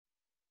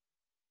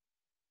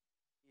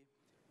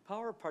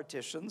power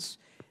partitions,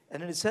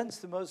 and in a sense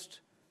the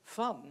most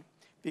fun,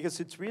 because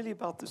it's really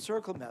about the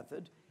circle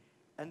method.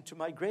 And to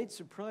my great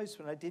surprise,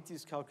 when I did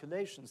these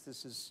calculations,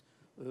 this is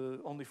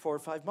only 4 or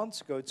 5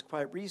 months ago, it's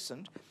quite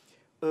recent,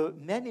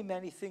 many,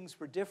 many things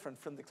were different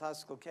from the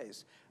classical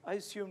case. I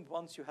assumed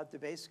once you had the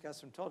basic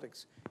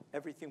asymptotics,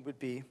 everything would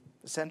be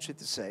essentially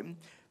the same,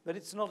 but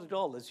it's not at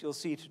all, as you'll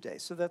see today,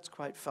 so that's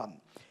quite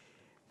fun.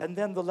 And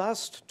then the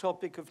last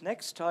topic of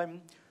next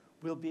time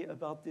will be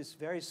about this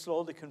very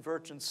slowly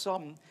convergent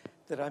sum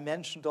that I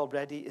mentioned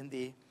already in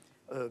the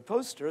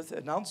poster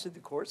announcing the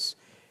course.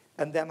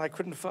 And then I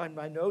couldn't find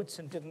my notes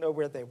and didn't know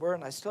where they were,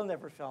 and I still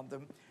never found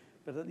them.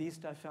 But at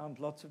least I found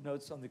lots of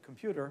notes on the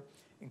computer,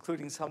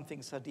 including some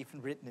things I'd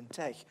even written in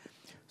Tech.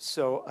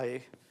 So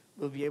I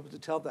will be able to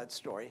tell that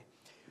story.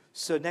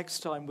 So next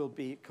time will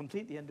be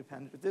completely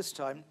independent of this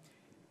time,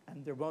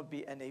 and there won't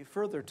be any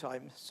further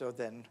time, so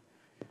then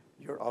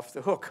you're off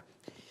the hook.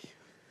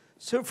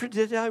 So for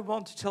today, I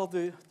want to tell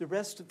the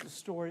rest of the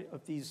story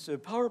of these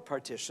power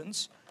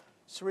partitions.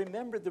 So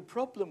remember, the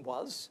problem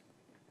was,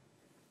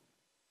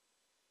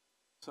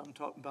 so I'm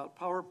talking about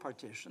power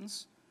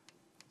partitions,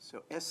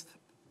 so S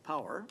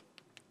power,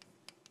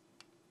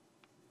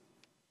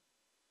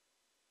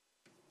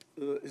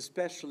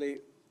 especially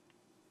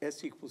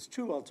S equals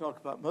 2, I'll talk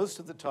about most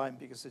of the time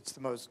because it's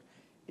the most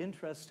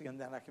interesting, and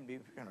then I can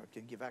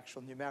can give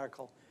actual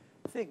numerical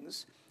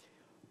things.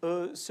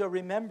 So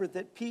remember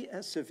that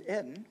PS of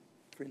n,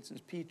 for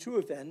instance, P2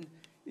 of n,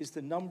 is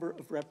the number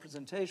of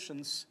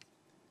representations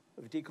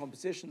of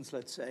decompositions,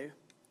 let's say,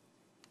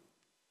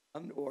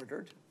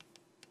 unordered,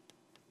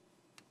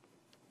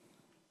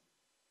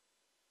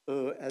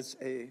 as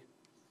an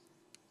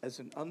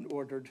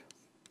unordered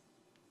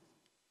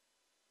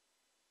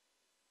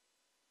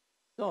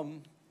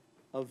sum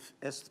of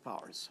S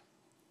powers,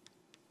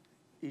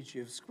 e.g.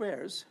 of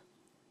squares.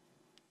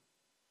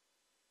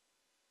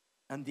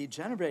 And the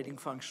generating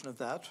function of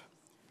that,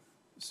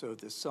 so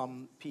the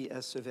sum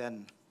PS of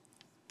n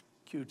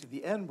q to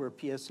the n, where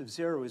PS of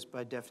 0 is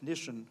by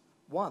definition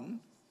 1,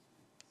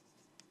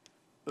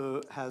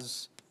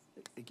 has,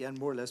 again,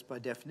 more or less by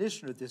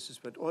definition, or this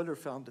is what Euler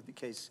found in the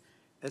case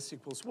S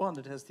equals 1,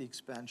 it has the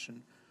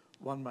expansion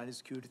 1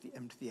 minus q to the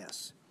m to the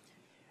s.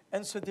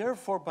 And so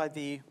therefore,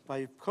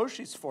 by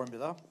Cauchy's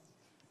formula,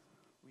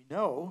 we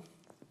know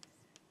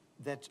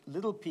that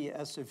little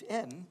ps of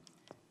n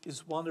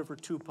is 1 over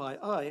 2 pi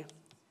I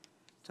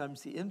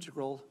times the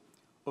integral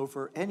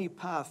over any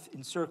path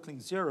encircling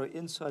 0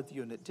 inside the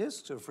unit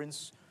disk. So for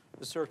instance,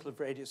 the circle of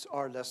radius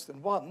r less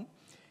than 1,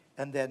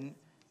 and then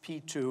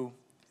p2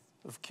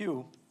 of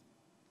q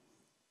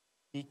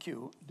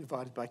dq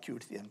divided by q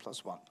to the n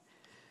plus 1.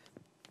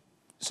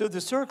 So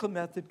the circle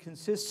method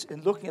consists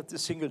in looking at the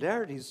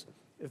singularities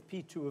of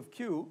P2 of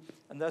Q,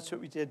 and that's what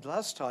we did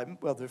last time,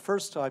 well, the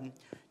first time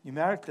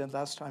numerically and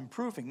last time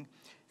proving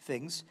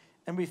things,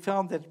 and we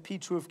found that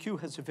P2 of Q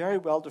has a very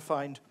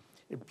well-defined,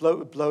 it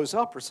blows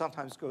up or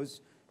sometimes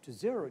goes to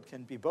 0. It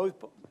can be both.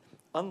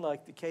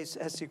 Unlike the case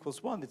S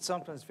equals 1, it's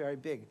sometimes very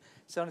big,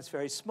 sometimes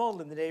very small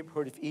in the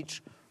neighborhood of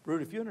each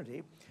root of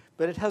unity,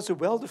 but it has a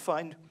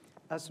well-defined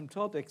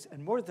asymptotics,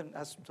 and more than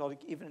asymptotic,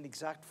 even an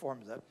exact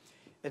formula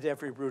at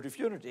every root of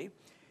unity.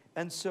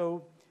 And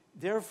so,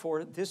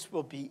 therefore, this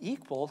will be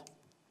equal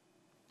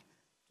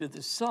to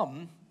the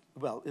sum,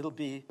 well, it'll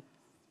be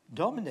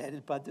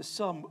dominated by the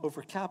sum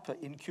over kappa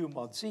in Q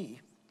mod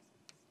Z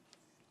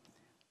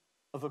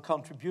of a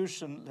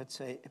contribution, let's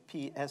say,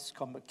 PS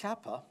comma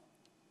kappa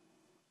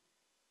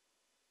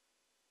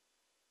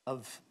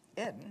of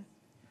n.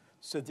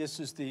 So this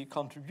is the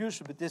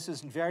contribution, but this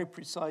isn't very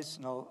precise,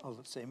 and I'll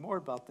say more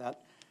about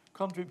that.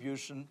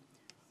 Contribution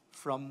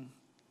from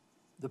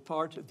the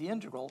part of the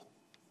integral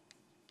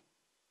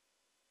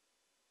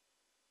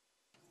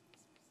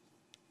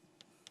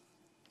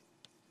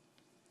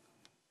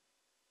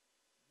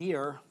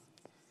here,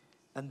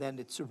 and then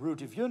it's a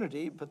root of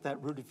unity, but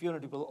that root of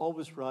unity will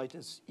always write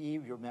as e,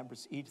 you remember,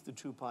 it's e to the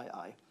 2 pi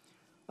I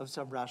of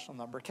some rational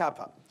number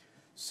kappa.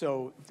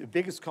 So the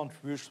biggest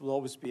contribution will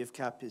always be if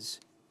kappa is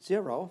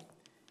 0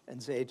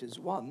 and zeta is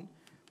 1,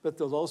 but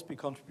there'll also be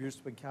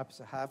contributions when kappa is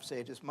a half,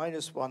 zeta is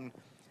minus 1,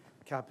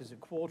 kappa is a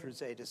quarter,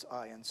 zeta is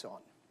I, and so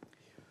on.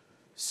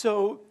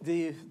 So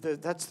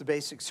that's the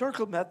basic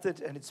circle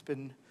method, and it's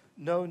been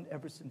known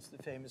ever since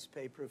the famous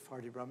paper of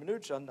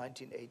Hardy-Ramanujan,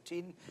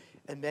 1918,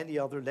 and many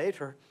other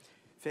later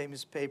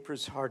famous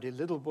papers,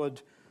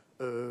 Hardy-Littlewood,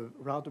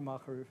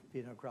 Rademacher,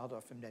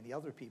 Vinogradov, and many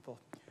other people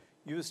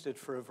used it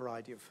for a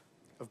variety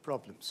of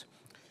problems.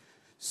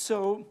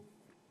 So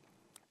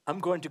I'm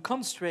going to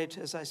concentrate,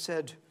 as I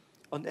said,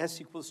 on S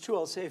equals 2.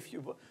 I'll say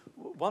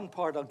one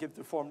part I'll give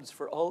the formulas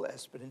for all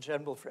S, but in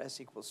general for S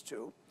equals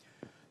 2.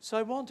 So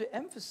I want to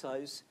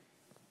emphasize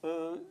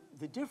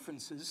the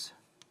differences.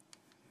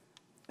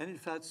 And in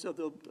fact,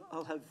 so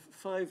I'll have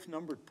 5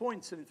 numbered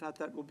points, and in fact,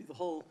 that will be the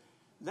whole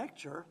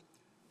lecture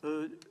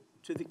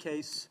to the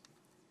case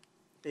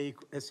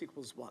S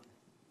equals 1.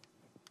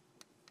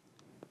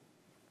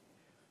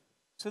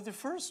 So the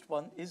first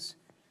one is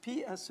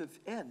PS of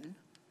n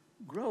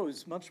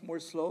grows much more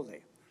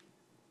slowly.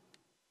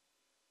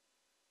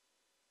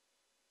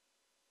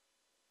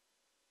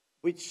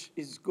 which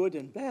is good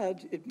and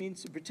bad. It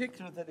means in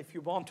particular that if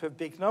you want to have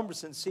big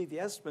numbers and see the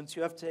estimates,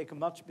 you have to take a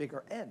much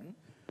bigger n,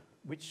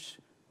 which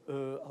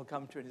I'll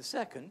come to in a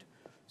second.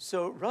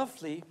 So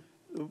roughly,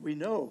 we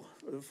know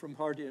from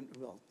Hardy, and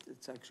well,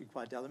 it's actually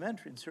quite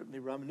elementary, and certainly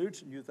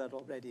Ramanujan knew that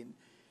already in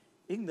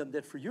England,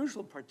 that for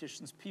usual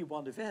partitions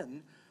P1 of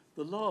n,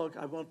 the log,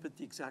 I won't put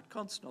the exact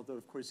constant, although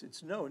of course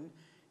it's known,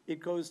 it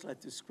goes like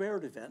the square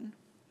root of n.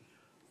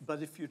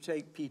 But if you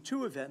take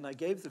P2 of n, I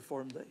gave the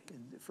formula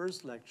in the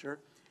first lecture,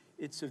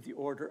 it's of the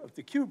order of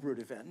the cube root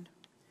of n.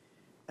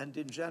 And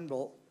in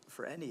general,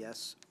 for any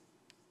s,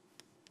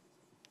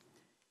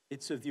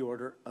 it's of the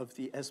order of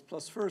the s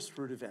plus first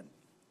root of n.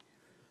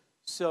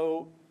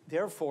 So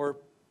therefore,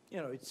 you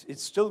know, it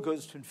still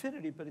goes to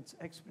infinity, but it's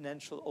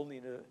exponential only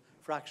in a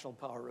fractional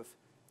power of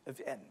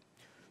n.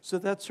 So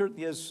that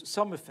certainly has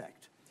some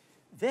effect.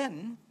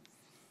 Then,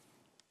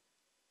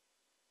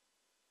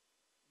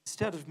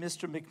 instead of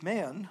Mr.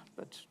 McMahon,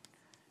 but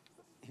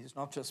he's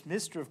not just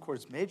Mr., of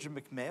course, Major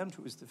McMahon,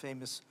 who is the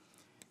famous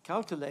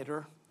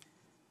calculator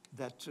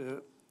that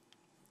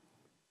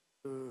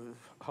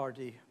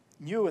Hardy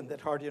knew and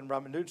that Hardy and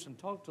Ramanujan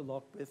talked a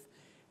lot with,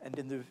 and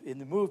in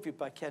the movie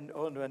by Ken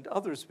Ono and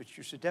others, which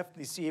you should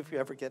definitely see if you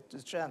ever get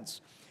the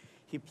chance,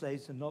 he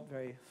plays a not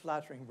very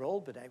flattering role,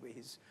 but anyway,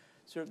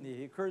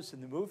 he occurs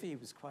in the movie. He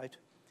was quite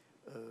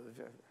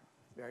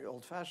very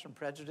old-fashioned,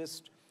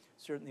 prejudiced,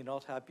 certainly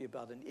not happy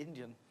about an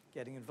Indian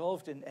getting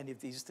involved in any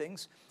of these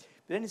things.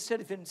 But then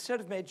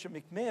instead of Major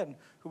McMahon,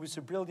 who was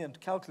a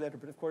brilliant calculator,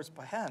 but of course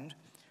by hand,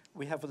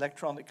 we have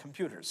electronic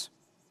computers.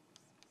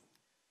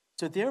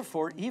 So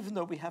therefore, even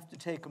though we have to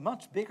take a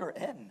much bigger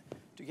n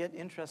to get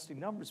interesting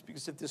numbers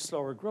because of this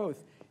slower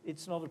growth,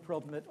 it's not a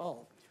problem at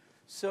all.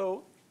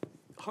 So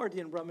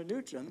Hardy and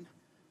Ramanujan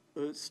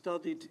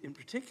studied, in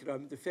particular,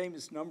 the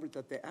famous number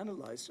that they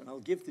analyzed, and I'll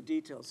give the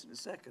details in a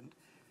second,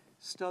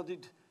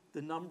 studied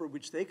the number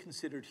which they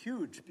considered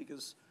huge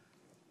because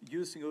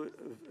using a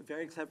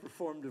very clever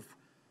form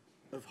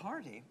of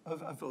Hardy,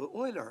 of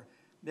Euler,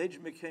 Major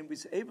McMahon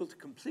was able to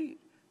compute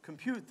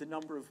the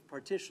number of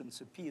partitions,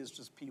 so P is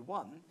just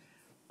P1,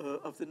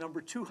 of the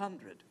number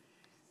 200.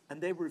 And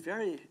they were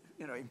very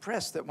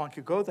impressed that one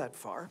could go that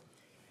far.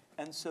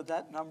 And so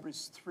that number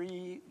is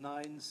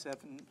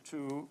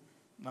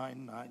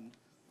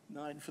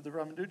 3972999 for the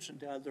Ramanujan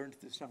day. I learned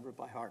this number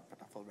by heart, but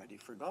I've already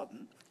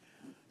forgotten.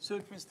 So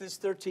it was this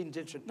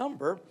 13-digit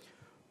number,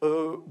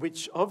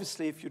 which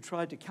obviously, if you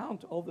try to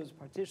count all those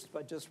partitions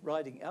by just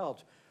writing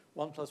out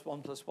 1 plus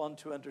 1 plus 1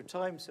 200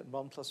 times and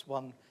 1 plus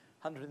 1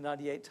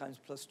 198 times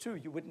plus 2,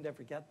 you wouldn't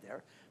ever get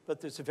there.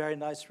 But there's a very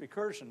nice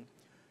recursion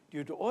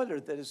due to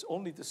Euler that is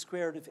only the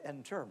square root of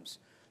n terms.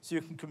 So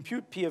you can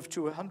compute P of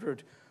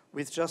 200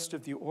 with just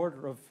of the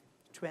order of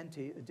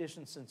 20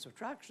 additions and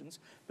subtractions,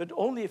 but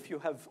only if you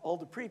have all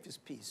the previous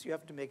P's. You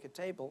have to make a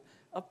table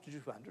up to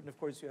 200, and of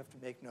course you have to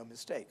make no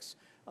mistakes.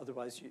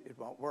 Otherwise, it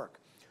won't work.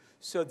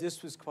 So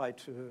this was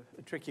quite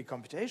a tricky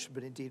computation,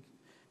 but indeed,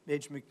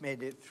 Major McMahon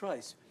did it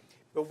thrice.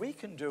 But we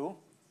can do,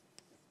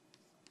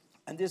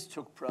 and this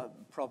took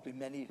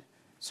probably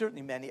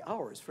certainly many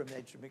hours for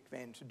Major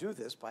McMahon to do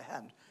this by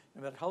hand,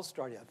 no matter how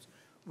starry up.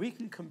 We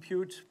can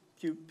compute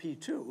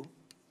P2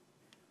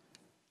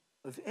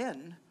 of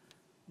n,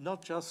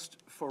 not just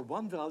for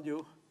one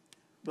value.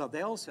 Well,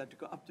 they also had to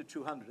go up to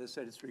 200. I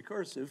said it's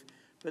recursive,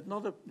 but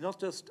not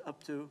just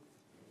up to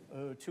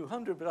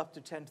 200, but up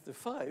to 10 to the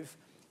 5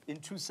 in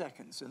 2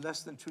 seconds, in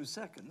less than 2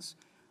 seconds.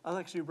 I'll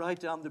actually write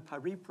down the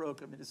Paris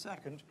program in a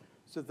second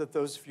so that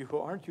those of you who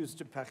aren't used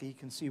to Paris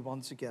can see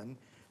once again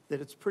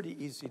that it's pretty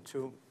easy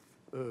to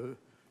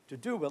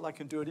do. Well, I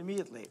can do it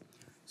immediately.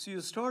 So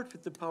you start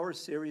with the power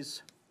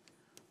series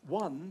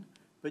 1,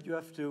 but you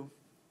have to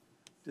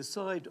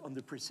decide on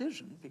the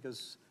precision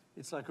because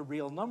it's like a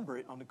real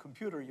number. On a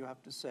computer, you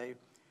have to say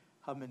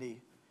how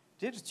many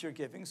digits you're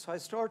giving. So I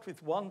start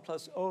with 1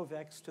 plus O of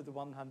x to the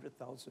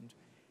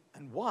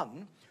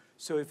 100,001.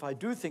 So if I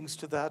do things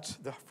to that,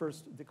 the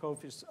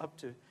coefficients up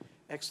to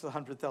x to the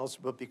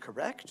 100,000 will be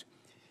correct.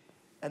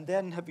 And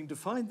then having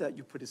defined that,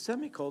 you put a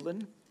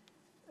semicolon.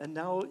 And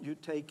now you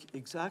take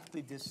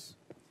exactly this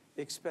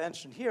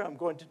expansion here. I'm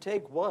going to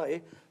take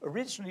y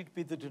originally to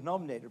be the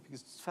denominator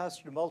because it's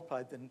faster to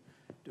multiply than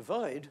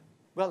divide.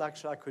 Well,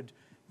 actually, I could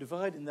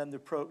divide and then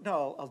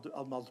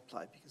I'll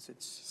multiply because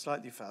it's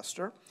slightly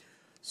faster.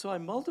 So I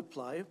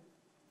multiply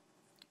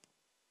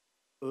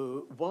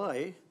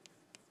y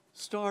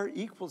star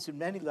equals in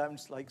many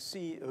languages like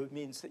C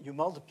means that you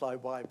multiply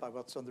y by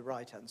what's on the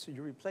right hand. So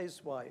you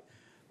replace y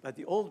by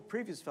the old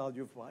previous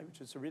value of y, which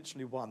is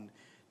originally 1,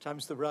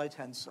 times the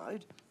right-hand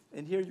side.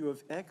 And here you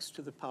have x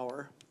to the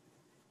power,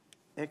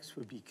 x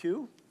would be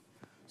q.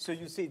 So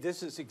you see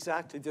this is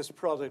exactly this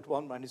product,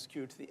 1 minus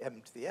q to the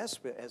m to the s,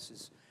 where s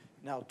is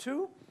now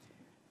 2.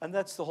 And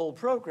that's the whole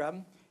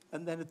program.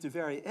 And then at the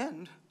very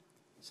end,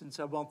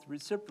 since I want the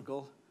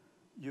reciprocal,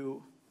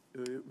 you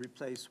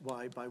replace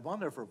y by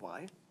 1 over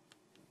y.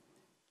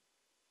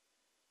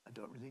 I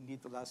don't really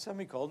need the last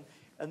semicolon.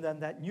 And then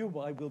that new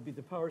y will be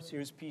the power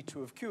series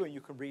P2 of q, and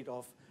you can read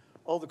off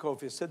all the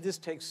coefficients. So this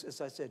takes,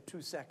 as I said,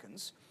 2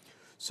 seconds.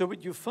 So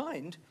what you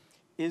find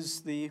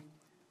is the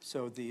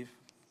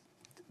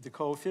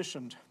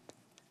coefficient.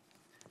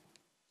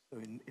 So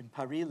in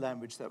Paris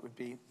language, that would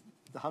be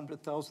the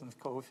 100,000th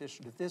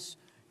coefficient of this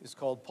is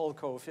called Paul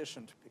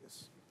coefficient,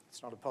 because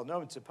it's not a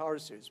polynomial, it's a power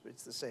series, but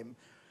it's the same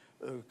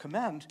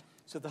command.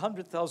 So the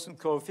 100,000th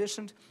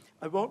coefficient,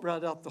 I won't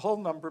write out the whole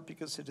number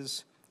because it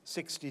is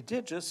 60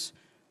 digits.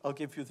 I'll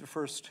give you the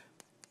first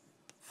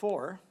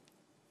 4,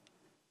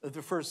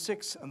 the first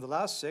 6 and the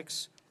last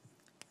 6.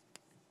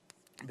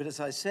 But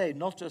as I say,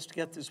 not just to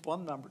get this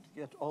one number, to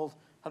get all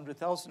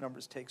 100,000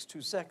 numbers takes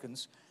 2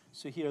 seconds.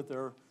 So here there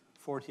are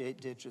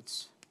 48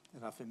 digits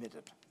that I've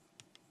omitted.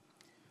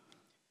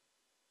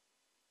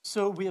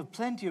 So we have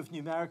plenty of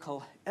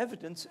numerical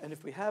evidence, and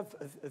if we have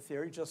a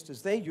theory, just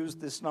as they used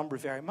this number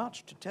very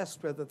much to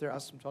test whether their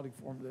asymptotic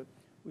formula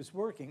was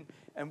working,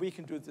 and we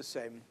can do the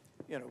same,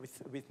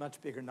 with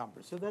much bigger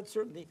numbers. So that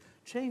certainly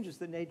changes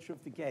the nature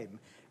of the game.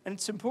 And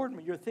it's important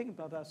when you're thinking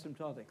about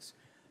asymptotics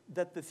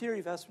that the theory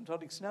of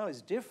asymptotics now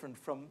is different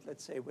from,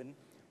 let's say, when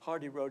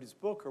Hardy wrote his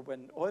book, or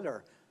when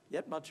Euler,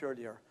 yet much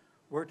earlier,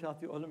 worked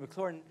out the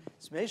Euler-Maclaurin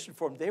summation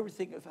form. They were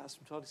thinking of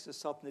asymptotics as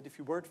something that if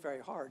you worked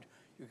very hard,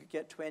 you could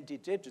get 20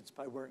 digits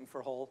by working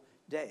for a whole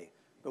day.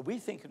 But we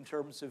think in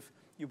terms of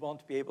you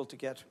want to be able to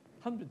get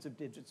hundreds of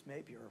digits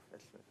maybe, or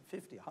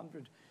 50,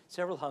 100,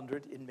 several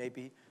hundred in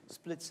maybe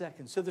split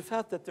seconds. So the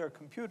fact that there are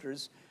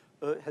computers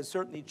has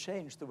certainly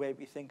changed the way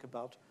we think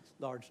about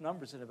large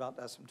numbers and about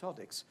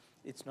asymptotics.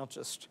 It's not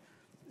just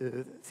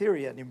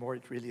theory anymore,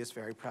 it really is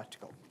very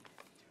practical.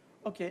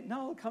 Okay,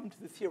 now I'll come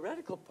to the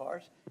theoretical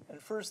part, and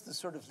first the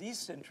sort of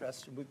least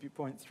interesting would be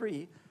point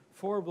 3.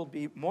 4 will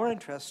be more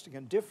interesting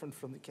and different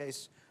from the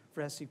case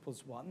for s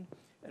equals 1,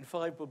 and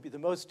 5 will be the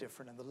most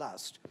different and the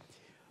last.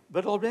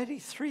 But already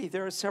 3,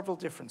 there are several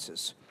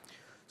differences.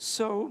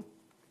 So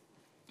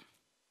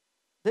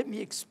let me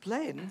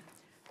explain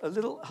a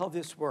little how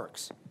this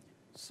works.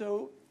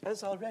 So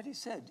as I already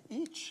said,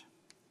 each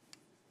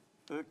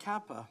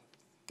kappa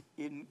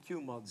in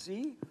Q mod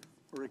z,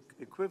 or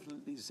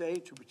equivalently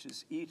z, which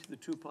is e to the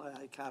 2 pi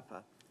I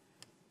kappa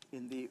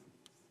in the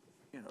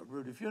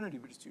root of unity,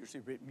 which is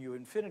usually mu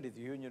infinity,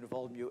 the union of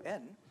all mu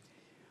n,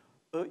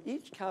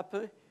 each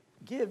kappa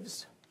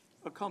gives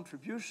a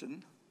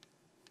contribution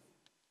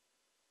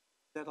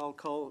that I'll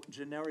call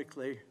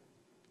generically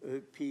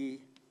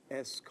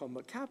Ps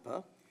comma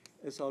kappa,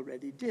 as I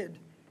already did,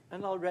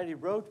 and already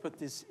wrote what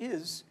this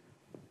is.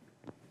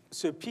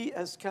 So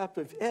Ps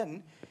kappa of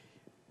n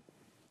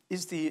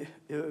is the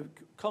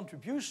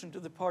contribution to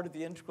the part of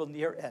the integral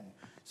near n.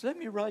 So let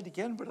me write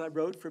again what I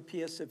wrote for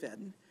Ps of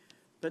n,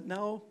 but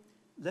now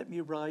let me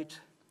write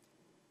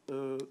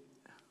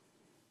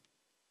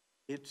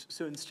it.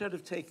 So instead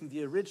of taking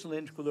the original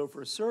integral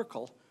over a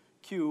circle,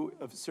 q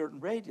of a certain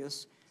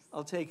radius,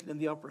 I'll take it in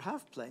the upper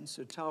half plane.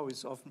 So tau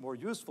is often more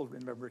useful.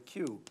 Remember,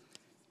 q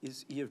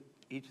is e of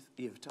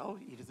tau,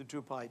 e to the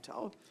 2 pi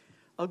tau.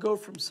 I'll go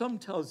from some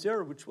tau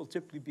 0, which will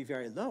typically be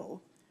very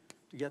low,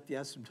 to get the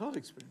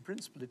asymptotics, but in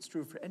principle, it's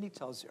true for any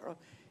tau 0.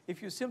 If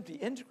you simply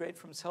integrate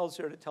from tau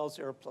 0 to tau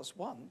 0 plus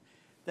 1,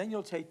 then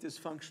you'll take this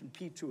function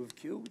p2 of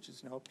q, which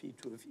is now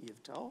p2 of e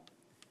of tau,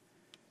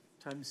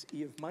 times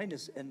e of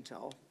minus n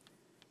tau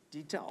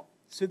d tau.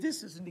 So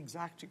this is an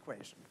exact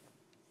equation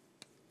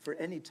for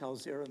any tau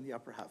 0 in the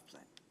upper half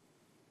plane.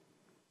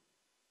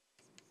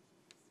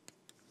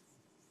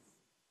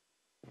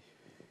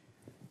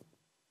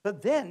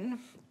 But then,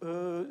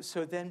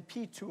 so then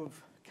p2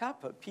 of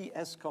kappa,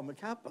 ps comma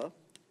kappa,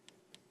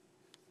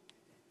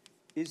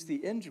 is the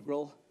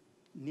integral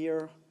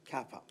near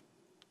kappa.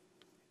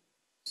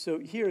 So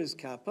here is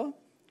kappa,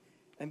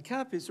 and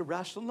kappa is a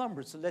rational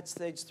number, so let's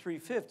say it's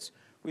 3/5.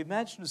 We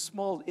imagine a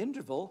small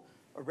interval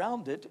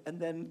around it, and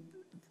then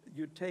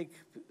you take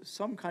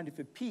some kind of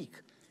a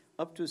peak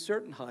up to a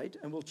certain height,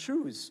 and we'll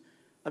choose.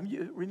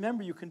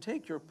 Remember, you can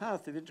take your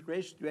path of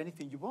integration to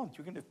anything you want.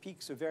 You can have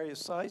peaks of various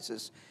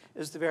sizes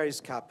as the various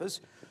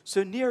kappas.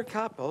 So near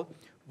kappa,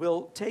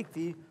 we'll take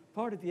the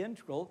part of the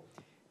integral,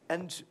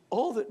 and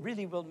all that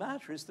really will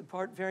matter is the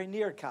part very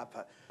near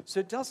kappa. So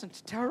it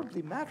doesn't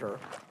terribly matter,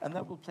 and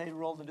that will play a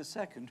role in a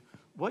second,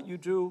 what you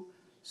do.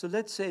 So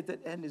let's say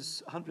that n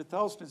is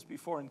 100,000 as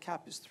before, and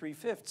kappa is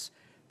 3/5.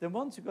 Then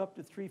once you go up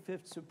to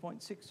 3/5 of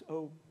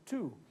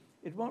 0.602,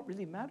 it won't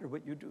really matter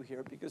what you do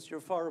here because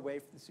you're far away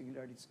from the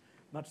singularity. It's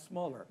much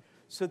smaller.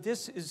 So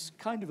this is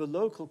kind of a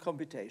local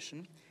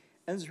computation.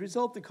 And as a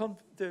result, the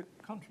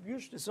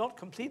contribution is not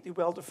completely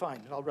well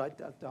defined. And I'll write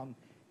that down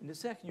in a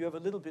second. You have a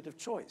little bit of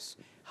choice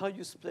how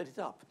you split it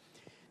up.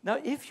 Now,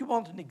 if you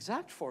want an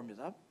exact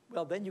formula,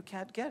 well, then you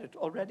can't get it.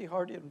 Already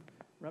Hardy and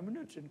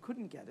Ramanujan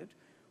couldn't get it.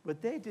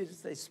 What they did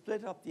is they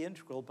split up the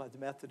integral by the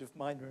method of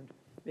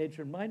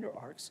major and minor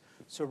arcs.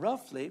 So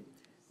roughly,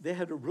 they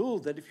had a rule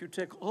that if you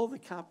take all the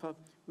kappa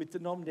with the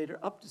denominator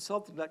up to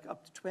something like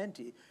up to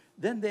 20,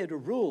 then they had a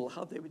rule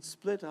how they would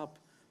split up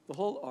the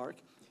whole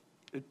arc.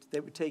 They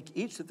would take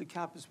each of the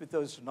kappas with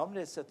those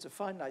denominator sets, a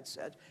finite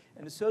set,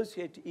 and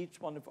associate to each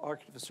one of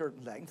arc of a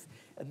certain length,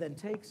 and then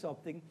take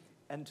something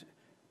and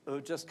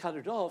just cut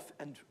it off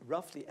and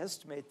roughly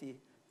estimate the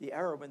the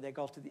error when they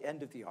got to the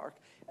end of the arc.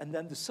 And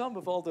then the sum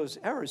of all those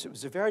errors, it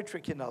was a very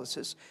tricky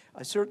analysis.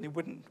 I certainly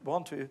wouldn't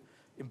want to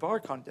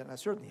embark on it, and I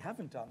certainly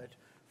haven't done it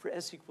for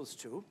s equals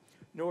 2,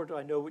 nor do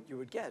I know what you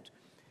would get.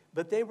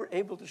 But they were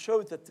able to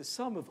show that the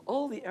sum of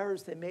all the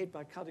errors they made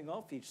by cutting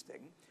off each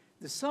thing,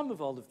 the sum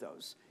of all of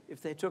those,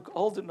 if they took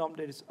all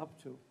denominators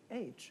up to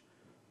h,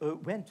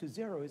 went to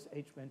 0 as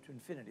h went to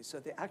infinity. So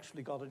they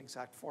actually got an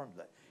exact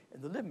formula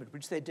in the limit,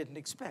 which they didn't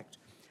expect.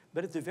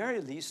 But at the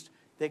very least,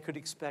 they could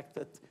expect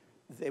that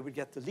they would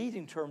get the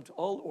leading term to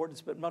all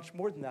orders, but much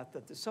more than that,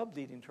 that the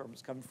sub-leading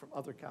terms coming from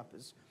other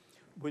kappas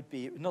would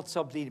be, not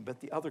sub-leading, but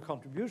the other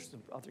contributions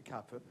of other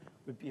kappa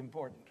would be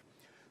important.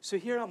 So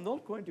here I'm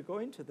not going to go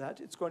into that.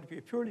 It's going to be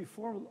a purely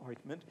formal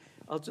argument.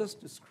 I'll just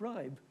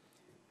describe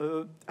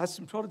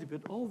asymptotically,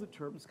 but all the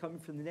terms coming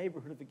from the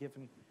neighborhood of a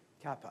given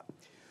kappa.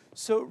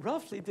 So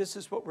roughly, this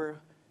is what we're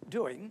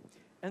doing.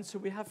 And so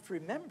we have to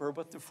remember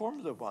what the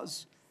formula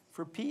was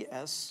for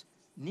PS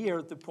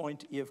near the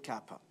point E of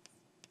kappa.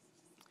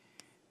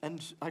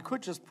 And I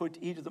could just put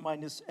e to the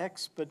minus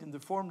x, but in the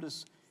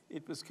formulas,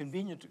 it was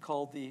convenient to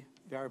call the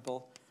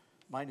variable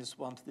minus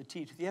 1 to the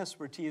t to the s,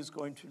 where t is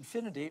going to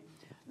infinity.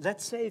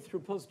 Let's say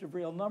through positive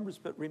real numbers,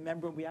 but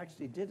remember we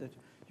actually did it.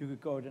 You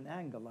could go at an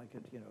angle, like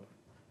at,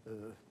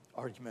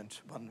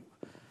 argument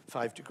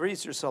 5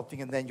 degrees or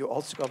something, and then you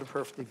also got a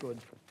perfectly good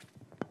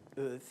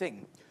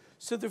thing.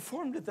 So the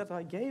formula that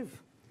I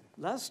gave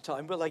last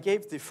time, well, I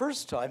gave the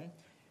first time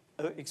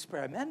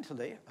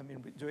experimentally. I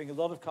mean, we're doing a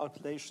lot of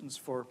calculations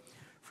for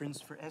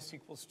instance, for s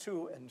equals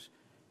 2 and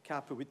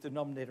kappa with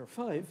denominator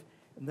 5.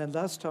 And then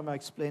last time I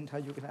explained how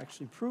you can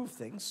actually prove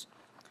things.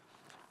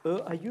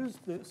 So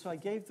I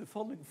gave the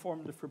following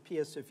formula for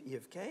PS of E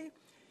of k.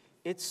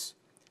 It's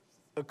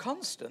a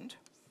constant,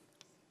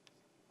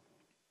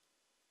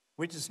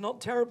 which is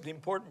not terribly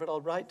important, but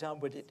I'll write down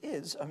what it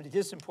is. I mean, it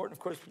is important,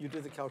 of course, when you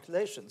do the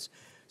calculations.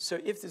 So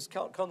if this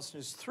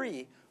constant is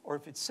 3, or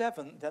if it's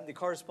 7, then the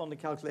corresponding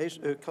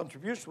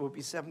contribution will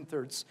be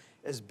 7/3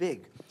 as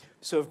big.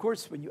 So, of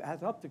course, when you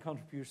add up the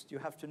contributions, you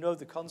have to know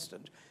the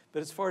constant.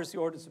 But as far as the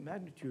orders of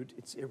magnitude,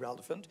 it's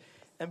irrelevant.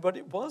 And what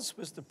it was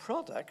the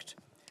product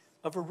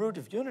of a root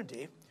of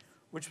unity,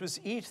 which was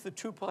e to the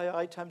 2 pi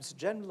I times the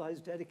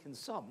generalized Dedekind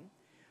sum.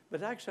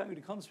 But actually, I'm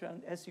going to concentrate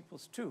on s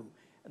equals 2.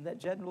 And that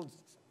general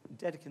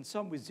Dedekind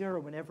sum was 0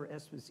 whenever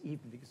s was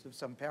even because of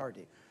some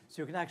parity.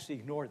 So you can actually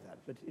ignore that.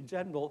 But in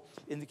general,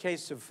 in the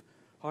case of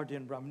Hardy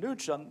and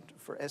Ramanujan,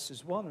 for s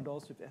is 1, and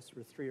also if s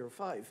were 3 or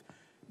 5,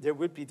 there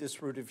would be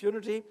this root of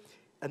unity.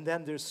 And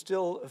then there's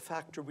still a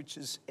factor which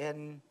is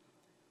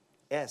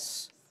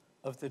ns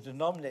of the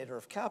denominator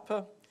of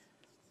kappa.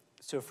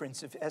 So for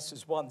instance, if s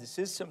is 1, this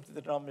is simply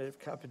the denominator of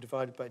kappa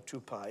divided by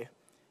 2 pi,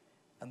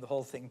 and the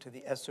whole thing to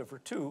the s over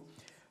 2.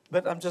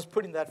 But I'm just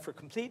putting that for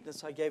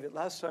completeness. I gave it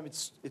last time.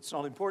 It's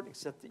not important,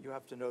 except that you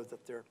have to know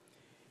that there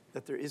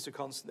is a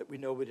constant, that we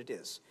know what it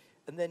is.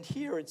 And then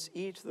here it's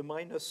e to the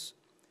minus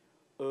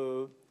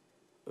 1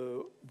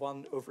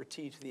 over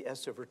t to the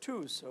s over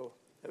 2. So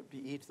that would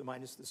be e to the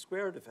minus the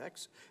squared of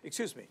x.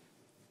 Excuse me.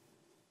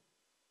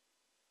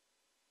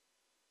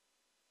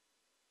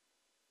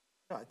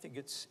 No, I think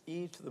it's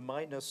e to the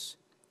minus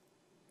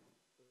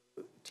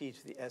t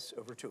to the s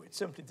over 2. It's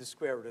simply the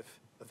square root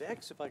of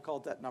x, if I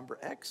called that number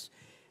x.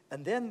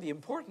 And then the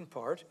important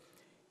part,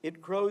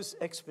 it grows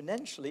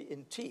exponentially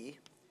in t.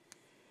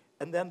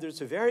 And then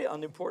there's a very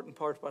unimportant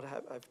part, but I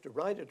have to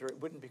write it or it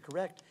wouldn't be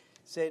correct,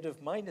 zeta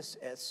of minus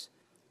s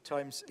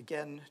times,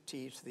 again,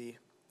 t to the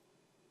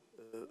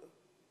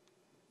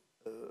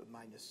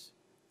minus.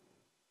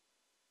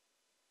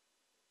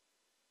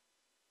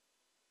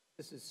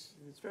 It's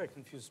very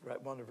confusing to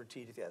write 1 over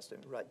t to the s. I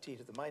mean, write t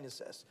to the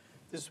minus s.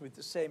 This is with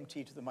the same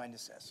t to the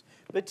minus s.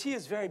 But t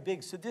is very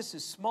big, so this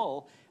is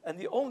small. And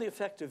the only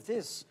effect of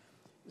this,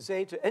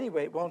 zeta,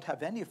 anyway, it won't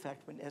have any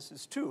effect when s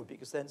is 2,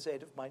 because then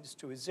zeta of minus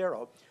 2 is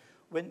 0.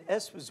 When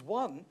s was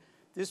 1,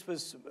 this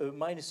was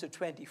minus a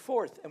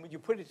 24th. And when you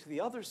put it to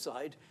the other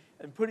side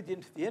and put it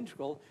into the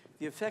integral,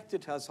 the effect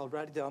it has, I'll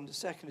write it down in a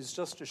second, is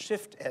just to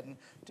shift n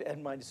to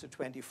n minus a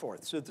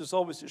 24th. So there's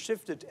always a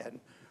shifted n,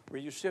 where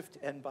you shift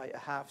n by a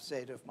half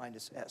zeta of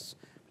minus s.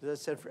 But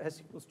as I said, for s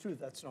equals 2,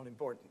 that's not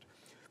important.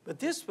 But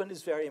this one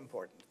is very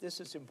important. This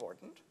is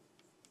important.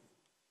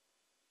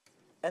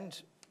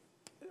 And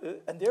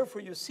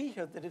therefore, you see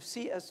here that if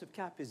cs of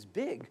cap is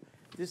big,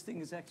 this thing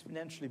is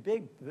exponentially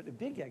big, but a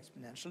big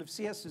exponential. If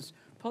cs is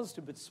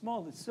positive but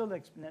small, it's still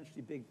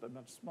exponentially big, but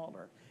much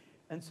smaller.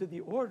 And so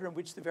the order in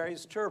which the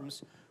various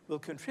terms will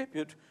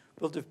contribute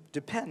will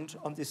depend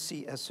on this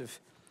cs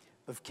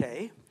of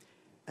k.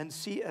 And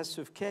cs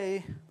of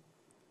k,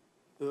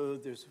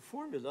 there's a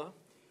formula.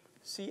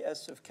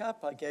 cs of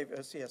cap, I gave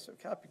cs of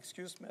cap,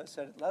 excuse me, I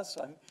said it last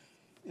time,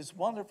 is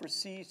 1 over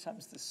c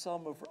times the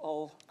sum over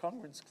all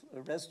congruence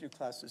residue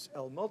classes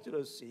L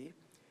modulo c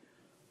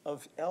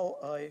of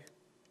Li2,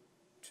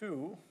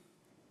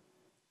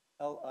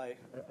 Li,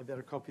 I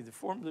better copy the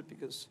formula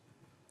because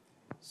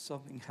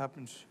something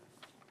happened to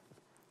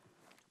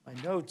my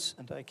notes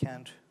and I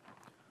can't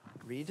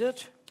read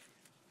it.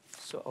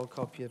 So I'll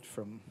copy it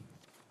from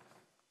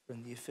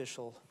in the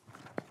official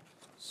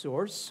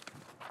source.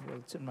 Well,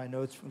 it's in my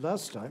notes from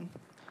last time,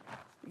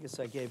 because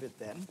I gave it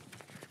then.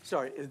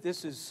 Sorry,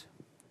 this is,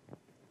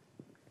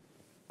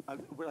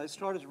 what I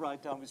started to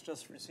write down was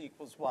just for C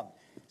equals 1.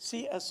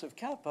 Cs of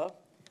kappa,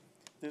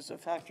 there's a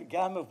factor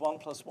gamma of 1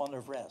 plus 1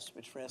 over s,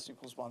 which for s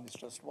equals 1 is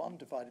just 1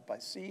 divided by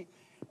c,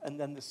 and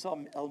then the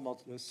sum L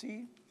modulo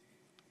c,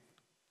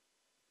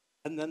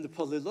 and then the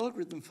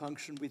polylogarithm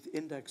function with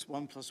index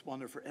 1 plus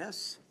 1 over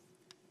s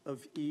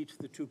of e to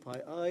the 2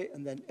 pi I,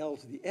 and then L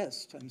to the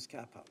s times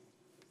kappa.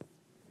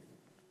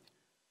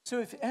 So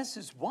if s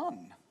is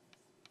 1,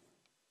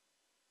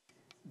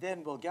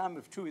 then, well, gamma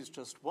of 2 is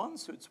just 1,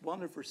 so it's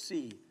 1 over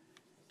c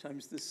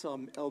times the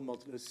sum L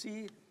modulo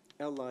c.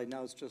 Li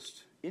now is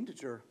just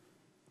integer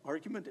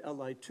argument,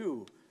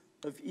 Li2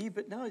 of e,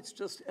 but now it's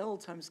just L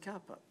times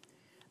kappa.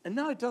 And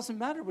now it doesn't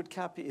matter what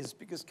kappa is,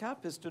 because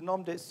kappa is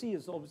denominator, c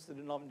is always the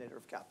denominator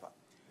of kappa.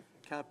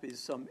 Kappa is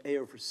some a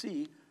over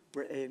c,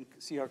 where a and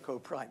c are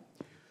co-prime.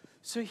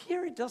 So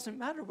here it doesn't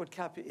matter what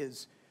kappa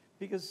is,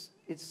 because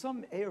it's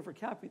some a over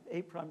kappa,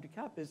 a prime to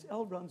kappa is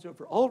L runs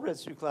over all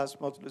residue class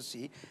modulo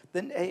c,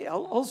 then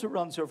AL also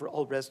runs over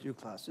all residue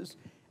classes,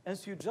 and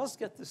so you just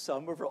get the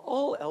sum over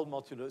all L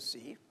modulo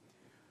c.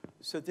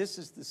 So this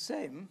is the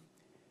same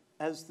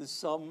as the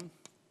sum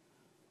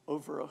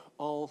over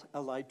all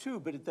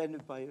Li2, but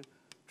then by a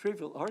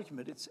trivial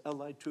argument, it's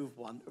Li2 of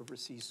 1 over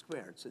c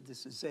squared. So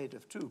this is zeta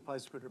of 2, pi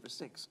squared over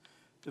 6,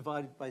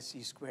 divided by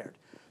c squared.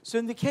 So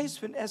in the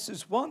case when s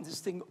is 1, this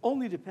thing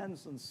only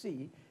depends on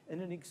c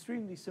in an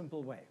extremely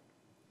simple way.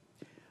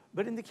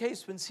 But in the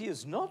case when c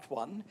is not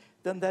 1,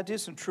 then that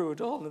isn't true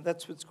at all, and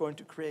that's what's going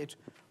to create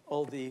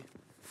all the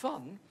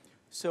fun.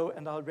 So,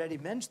 and I already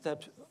mentioned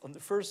that on the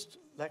first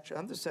lecture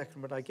and the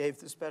second when I gave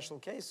the special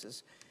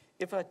cases.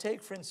 If I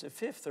take, for instance, a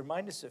fifth or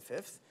minus a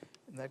fifth,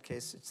 in that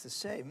case it's the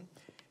same,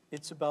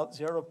 it's about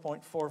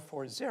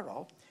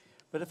 0.440.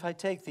 But if I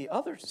take the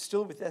other,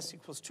 still with s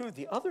equals 2,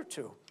 the other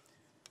 2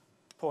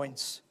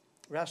 points,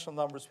 rational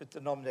numbers with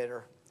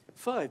denominator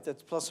 5,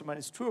 that's plus or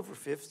minus 2 over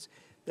fifths,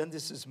 then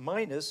this is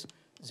minus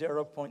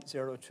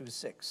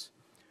 0.026.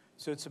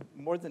 So it's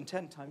more than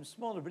 10 times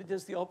smaller, but it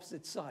has the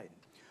opposite sign,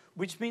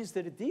 which means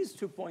that at these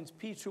 2 points,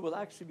 P2 will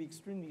actually be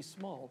extremely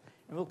small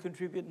and will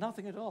contribute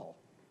nothing at all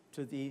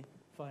to the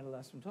final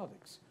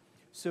asymptotics.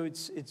 So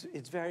it's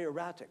very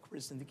erratic,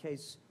 whereas in the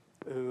case,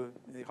 in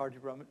the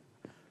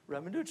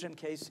Hardy-Ramanujan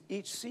case,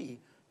 each C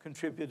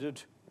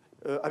contributed,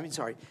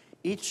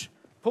 each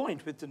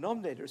point with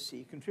denominator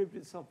C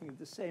contributed something of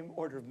the same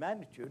order of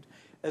magnitude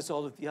as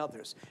all of the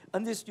others.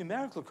 And this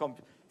numerical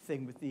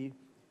thing with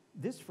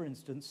this, for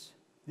instance,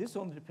 this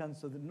only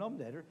depends on the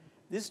denominator.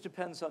 This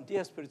depends on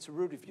ds, but it's a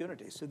root of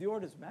unity. So the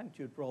orders of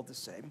magnitude were all the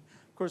same.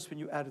 Of course, when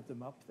you added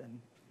them up, then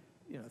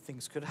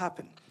things could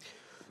happen.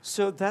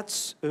 So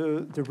that's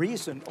the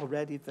reason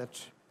already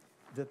that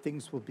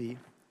things will be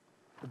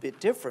a bit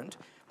different.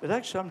 But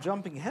actually, I'm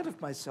jumping ahead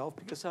of myself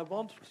because I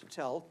wanted to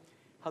tell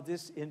how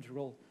this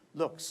integral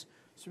looks.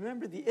 So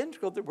remember, the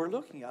integral that we're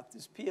looking at,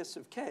 this PS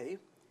of k,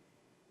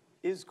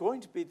 is going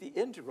to be the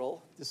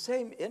integral, the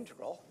same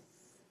integral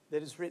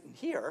that is written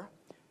here,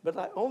 but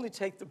I only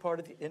take the part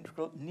of the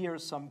integral near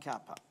some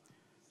kappa.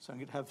 So I'm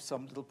going to have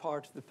some little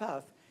part of the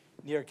path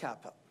near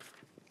kappa.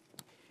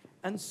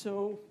 And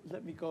so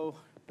let me go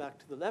back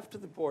to the left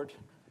of the board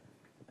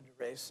and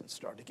erase and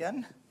start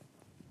again.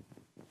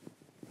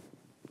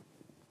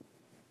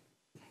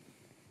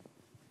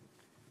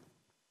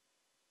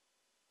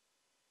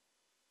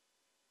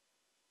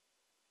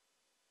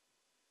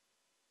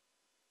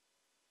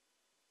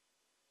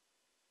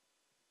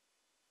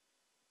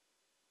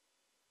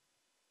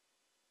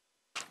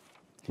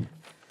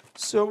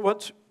 So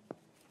what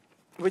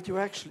you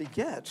actually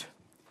get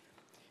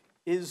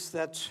is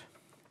that,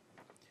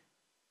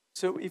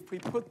 so if we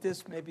put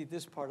this, maybe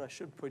this part I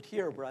should put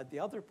here, where I had the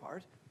other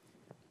part.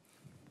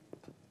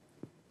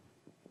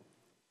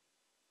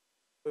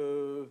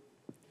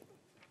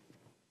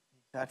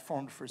 That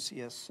formed for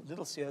CS,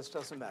 little cs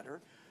doesn't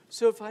matter.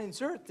 So if I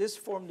insert this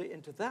formula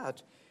into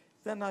that,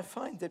 then I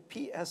find that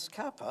PS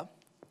kappa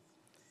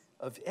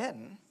of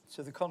n,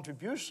 so the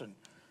contribution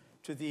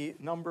to the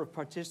number of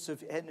partitions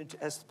of n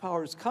into s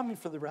power is coming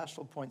from the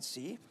rational point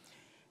C,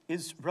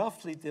 is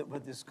roughly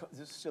this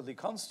silly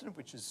constant,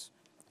 which is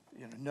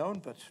known,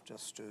 but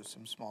just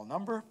some small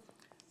number,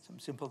 some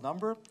simple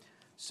number.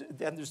 So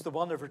then there's the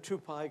 1 over 2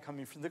 pi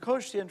coming from the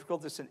Cauchy integral.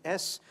 There's an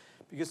s,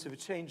 because of a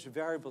change of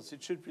variables,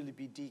 it should really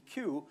be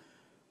dq,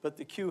 but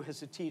the q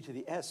has a t to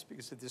the s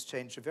because of this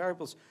change of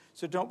variables.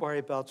 So don't worry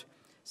about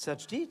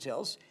such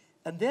details.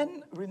 And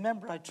then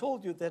remember, I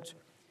told you that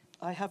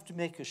I have to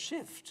make a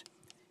shift.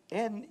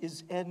 N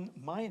is n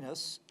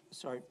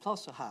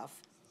plus a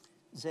half,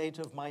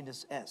 zeta of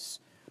minus s.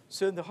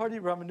 So in the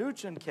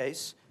Hardy-Ramanujan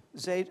case,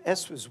 zeta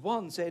s was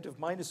 1, zeta of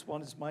minus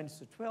 1 is minus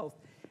a 12th,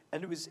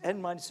 and it was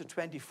n minus a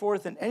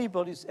 24th, and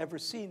anybody's ever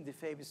seen the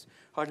famous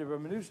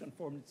Hardy-Ramanujan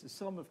form, it's the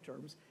sum of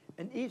terms,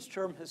 and each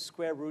term has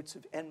square roots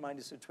of n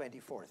minus a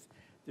 24th.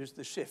 There's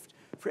the shift.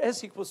 For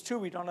s equals 2,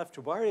 we don't have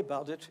to worry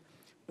about it.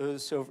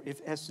 So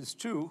if s is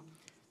 2,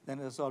 then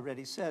as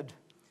already said,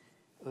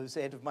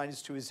 zeta of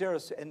minus 2 is 0,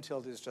 so n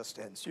tilde is just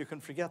n. So you can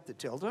forget the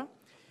tilde.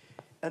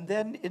 And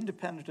then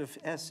independent of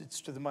s,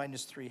 it's to the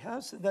minus 3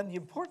 halves. And then the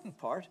important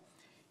part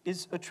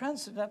is a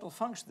transcendental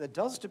function that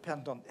does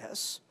depend on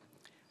s.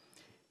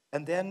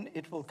 And then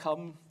it will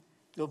come,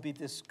 there'll be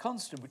this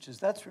constant, which is,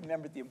 that's,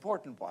 remember, the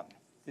important one,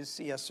 is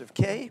cs of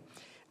k.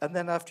 And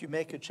then after you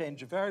make a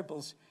change of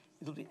variables,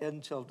 it'll be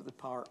n tilde to the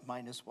power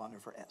minus 1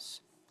 over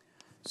s.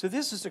 So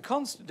this is a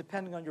constant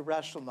depending on your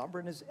rational number.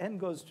 And as n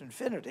goes to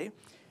infinity,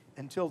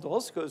 and tilde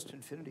also goes to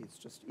infinity, it's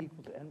just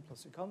equal to n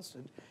plus a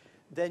constant,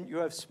 then you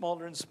have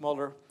smaller and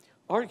smaller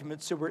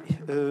arguments. So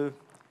we're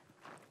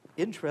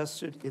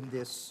interested in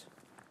this.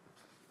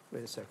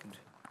 Wait a second.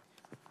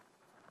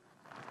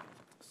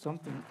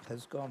 Something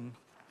has gone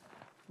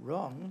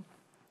wrong.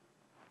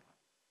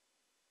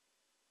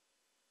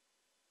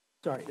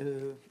 Sorry,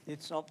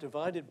 it's not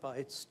divided by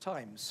its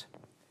times.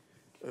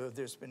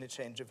 There's been a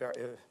change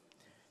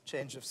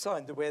of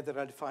sign. The way that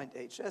I defined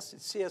hs,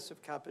 it's cs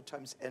of kappa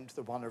times n to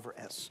the 1 over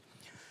s.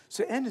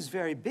 So n is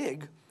very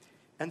big,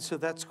 and so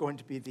that's going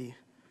to be the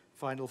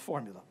final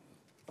formula,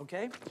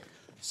 okay?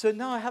 So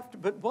now I have to,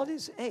 but what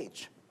is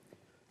h?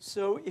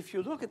 So if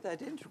you look at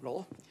that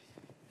integral,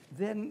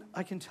 then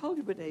I can tell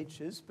you what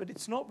h is, but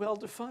it's not well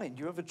defined.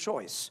 You have a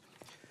choice.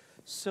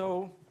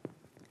 So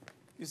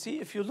you see,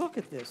 if you look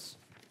at this,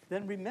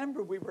 then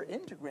remember we were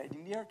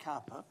integrating near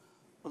kappa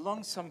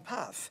along some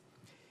path.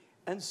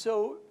 And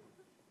so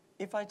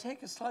if I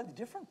take a slightly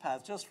different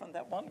path just from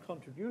that one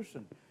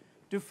contribution,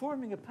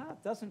 deforming a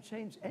path doesn't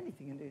change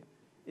anything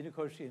in a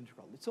Cauchy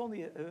integral. It's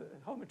only a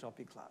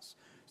homotopy class.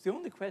 So the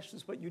only question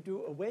is what you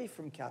do away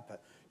from kappa.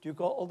 Do you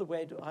go all the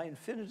way to I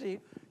infinity?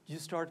 Do you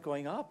start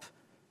going up?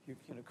 You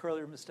curl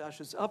your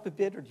mustaches up a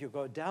bit, or do you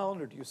go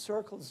down, or do you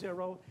circle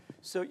 0?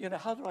 So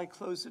how do I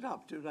close it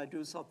up? Do I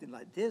do something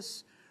like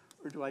this,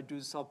 or do I do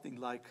something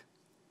like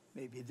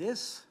maybe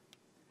this,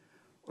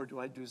 or do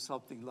I do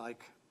something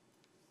like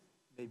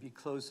maybe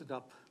close it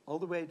up all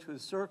the way to a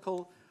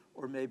circle,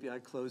 or maybe I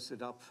close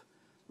it up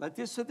like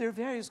this? So there are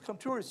various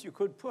contours you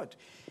could put.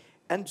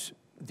 And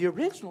the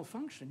original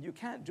function you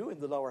can't do in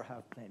the lower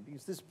half plane,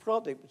 because this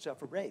product, which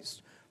I've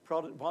erased,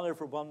 product 1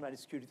 over 1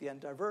 minus q to the n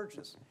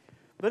diverges.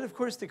 But of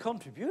course, the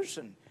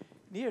contribution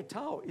near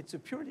tau, it's a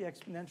purely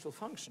exponential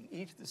function,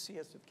 e to the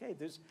cs of k.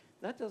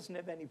 That doesn't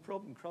have any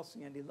problem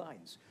crossing any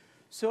lines.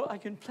 So I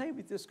can play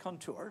with this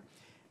contour.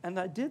 And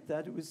I did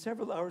that. It was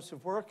several hours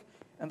of work.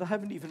 And I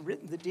haven't even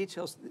written the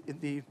details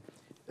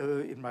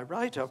in my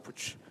write-up,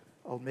 which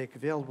I'll make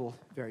available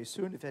very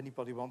soon if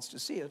anybody wants to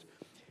see it,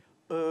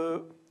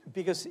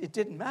 because it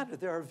didn't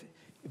matter.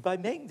 By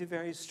making the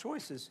various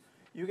choices,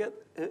 you get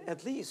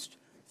at least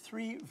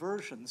 3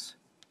 versions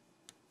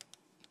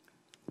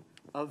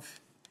of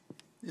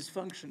this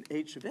function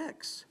h of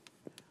x,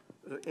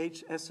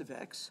 hs of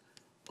x,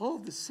 all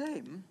the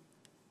same.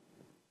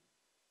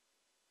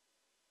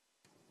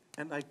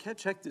 And I can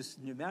check this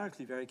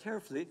numerically very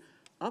carefully,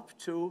 up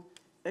to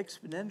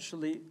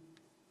exponentially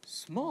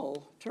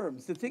small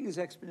terms. The thing is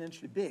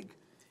exponentially big,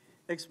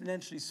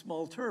 exponentially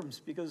small terms,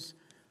 because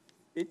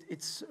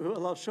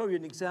well, I'll show you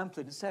an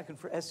example in a second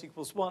for s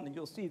equals 1, and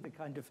you'll see the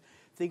kind of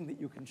thing that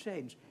you can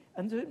change.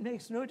 And it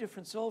makes no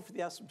difference at all for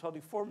the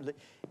asymptotic formula,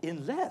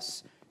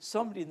 unless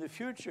somebody in the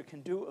future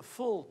can do a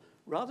full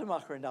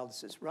Rademacher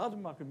analysis.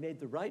 Rademacher made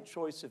the right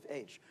choice of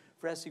h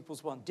for s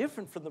equals 1,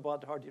 different from the one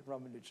Hardy and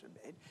Ramanujan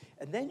made.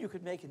 And then you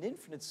could make an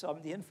infinite sum,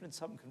 and the infinite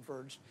sum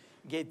converged,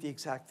 gave the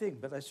exact thing.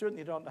 But I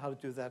certainly don't know how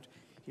to do that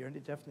here, and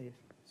it definitely,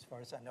 as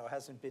far as I know,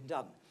 hasn't been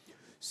done.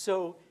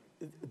 So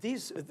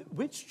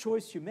which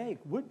choice you make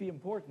would be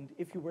important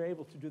if you were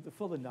able to do the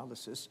full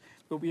analysis,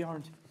 but we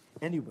aren't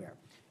anywhere.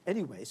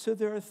 Anyway, so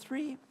there are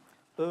 3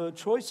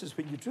 choices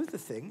when you do the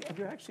thing, and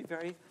they're actually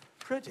very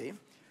pretty.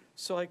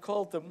 So I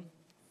called them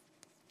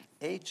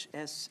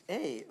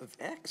HSA of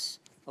x.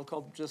 I'll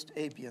call them just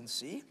A, B, and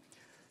C.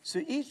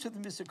 So each of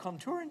them is a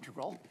contour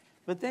integral,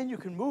 but then you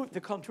can move.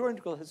 The contour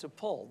integral has a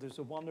pole. There's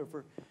a 1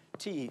 over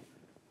t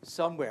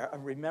somewhere.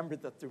 And remember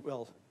that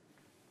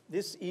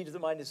this e to the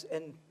minus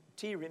nt,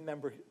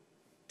 remember,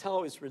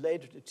 tau is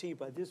related to t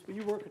by this. When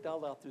you work it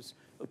all out, there's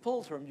a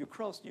pole term. You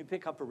cross and you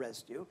pick up a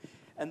residue.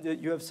 And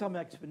you have some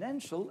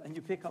exponential, and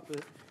you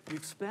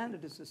expand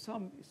it as a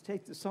sum,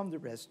 take the sum of the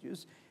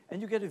residues,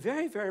 and you get a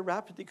very, very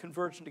rapidly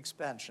convergent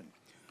expansion.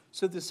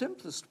 So the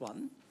simplest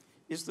one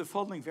is the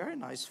following very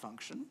nice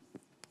function.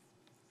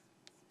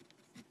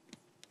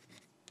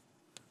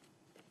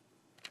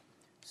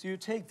 So you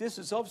take this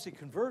as obviously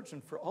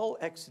convergent for all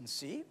x and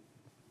c.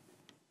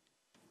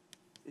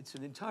 It's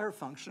an entire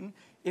function.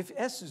 If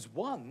s is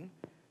 1,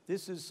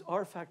 this is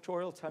r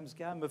factorial times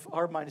gamma of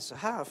r minus a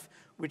half,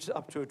 which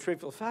up to a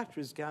trivial factor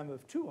is gamma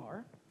of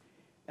 2r.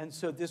 And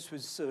so this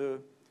was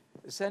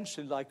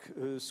essentially like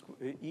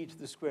e to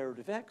the square root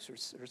of x,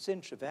 or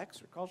sinh of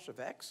x, or cosh of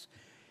x.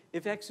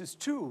 If x is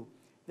 2,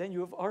 then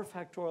you have r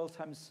factorial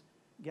times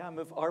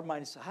gamma of r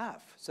minus a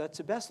half. So that's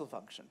a Bessel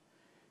function,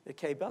 a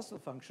k-Bessel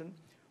function,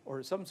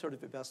 or some sort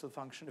of a Bessel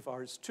function if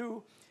r is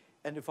 2.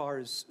 And if r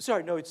is,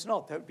 sorry, no, it's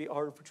not. That would be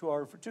r over 2,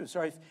 r over 2.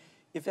 Sorry,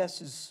 if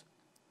S is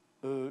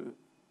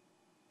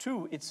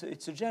 2, it's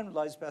a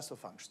generalized Bessel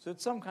function. So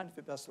it's some kind of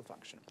a Bessel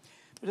function.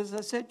 But as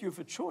I said, you have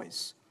a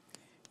choice.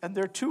 And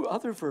there are two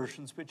other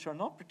versions which are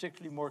not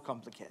particularly more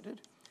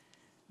complicated.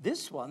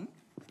 This one,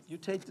 you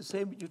take the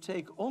same, you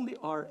take only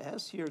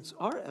RS. Here it's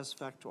RS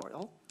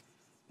factorial.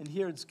 And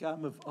here it's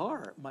gamma of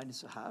R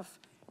minus a half.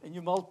 And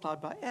you multiply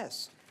by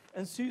S.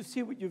 And so you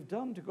see what you've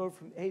done to go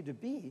from A to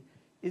B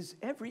is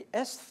every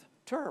S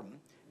term,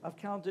 I've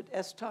counted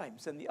S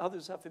times, and the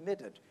others I've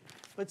omitted.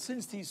 But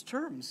since these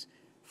terms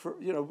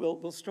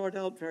will start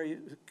out very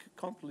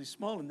comparably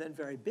small and then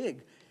very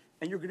big,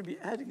 and you're going to be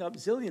adding up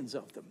zillions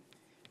of them.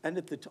 And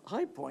at the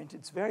high point,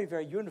 it's very,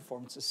 very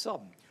uniform. It's a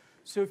sum.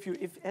 So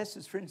if S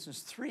is, for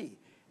instance, 3,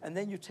 and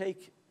then you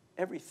take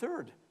every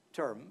third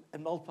term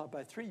and multiply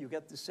by 3, you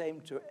get the same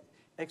to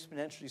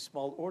exponentially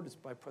small orders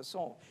by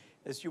Poisson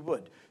as you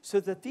would. So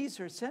that these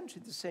are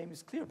essentially the same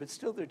is clear, but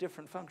still they're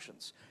different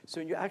functions.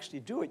 So when you actually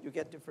do it, you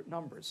get different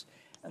numbers.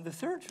 And the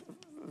third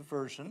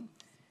version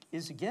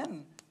is,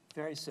 again,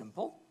 very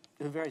simple,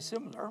 very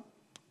similar.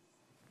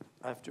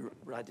 I have to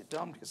write it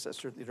down because I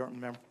certainly don't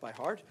remember it by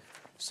heart.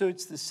 So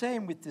it's the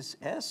same with this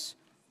S,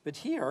 but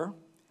here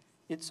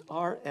it's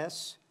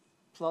RS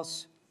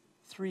plus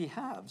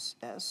 3/2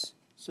 S.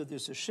 So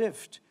there's a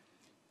shift.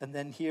 And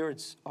then here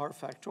it's R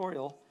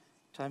factorial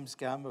times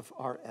gamma of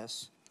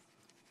RS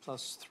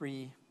plus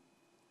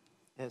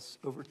 3S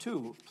over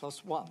 2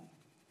 plus 1.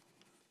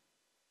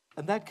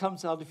 And that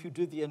comes out if you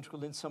do the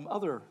integral in some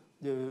other,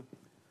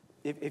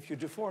 if you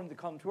deform the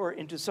contour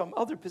into some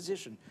other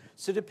position.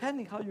 So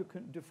depending how you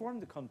can deform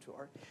the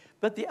contour,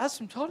 but the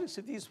asymptotics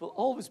of these will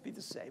always be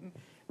the same.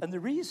 And the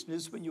reason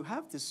is when you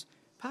have this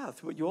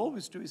path, what you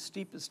always do is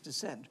steepest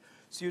descent.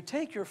 So you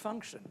take your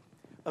function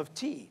of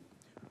t,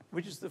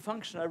 which is the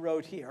function I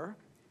wrote here,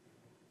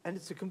 and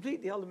it's a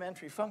completely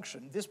elementary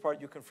function. This part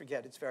you can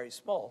forget, it's very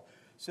small.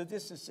 So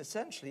this is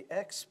essentially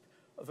x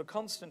of a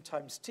constant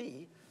times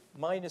t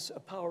minus a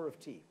power of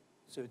t.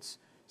 So it's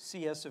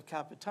cs of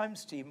kappa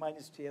times t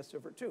minus ts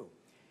over 2.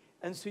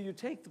 And so you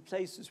take the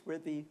places where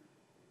the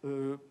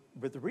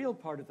real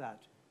part of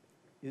that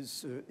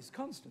is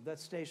constant,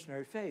 that's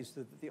stationary phase,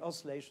 so that the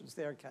oscillations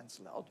there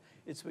cancel out.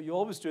 It's what you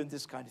always do in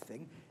this kind of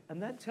thing. And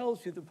that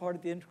tells you the part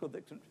of the integral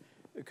that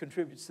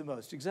contributes the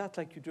most,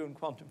 exactly like you do in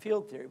quantum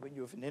field theory when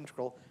you have an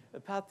integral, a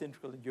path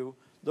integral, and you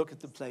look at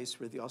the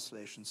place where the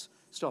oscillations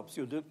stop.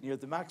 So you look near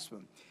the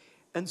maximum.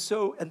 And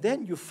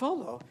then you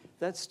follow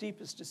that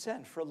steepest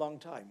descent for a long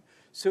time.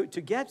 So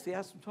to get the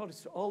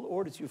asymptotics to all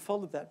orders, you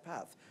follow that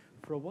path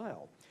for a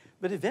while.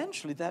 But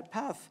eventually that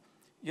path,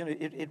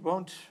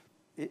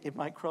 it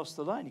might cross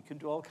the line. You can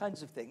do all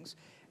kinds of things.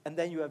 And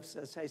then you have,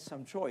 say,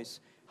 some choice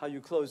how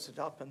you close it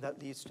up, and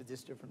that leads to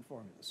these different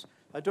formulas.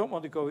 I don't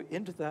want to go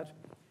into that.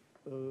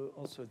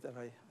 Also, that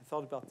I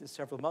thought about this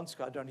several months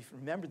ago. I don't even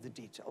remember the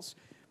details.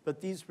 But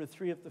these were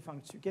 3 of the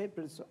functions you gave.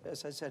 But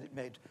as I said, it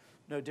made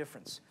no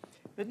difference.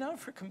 But now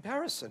for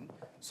comparison,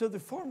 so the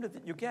formula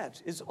that you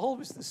get is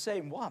always the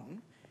same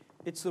one.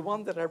 It's the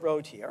one that I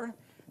wrote here,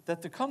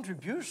 that the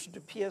contribution to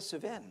PS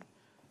of n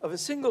of a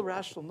single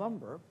rational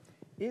number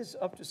is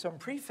up to some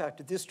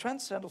prefactor, this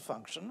transcendental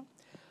function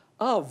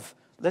of,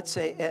 let's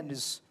say n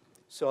is,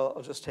 so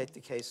I'll just take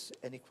the case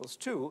n equals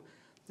 2.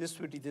 This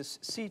would be this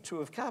C2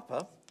 of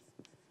kappa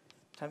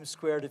times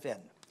square root of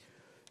n.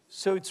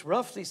 So it's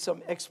roughly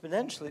some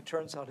exponential, it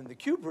turns out, in the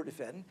cube root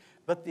of n,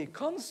 but the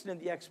constant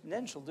in the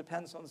exponential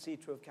depends on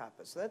C2 of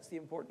kappa. So that's the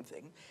important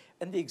thing.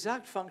 And the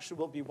exact function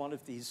will be one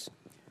of these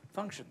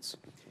functions.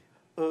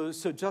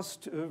 So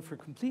just for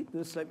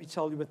completeness, let me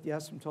tell you what the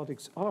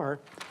asymptotics are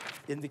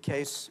in the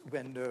case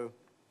when,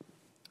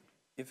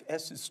 if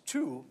S is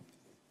 2,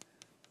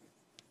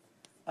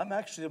 I'm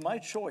actually, my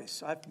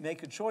choice, I have to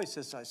make a choice,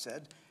 as I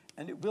said,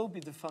 and it will be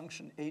the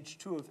function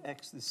h2 of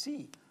x, the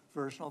C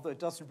version, although it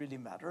doesn't really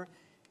matter,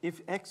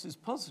 if x is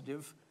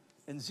positive,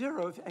 and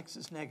 0 if x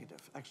is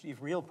negative. Actually,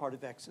 if real part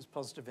of x is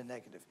positive and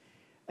negative.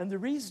 And the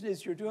reason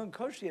is you're doing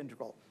Cauchy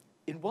integral.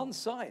 In one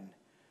sign,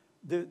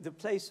 the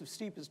place of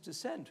steepest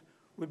descent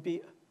would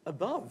be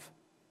above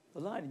the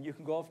line, and you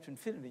can go off to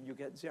infinity and you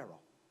get 0.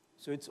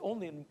 So it's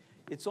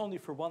only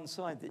for one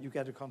sign that you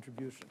get a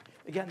contribution.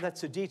 Again,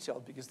 that's a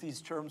detail, because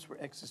these terms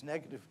where x is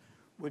negative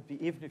would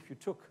be, even if you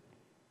took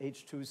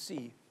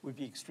h2c, would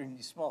be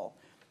extremely small.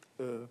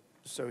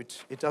 So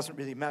it doesn't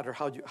really matter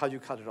how you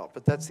cut it off.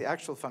 But that's the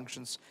actual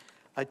functions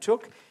I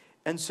took.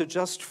 And so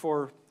just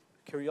for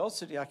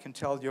curiosity, I can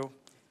tell you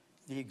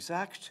the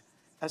exact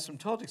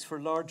asymptotics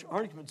for large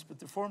arguments, but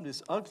the formula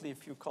is ugly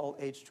if you call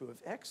h2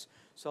 of x.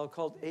 So I'll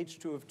call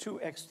h2 of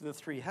 2x to the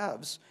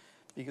 3/2,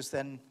 because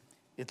then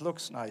it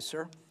looks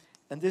nicer.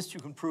 And this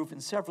you can prove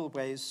in several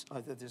ways.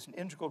 Either there's an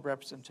integral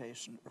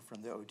representation or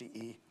from the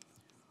ODE,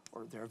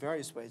 or there are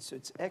various ways. So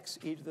it's x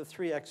e to the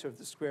 3x over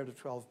the square root of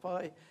 12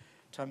 pi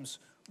times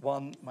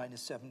 1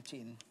 minus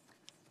 17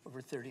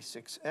 over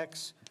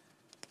 36x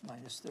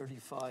minus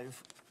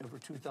 35 over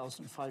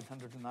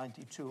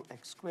 2,592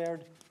 x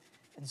squared,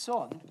 and so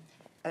on.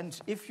 And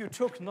if you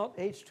took not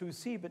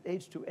h2c, but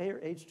h2a or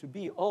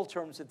h2b, all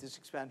terms of this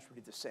expansion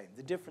would be the same.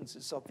 The difference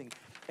is something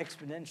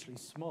exponentially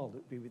small. It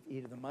would be with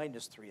e to the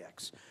minus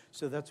 3x.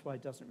 So that's why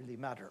it doesn't really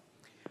matter.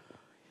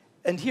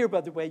 And here,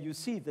 by the way, you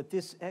see that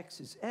this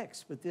x is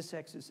x, but this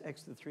x is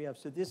x to the 3f.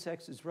 So this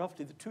x is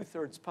roughly the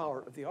 2/3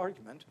 power of the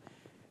argument.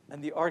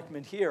 And the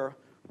argument here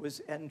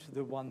was n to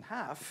the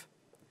 1/2.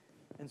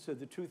 And so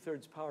the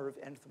 2/3 power of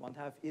n to the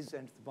 1/2 is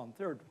n to the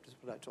 1/3, which is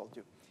what I told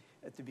you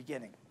at the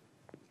beginning.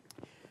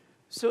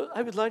 So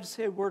I would like to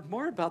say a word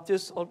more about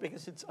this,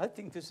 because I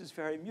think this is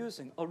very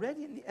amusing.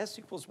 Already in the s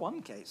equals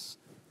 1 case,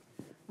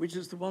 which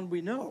is the one we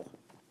know,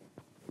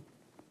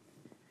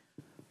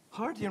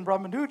 Hardy and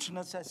Ramanujan,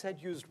 as I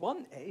said, used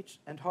one h,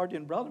 and Hardy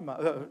and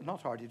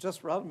not Hardy,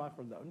 just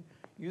Rademacher alone,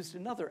 used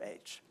another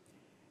h.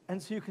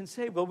 And so you can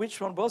say, well, which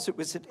one was it?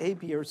 Was it A,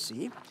 B, or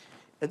C?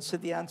 And so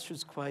the answer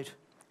is quite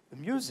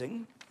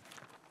amusing.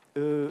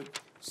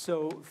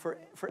 So for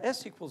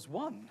s equals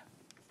 1,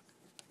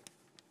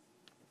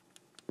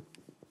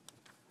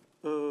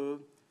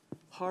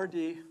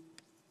 Hardy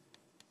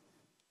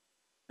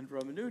and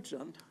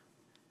Ramanujan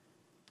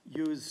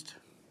used,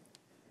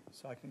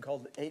 so I can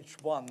call it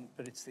h1,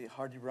 but it's the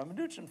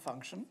Hardy-Ramanujan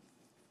function.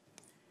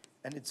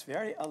 And it's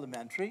very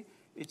elementary.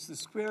 It's the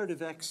square root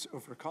of x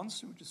over a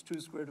constant, which is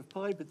 2 squared of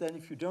pi. But then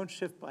if you don't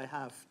shift by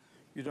half,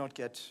 you don't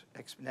get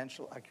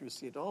exponential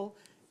accuracy at all,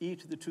 e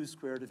to the 2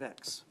 squared of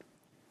x.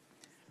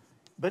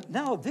 But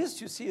now this,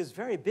 you see, is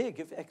very big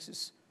if x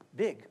is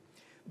big.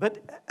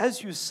 But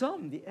as you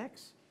sum, the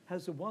x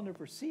has a 1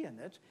 over c in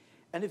it.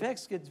 And if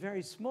x gets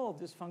very small,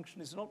 this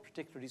function is not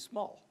particularly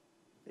small.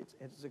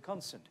 It's a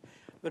constant.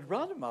 But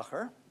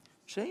Rademacher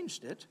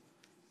changed it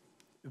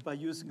by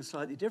using a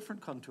slightly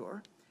different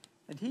contour.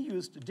 And he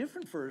used a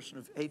different version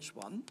of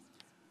h1,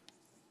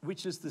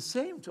 which is the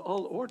same to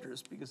all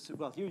orders, because,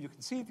 well, here you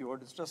can see the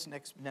order. It's just an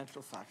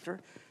exponential factor.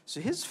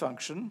 So his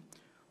function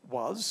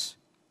was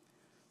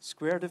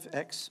square root of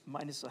x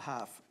minus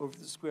 1/2 over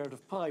the square root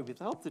of pi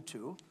without the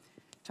 2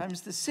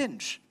 times the sinh,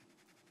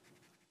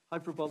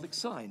 hyperbolic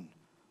sine,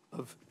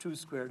 of 2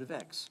 square root of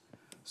x.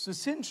 So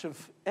sinh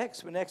of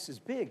x when x is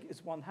big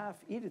is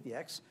 1/2 e to the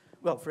x.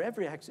 Well, for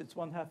every x, it's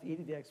 1/2 e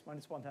to the x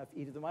minus 1/2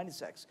 e to the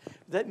minus x.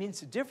 That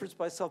means it differs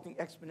by something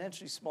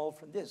exponentially small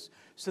from this.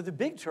 So the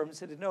big terms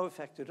had no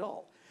effect at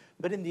all.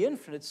 But in the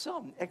infinite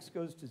sum, x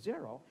goes to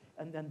 0,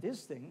 and then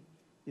this thing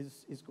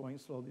is going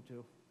slowly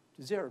to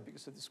 0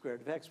 because of the square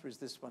root of x, whereas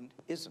this one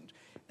isn't.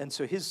 And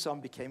so his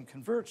sum became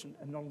convergent,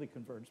 and not only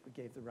converged, but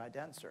gave the right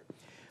answer.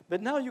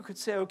 But now you could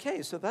say,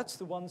 okay, so that's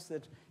the ones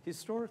that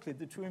historically,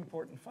 the 2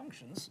 important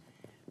functions,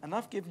 and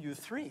I've given you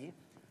 3.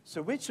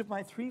 So which of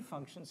my 3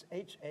 functions,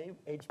 HA,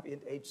 HB,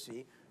 and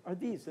HC, are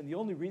these? And the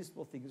only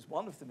reasonable thing is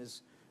one of them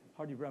is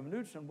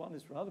Hardy-Ramanujan, one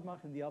is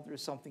Rademacher, and the other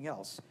is something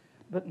else.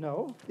 But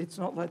no, it's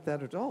not like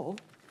that at all.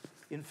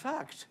 In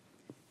fact,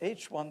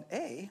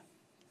 H1A,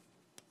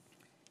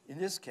 in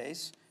this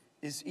case,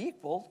 is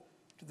equal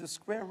to the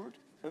square root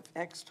of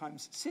x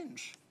times sinh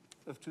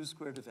of 2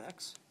 squared of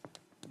x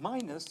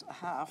minus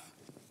 1/2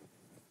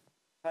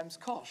 times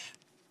cosh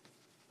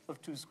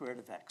of 2 squared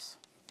of x,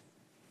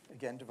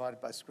 again divided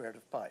by square root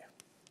of pi.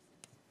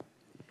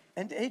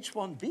 And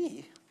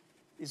H1b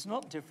is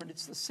not different,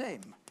 it's the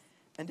same.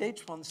 And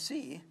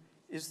H1c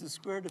is the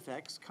square root of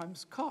x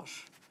times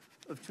cosh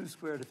of 2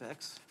 squared of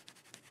x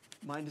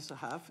minus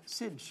 1/2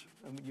 sinh.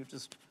 And when you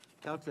just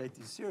calculate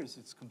these series,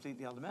 it's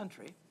completely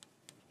elementary.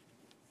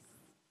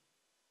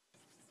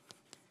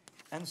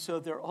 And so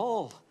they're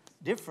all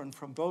different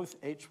from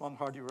both H1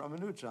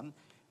 Hardy-Ramanujan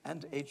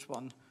and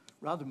H1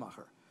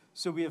 Rademacher.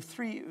 So we have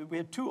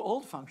 2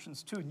 old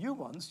functions, 2 new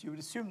ones. You would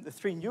assume the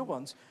 3 new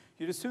ones.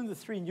 You'd assume the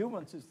 3 new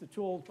ones is the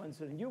 2 old ones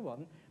and a new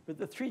one. But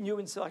the 3 new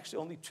ones are actually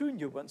only 2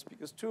 new ones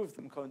because 2 of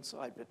them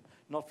coincide, but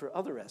not for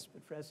other s,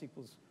 but for s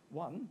equals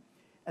 1.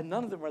 And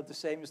none of them are the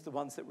same as the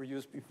ones that were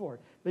used before.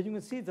 But you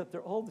can see that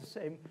they're all the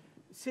same.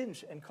 Sinh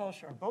and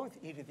cosh are both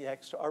e to the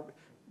x to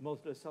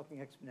multiply something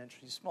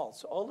exponentially small.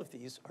 So all of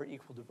these are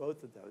equal to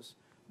both of those,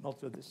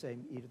 multiply the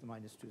same e to the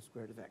minus 2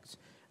 squared of x.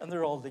 And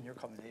they're all linear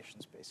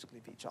combinations, basically,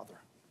 of each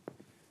other.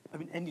 I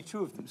mean, any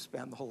 2 of them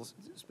span the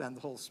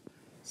whole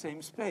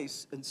same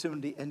space, and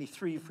similarly, any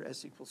 3 for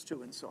s equals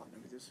 2, and so on. I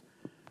mean, there's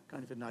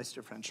kind of a nice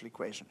differential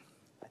equation,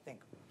 I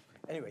think.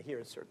 Anyway, here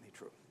it's certainly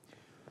true.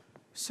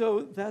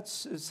 So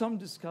that's some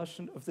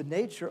discussion of the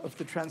nature of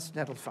the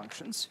transcendental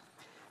functions.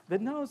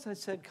 But now, as I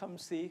said,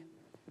 comes the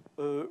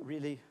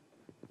really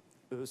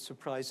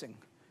surprising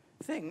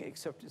thing,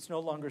 except it's no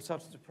longer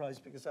such a surprise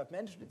because I've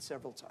mentioned it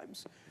several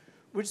times,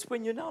 which is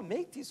when you now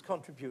make these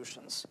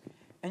contributions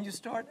and you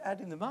start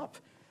adding them up,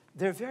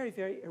 they're very,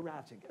 very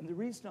erratic. And the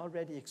reason I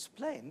already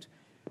explained,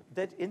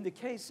 that in the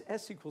case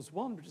s equals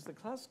 1, which is the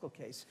classical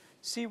case,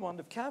 C1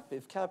 of kappa,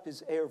 if kappa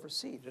is A over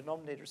C,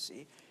 denominator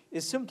C,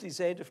 is simply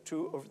Z of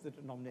 2 over the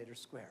denominator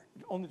squared.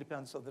 It only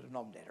depends on the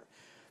denominator.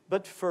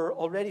 But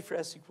already for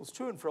s equals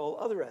 2 and for all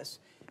other s,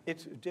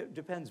 it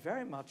depends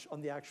very much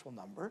on the actual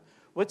number.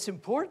 What's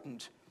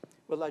important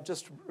well, I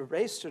just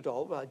erased it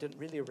all. Well, I didn't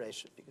really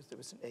erase it because there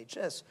was an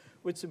HS.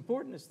 What's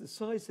important is the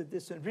size of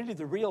this, and really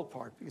the real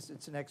part, because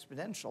it's an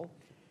exponential.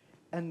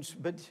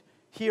 But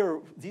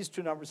here, these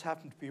two numbers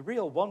happen to be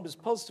real. One was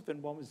positive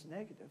and one was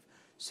negative.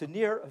 So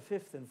near a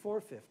fifth and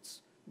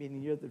 4/5,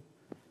 meaning near the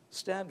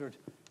standard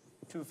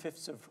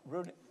 2/5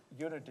 of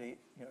unity,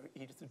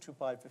 e to the 2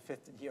 pi of a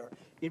fifth in here,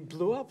 it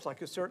blew up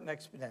like a certain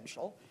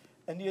exponential.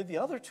 And near the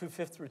other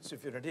 2/5 roots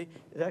of unity,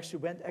 it actually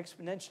went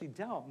exponentially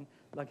down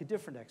like a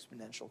different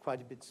exponential,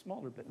 quite a bit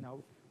smaller, but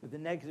now with a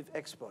negative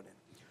exponent.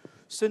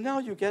 So now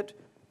you get,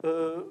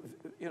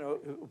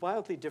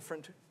 wildly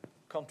different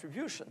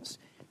contributions.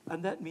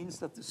 And that means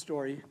that the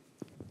story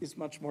is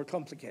much more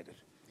complicated.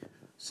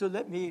 So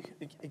let me,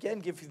 again,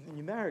 give you the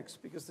numerics,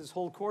 because this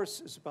whole course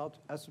is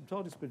about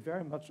asymptotics, but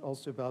very much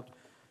also about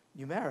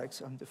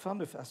numerics. And the fun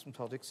of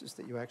asymptotics is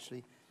that you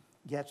actually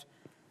get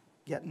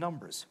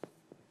numbers.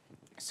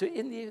 So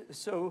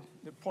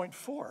the point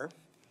 4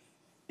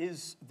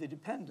 is the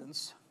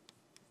dependence.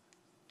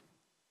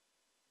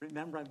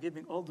 Remember, I'm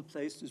giving all the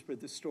places where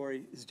the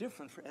story is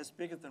different for s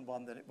bigger than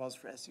 1 than it was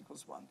for s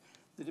equals 1.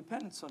 The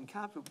dependence on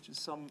kappa, which is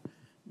some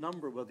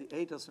number, well, the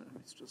a doesn't,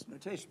 it's just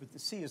notation, but the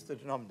c is the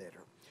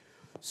denominator.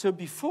 So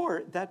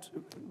before that,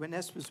 when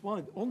s was 1,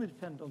 it only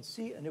depended on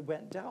c, and it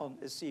went down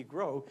as c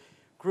grew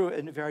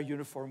in a very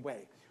uniform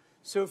way.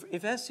 So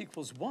if s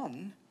equals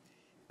 1,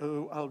 I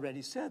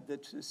already said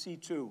that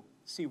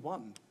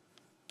C1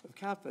 of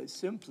kappa is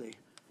simply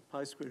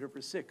pi squared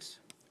over 6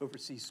 over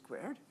c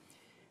squared.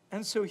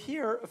 And so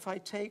here, if I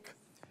take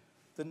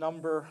the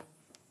number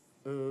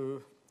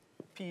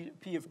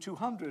p of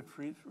 200,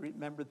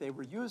 remember they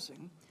were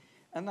using,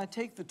 and I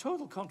take the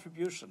total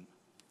contribution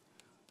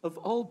of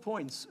all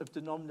points of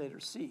denominator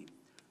c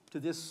to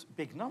this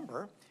big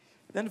number,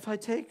 then if I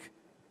take,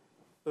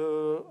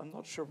 I'm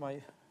not sure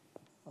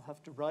I'll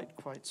have to write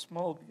quite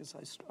small because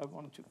I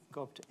wanted to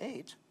go up to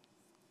 8.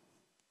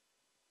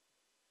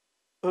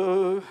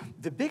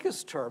 The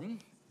biggest term,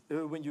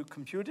 when you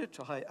compute it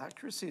to high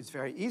accuracy, it's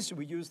very easy.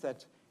 We use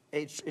that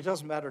h. It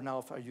doesn't matter now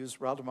if I use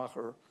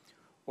Rademacher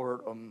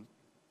or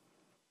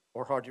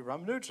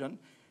Hardy-Ramanujan,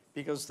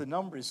 because the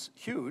number is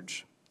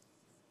huge.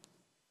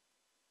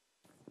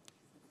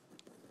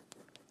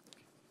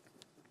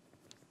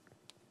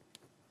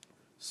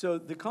 So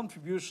the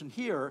contribution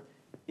here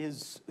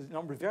is a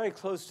number very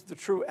close to the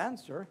true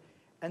answer.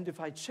 And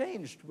if I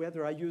changed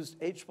whether I used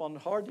H1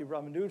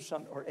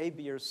 Hardy-Ramanujan or A,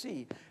 B, or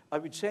C, I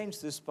would change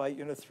this by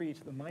 3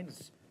 to the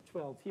minus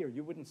 12 here.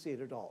 You wouldn't see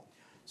it at all.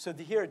 So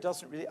here it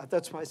doesn't really,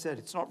 that's why I said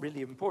it's not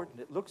really important.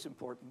 It looks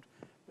important,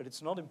 but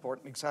it's not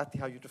important exactly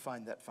how you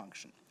define that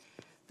function.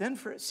 Then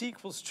for c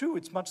equals 2,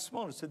 it's much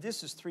smaller. So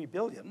this is 3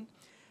 billion.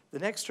 The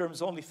next term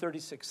is only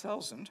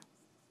 36,000.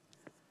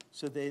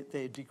 So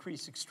they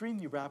decrease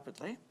extremely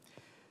rapidly.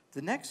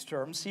 The next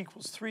term, c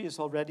equals 3, is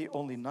already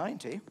only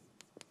 90.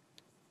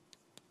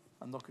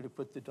 I'm not going to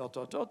put the ...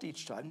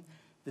 each time.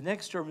 The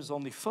next term is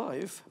only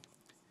 5.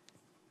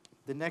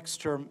 The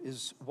next term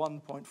is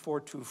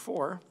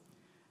 1.424.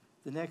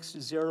 The next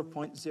is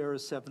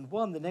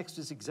 0.071. The next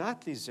is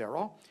exactly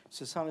 0.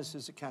 So sinus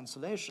is a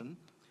cancellation.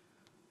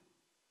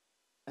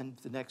 And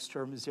the next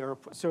term is 0.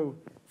 So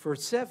for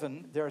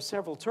 7, there are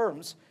several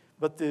terms,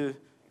 but the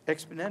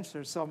exponential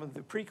are some of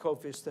the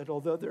pre-coefficients that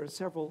although there are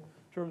several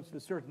terms in a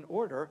certain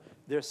order,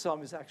 their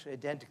sum is actually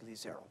identically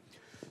 0.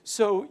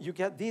 So you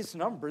get these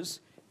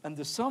numbers, and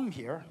the sum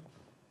here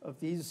of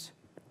these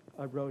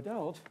I wrote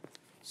out.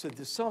 So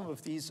the sum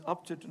of these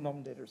up to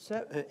denominator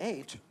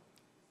 8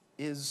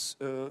 is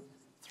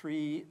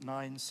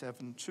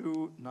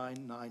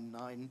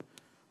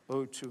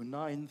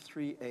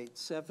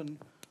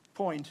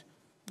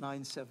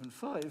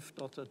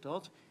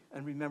 3972999029387.975 ...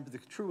 And remember, the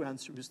true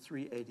answer is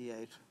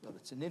 388. Well,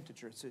 it's an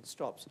integer, so it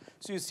stops.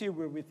 So you see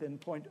we're within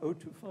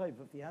 0.025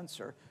 of the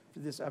answer for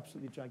this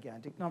absolutely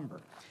gigantic number.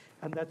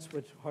 And that's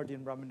what Hardy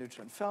and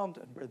Ramanujan found,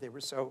 and where they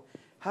were so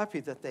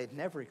happy that they'd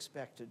never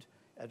expected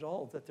at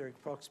all that their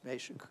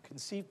approximation could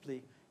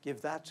conceivably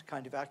give that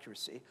kind of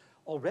accuracy.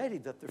 Already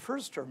that the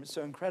first term is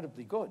so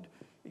incredibly good.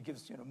 It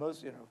gives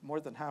more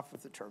than half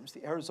of the terms.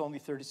 The error is only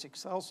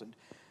 36,000.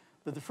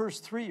 But the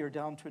first 3 are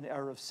down to an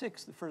error of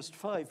 6. The first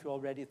 5 are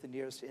already at the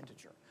nearest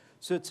integer.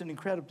 So it's an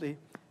incredibly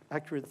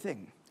accurate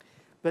thing.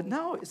 But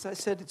now, as I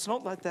said, it's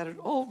not like that at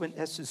all when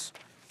s is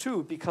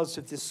 2 because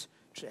of this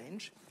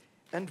change.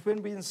 And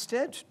when we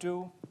instead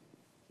do,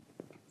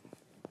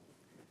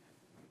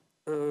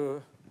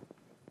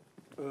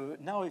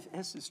 now if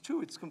s is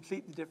 2, it's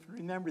completely different.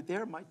 Remember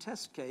there, my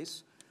test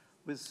case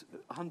was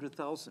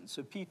 100,000.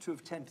 So P2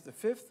 of 10 to the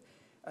 5th.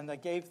 And I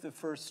gave the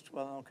first,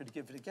 well, I'm going to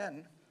give it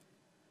again.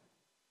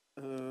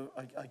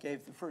 I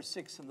gave the first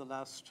 6 and the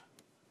last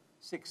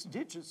 6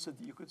 digits so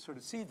that you could sort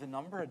of see the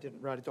number. I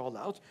didn't write it all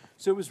out.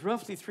 So it was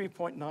roughly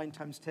 3.9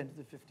 times 10 to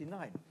the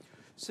 59.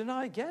 So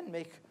now again,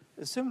 make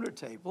a similar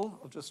table.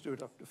 I'll just do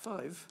it up to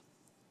 5.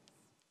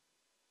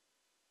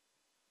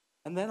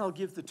 And then I'll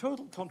give the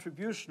total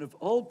contribution of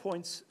all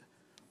points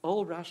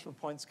all rational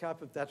points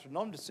kappa of that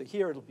denominator. So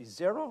here it'll be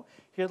 0,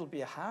 here it'll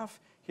be a half,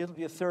 here it'll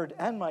be a third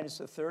and minus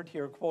a third,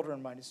 here a quarter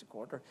and minus a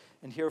quarter,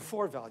 and here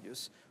 4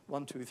 values,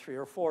 1, 2, 3,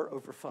 or 4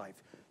 over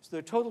 5. So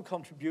the total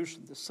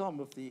contribution, the sum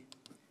of the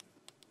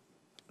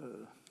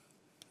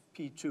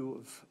P2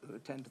 of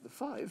 10 to the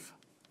 5,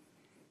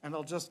 and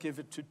I'll just give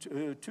it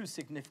to two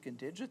significant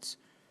digits.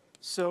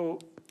 So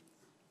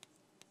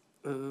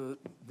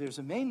there's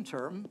a main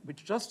term,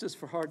 which just as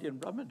for Hardy and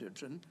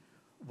Ramanujan,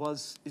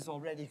 is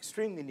already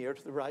extremely near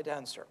to the right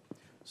answer.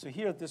 So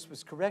here this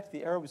was correct.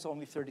 The error was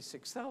only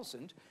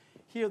 36,000.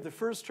 Here the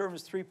first term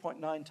is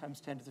 3.9 times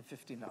 10 to the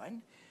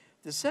 59.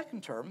 The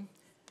second term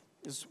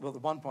is, well, the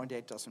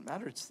 1.8 doesn't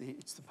matter. It's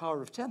the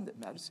power of 10 that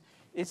matters.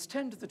 It's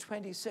 10 to the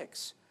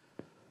 26.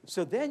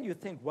 So then you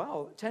think,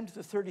 wow, 10 to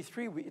the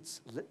 33,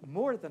 it's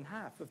more than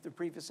half of the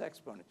previous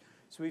exponent.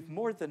 So we've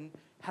more than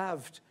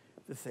halved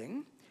the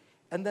thing.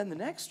 And then the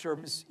next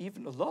term is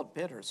even a lot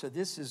better. So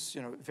this is,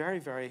 very,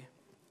 very,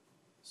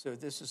 so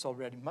this is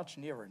already much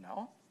nearer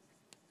now.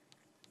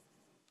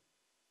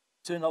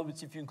 So in other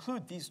words, if you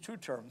include these two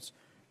terms,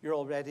 you'll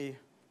already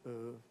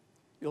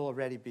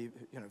be,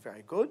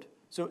 very good.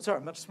 So, sorry,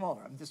 much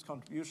smaller. This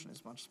contribution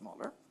is much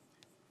smaller.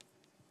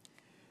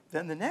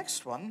 Then the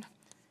next one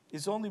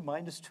is only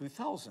minus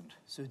 2,000.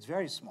 So it's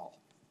very small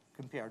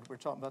compared. We're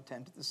talking about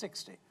 10 to the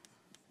 60.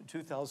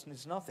 2,000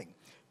 is nothing.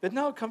 But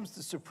now comes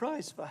the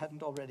surprise, if I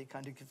hadn't already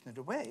kind of given it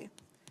away.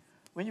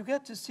 When you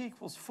get to c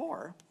equals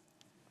 4,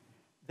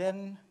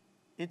 then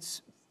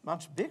it's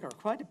much bigger,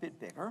 quite a bit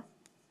bigger,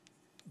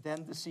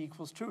 than the c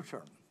equals 2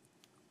 term.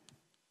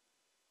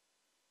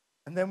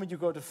 And then when you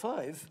go to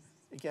 5,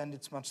 again,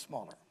 it's much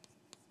smaller,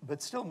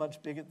 but still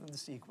much bigger than the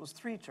c equals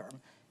 3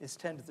 term. It's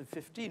 10 to the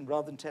 15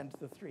 rather than 10 to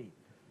the 3.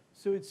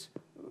 So it's,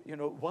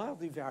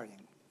 wildly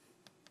varying.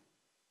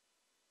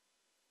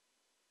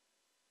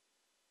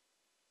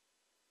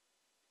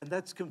 And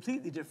that's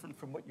completely different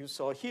from what you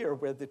saw here,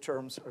 where the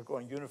terms are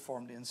going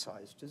uniformly in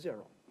size to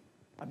 0.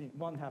 I mean,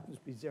 one happens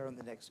to be 0 in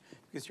the next,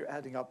 because you're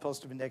adding up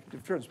positive and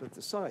negative terms, but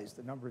the size,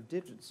 the number of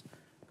digits,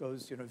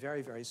 goes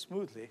very, very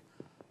smoothly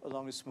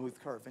along a smooth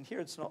curve. And here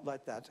it's not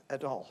like that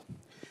at all.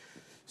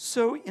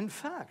 So in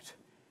fact,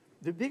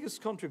 the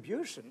biggest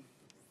contribution,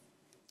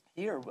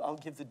 here, I'll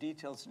give the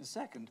details in a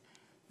second,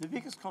 the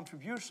biggest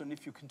contribution,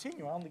 if you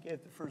continue, I only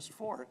gave the first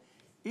 4,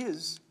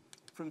 is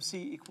from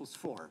c equals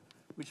 4,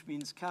 which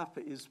means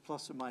kappa is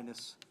plus or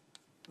minus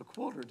a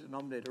quarter,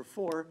 denominator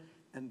 4,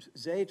 and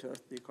zeta,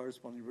 the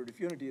corresponding root of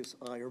unity, is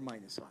I or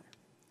minus I.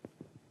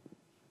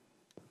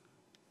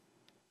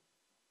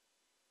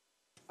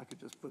 I could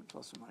just put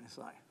plus or minus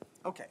I.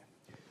 Okay.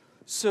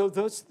 So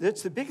that's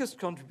the biggest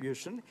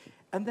contribution,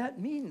 and that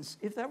means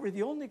if that were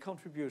the only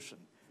contribution,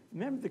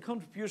 remember the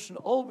contribution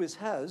always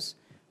has,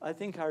 I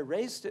think I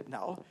erased it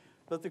now,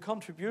 but the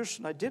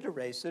contribution, I did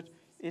erase it,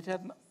 it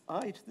had an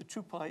I to the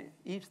 2 pi,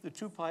 e to the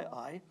 2 pi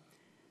I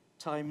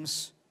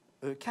times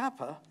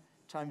kappa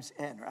times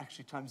n, or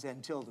actually times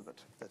n tilde of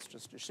it. That's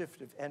just a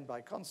shift of n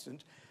by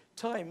constant,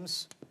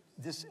 times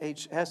this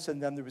hs,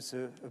 and then there was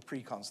a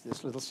pre-constant,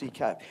 this little c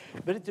cap.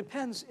 But it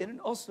depends in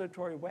an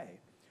oscillatory way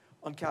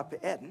on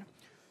kappa n,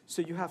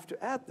 so you have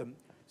to add them.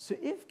 So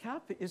if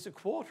kappa is a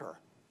quarter,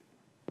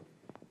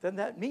 then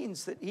that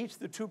means that e to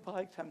the 2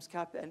 pi times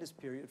kappa n is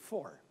period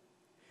 4.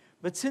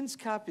 But since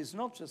kappa is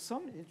not just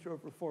some integer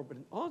over 4, but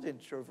an odd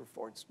integer over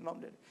 4, it's not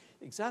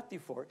exactly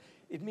 4,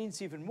 it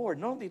means even more.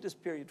 Not only does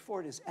period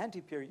 4, it is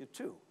anti-period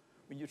 2.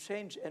 When you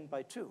change n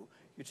by 2,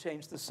 you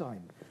change the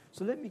sign.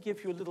 So let me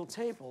give you a little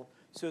table.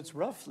 So it's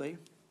roughly,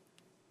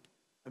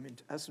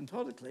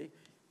 asymptotically,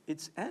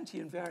 it's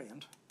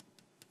anti-invariant.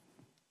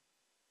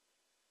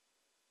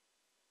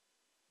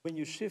 When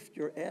you shift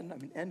your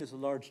n, n is a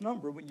large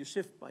number, when you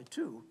shift by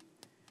 2,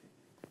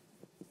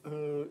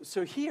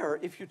 so here,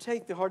 if you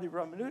take the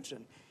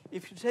Hardy-Ramanujan,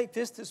 if you take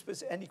this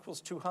was n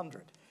equals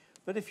 200.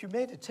 But if you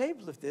made a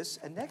table of this,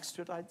 and next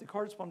to it I had the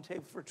corresponding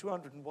table for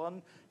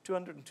 201,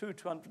 202,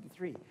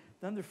 203,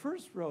 then the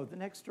first row, the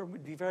next term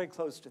would be very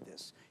close to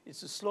this.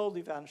 It's a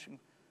slowly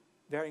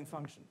varying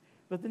function.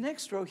 But the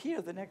next row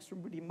here, the next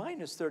term would be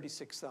minus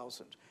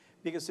 36,000,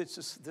 because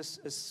it's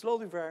a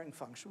slowly varying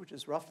function, which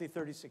is roughly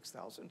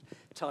 36,000,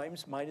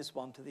 times minus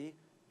 1 to the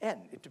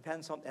n. It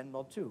depends on n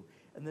mod 2.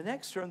 And the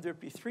next term, there'd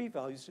be 3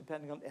 values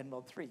depending on n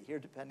mod 3, here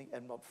depending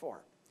n mod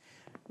 4.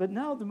 But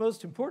now the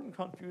most important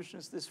contribution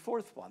is this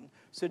fourth one,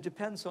 so it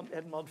depends on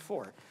n mod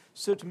 4.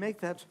 So to make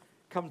that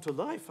come to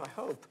life, I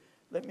hope,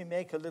 let me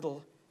make a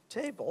little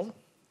table.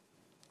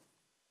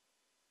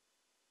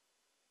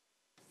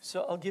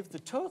 So I'll give the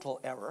total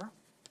error.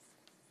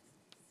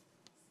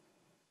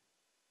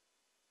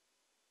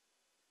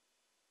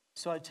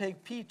 So I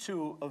take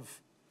P2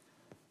 of,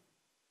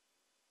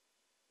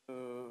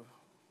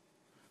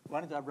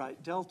 why did I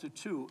write delta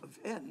 2 of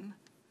n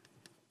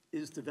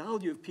is the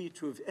value of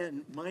P2 of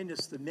n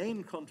minus the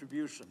main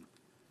contribution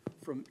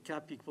from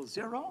cap equals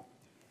 0.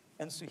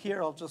 And so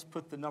here I'll just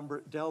put the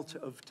number delta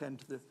of 10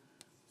 to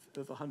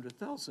the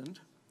 100,000.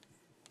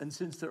 And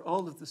since they're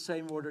all of the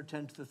same order,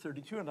 10 to the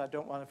 32, and I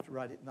don't want to have to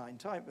write it 9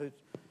 times,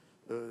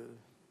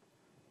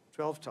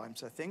 12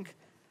 times, I think.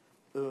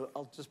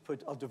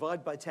 I'll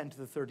divide by 10 to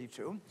the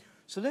 32.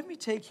 So let me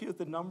take here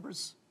the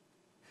numbers.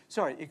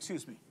 Sorry,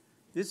 excuse me.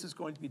 This is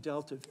going to be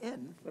delta of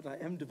n, but I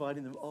am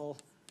dividing them all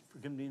for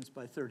convenience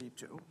by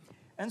 32.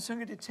 And so I'm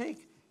going to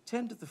take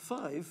 10 to the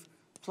 5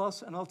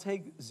 plus, and I'll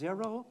take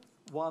 0,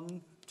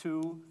 1,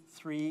 2,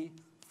 3,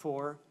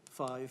 4,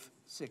 5,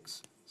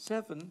 6,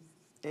 7,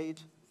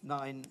 8,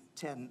 9,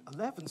 10,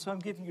 11. So I'm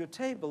giving you a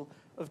table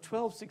of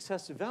 12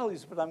 successive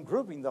values, but I'm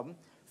grouping them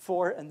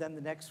 4 and then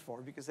the next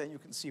 4, because then you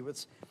can see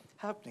what's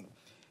happening.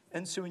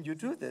 And so when you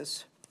do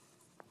this,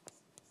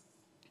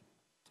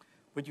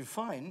 what you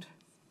find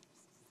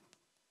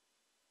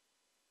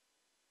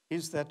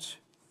is that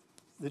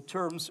the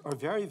terms are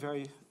very,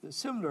 very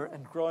similar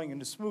and growing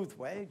in a smooth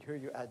way. Here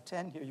you add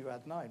 10, here you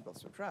add 9, well,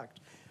 subtract.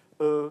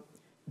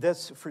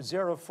 That's for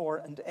 0, 4,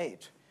 and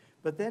 8.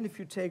 But then if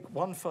you take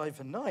 1, 5,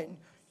 and 9,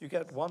 you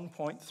get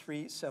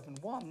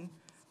 1.371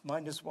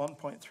 minus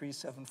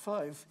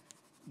 1.375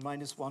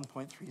 minus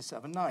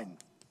 1.379.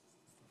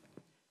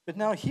 But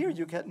now here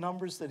you get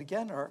numbers that,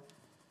 again, are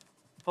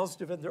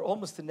positive, and they're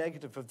almost the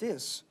negative of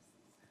this.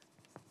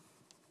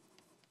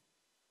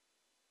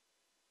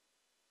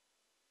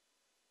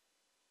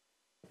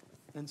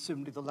 And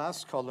simply the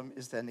last column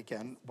is then,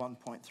 again,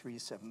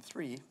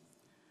 1.373.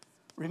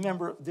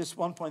 Remember, this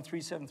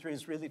 1.373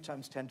 is really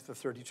times 10 to the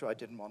 32. I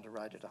didn't want to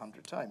write it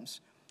 100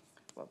 times.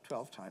 Well,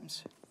 12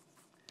 times.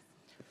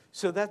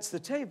 So that's the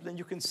table, and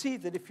you can see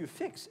that if you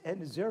fix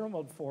n is 0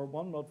 mod 4,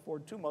 1 mod 4,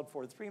 2 mod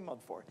 4, 3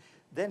 mod 4,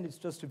 then it's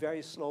just a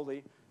very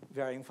slowly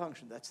varying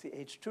function. That's the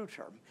h2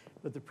 term.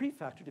 But the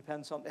prefactor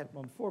depends on n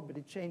mod 4, but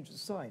it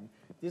changes sign.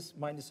 This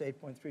minus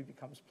 8.3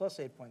 becomes plus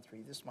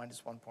 8.3. This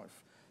minus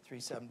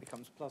 1.37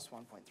 becomes plus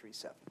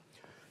 1.37.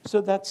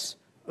 So that's,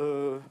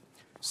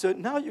 so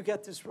now you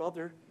get this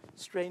rather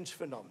strange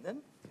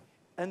phenomenon.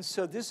 And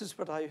so this is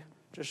what I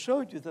just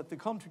showed you, that the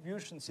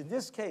contributions, in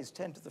this case,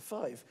 10 to the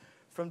 5,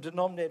 from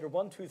denominator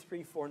 1, 2,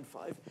 3, 4, and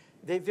 5,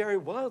 they vary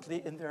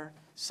wildly in their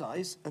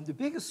size, and the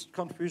biggest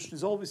contribution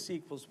is always c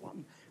equals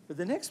 1, but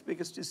the next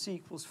biggest is c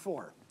equals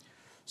 4.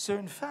 So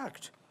in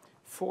fact,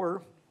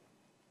 so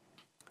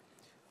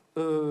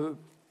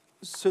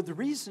the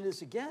reason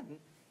is, again,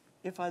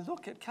 if I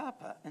look at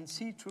kappa and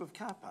C2 of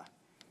kappa,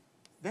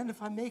 then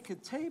if I make a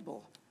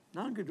table,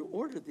 now I'm going to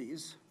order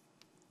these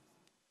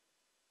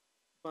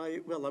by,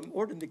 well, I'm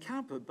ordering the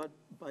kappa, but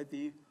by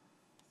the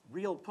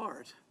real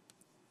part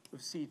of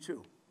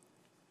C2.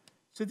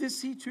 So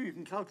this C2 you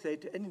can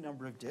calculate to any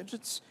number of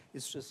digits.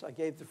 It's just, I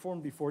gave the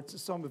form before, it's a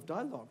sum of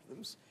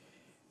dilogarithms.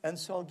 And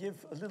so I'll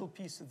give a little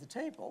piece of the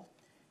table.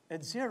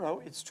 At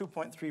 0, it's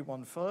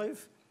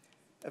 2.315.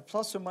 At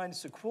plus or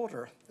minus a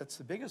quarter, that's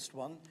the biggest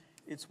one,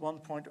 it's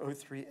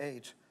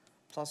 1.038,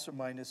 plus or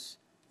minus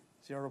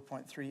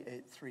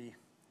 0.383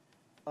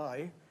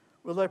 I.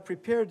 Well, I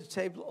prepared the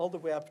table all the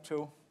way up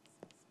to,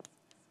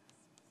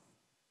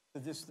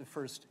 this is the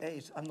first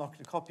 8. I'm not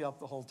going to copy up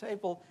the whole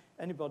table.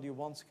 Anybody who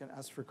wants can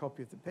ask for a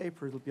copy of the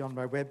paper. It'll be on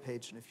my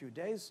webpage in a few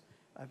days.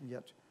 I haven't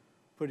yet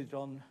put it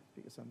on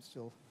because I'm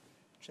still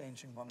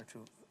changing 1 or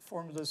 2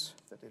 formulas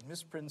that it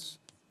misprints.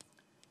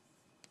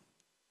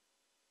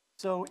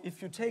 So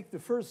if you take the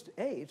first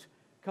 8,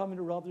 come in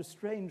a rather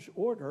strange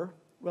order.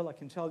 Well, I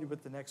can tell you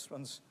what the next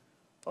ones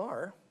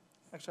are.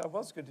 Actually, I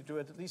was going to do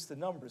it, at least the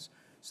numbers.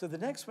 So the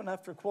next one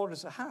after a quarter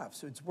is a half.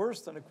 So it's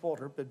worse than a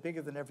quarter, but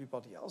bigger than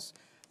everybody else.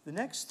 The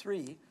next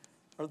 3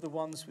 are the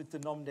ones with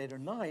denominator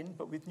 9,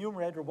 but with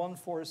numerator 1,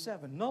 4,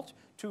 7, not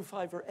 2,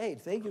 5, or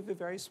 8. They give a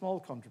very small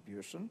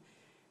contribution.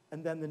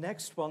 And then the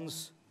next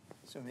ones,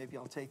 so maybe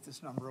I'll take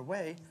this number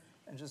away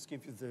and just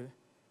give you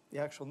the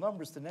actual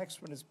numbers. The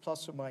next one is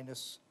plus or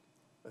minus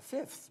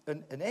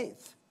an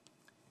eighth.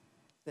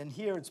 Then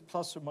here it's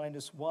plus or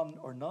minus 1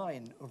 or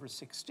 9 over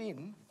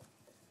 16.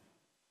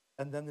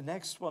 And then the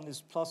next one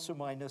is plus or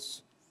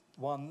minus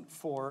 1,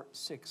 4,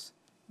 6,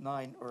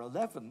 9, or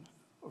 11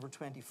 over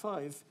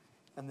 25.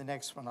 And the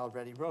next one I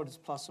already wrote is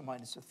plus or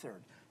minus a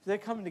third. So they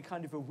come in a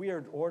kind of a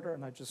weird order,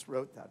 and I just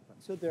wrote that one.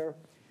 So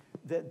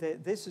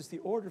this is the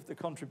order of the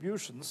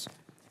contributions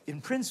in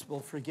principle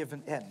for a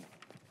given n.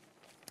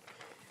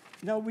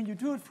 Now, when you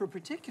do it for a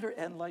particular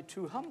n, like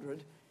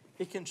 200,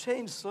 it can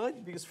change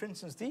slightly because, for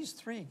instance,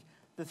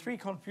 the three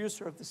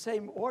contributions are of the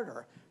same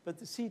order, but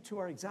the C2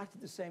 are exactly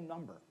the same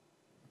number,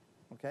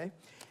 okay?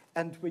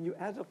 And when you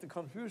add up the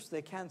contributions,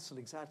 they cancel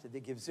exactly. They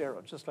give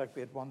 0, just like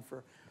we had one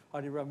for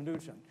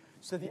Hardy-Ramanujan.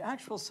 So the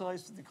actual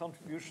size of the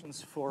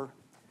contributions for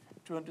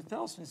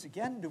 200,000 is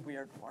again in the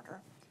weird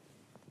order.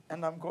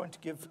 And I'm going to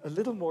give a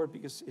little more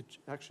because it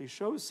actually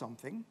shows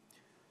something.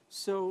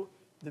 So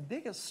the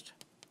biggest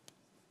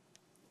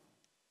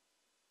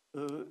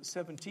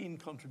 17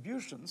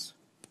 contributions.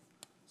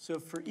 So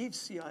for each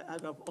C, I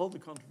add up all the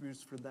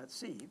contributions for that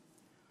C.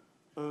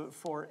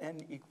 For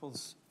n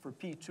equals, for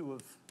P2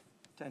 of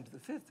 10 to the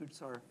 5th, which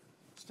is our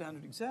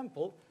standard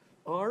example,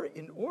 are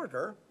in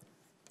order.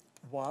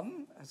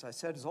 1, as I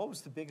said, is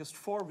always the biggest.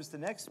 4 was the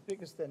next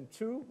biggest, then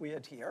 2 we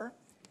had here.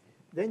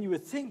 Then you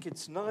would think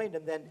it's 9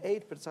 and then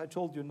 8, but as I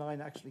told you,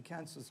 9 actually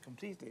cancels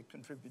completely. It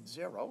contributes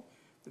 0,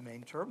 the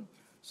main term.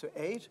 So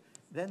 8,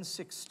 then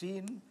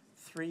 16,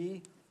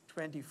 3,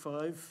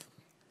 25,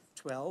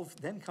 12,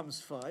 then comes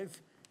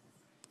 5,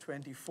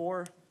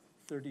 24,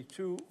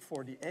 32,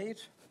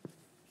 48,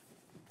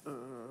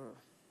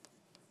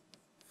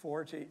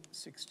 40,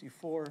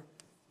 64,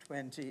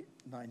 20,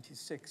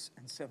 96,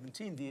 and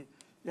 17.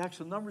 The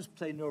actual numbers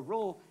play no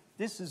role.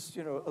 This is,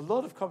 you know, a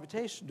lot of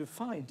computation to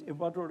find in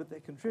what order they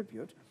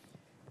contribute,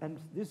 and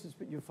this is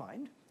what you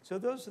find. So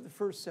those are the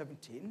first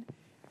 17,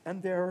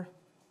 and their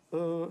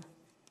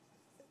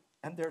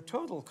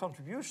total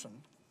contribution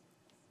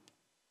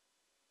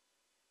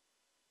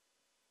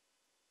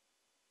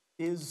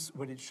is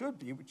what it should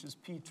be, which is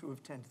P2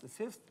 of 10 to the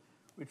 5th,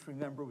 which,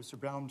 remember, was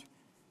around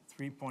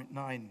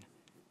 3.9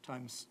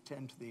 times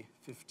 10 to the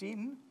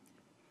 15,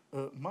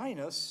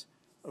 minus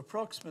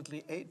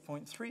approximately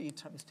 8.3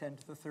 times 10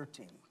 to the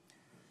 13.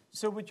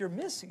 So what you're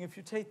missing, if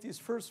you take these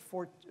first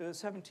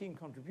 17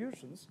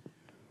 contributions,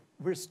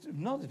 we're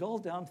not at all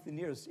down to the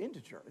nearest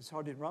integer. It's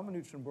hard in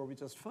Ramanujan where we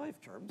just 5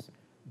 terms,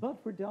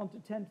 but we're down to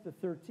 10 to the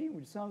 13,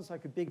 which sounds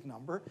like a big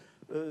number.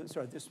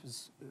 Sorry, this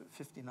was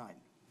 59.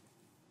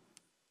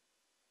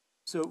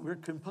 So we're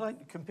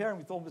comparing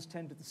with almost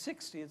 10 to the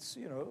 60. It's,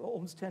 you know,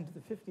 almost 10 to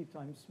the 50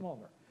 times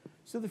smaller.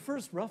 So the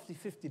first roughly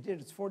 50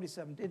 digits,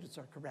 47 digits,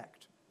 are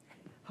correct.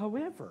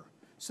 However,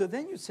 so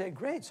then you say,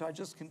 great, so I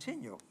just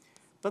continue.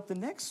 But the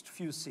next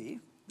few C,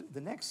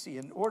 the next C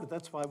in order,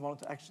 that's why I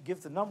wanted to actually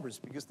give the numbers,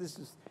 because this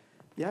is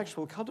the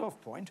actual cutoff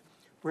point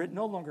where it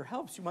no longer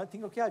helps. You might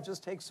think, okay, I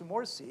just take some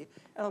more C,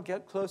 and I'll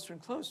get closer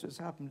and closer. It's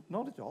happened,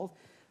 not at all.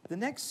 The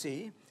next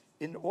C,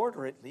 in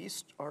order at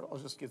least, or I'll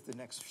just give the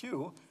next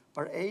few,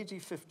 are 80,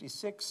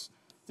 56.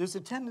 There's a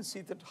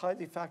tendency that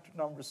highly factored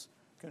numbers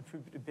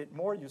contribute a bit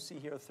more. You see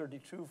here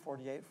 32,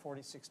 48,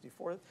 40,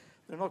 64.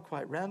 They're not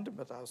quite random,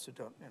 but I also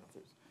don't, you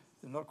know,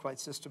 they're not quite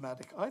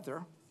systematic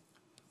either.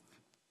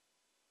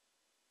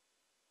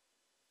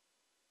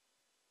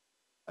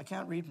 I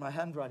can't read my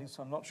handwriting,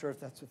 so I'm not sure if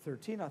that's a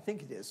 13. I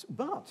think it is.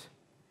 But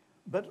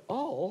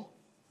all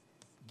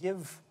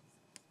give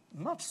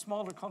much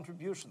smaller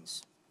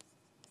contributions.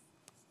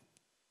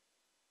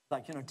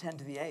 Like, you know, 10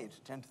 to the 8,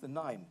 10 to the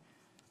 9.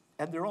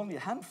 And there are only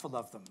a handful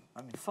of them,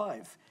 I mean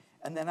 5.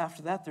 And then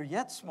after that, they're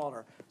yet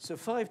smaller. So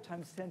 5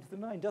 times 10 to the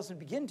 9 doesn't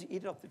begin to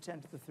eat up the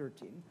 10 to the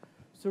 13.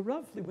 So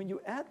roughly, when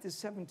you add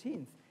this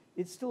 17th,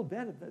 it's still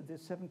better than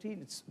this 17.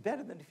 It's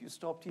better than if you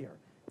stopped here.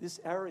 This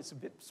error is a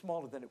bit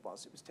smaller than it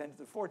was. It was 10 to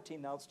the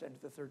 14, now it's 10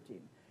 to the 13.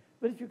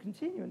 But if you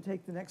continue and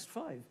take the next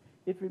 5,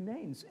 it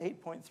remains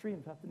 8.3.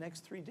 In fact, the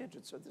next 3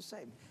 digits are the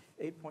same.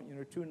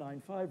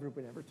 8.295 or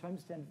whatever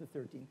times 10 to the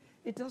 13.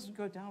 It doesn't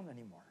go down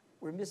anymore.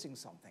 We're missing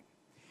something.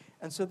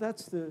 And so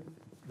that's the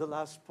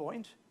last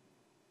point.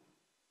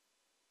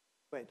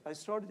 Wait, I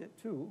started at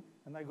 2,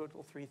 and I go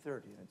till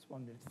 3:30, and it's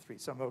 1 minute to 3,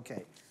 so I'm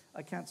okay.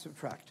 I can't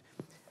subtract.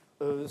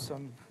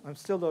 So I'm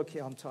still okay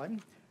on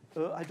time.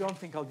 I don't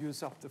think I'll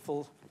use up the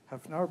full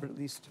half an hour, but at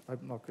least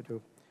I'm not going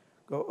to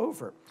go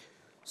over.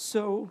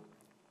 So,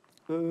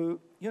 you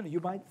know, you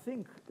might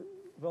think,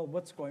 well,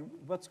 what's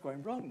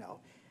going wrong now?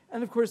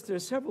 And of course, there are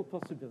several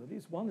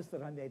possibilities. One is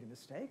that I made a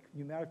mistake,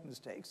 numeric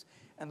mistakes,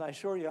 and I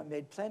assure you I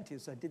made plenty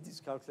as I did these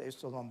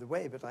calculations along the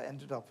way, but I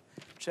ended up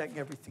checking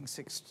everything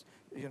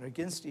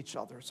against each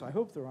other. So I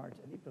hope there aren't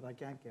any, but I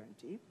can't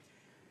guarantee.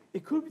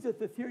 It could be that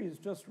the theory is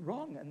just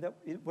wrong, and that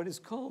what is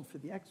called for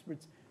the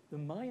experts the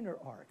minor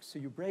arcs. So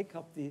you break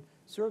up the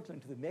circle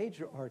into the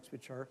major arcs,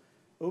 which are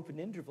open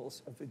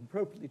intervals of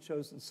appropriately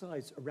chosen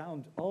size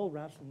around all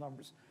rational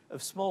numbers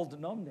of small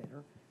denominator.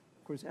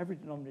 Of course, every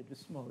denominator is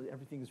small.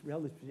 Everything is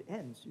relative to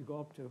n. So you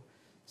go up to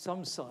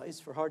some size.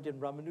 For Hardy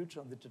and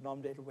Ramanujan, the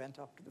denominator went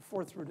up to the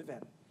 4th root of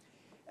n.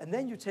 And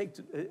then you take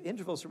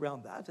intervals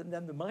around that, and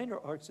then the minor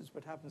arcs is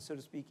what happens, so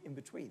to speak, in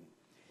between.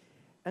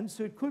 And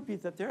so it could be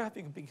that they're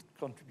having a big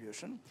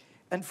contribution.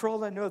 And for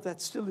all I know,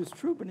 that still is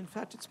true, but in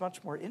fact, it's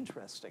much more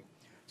interesting.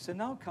 So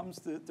now comes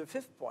the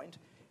 5th point,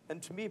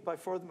 and to me, by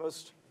far the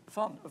most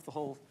fun of the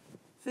whole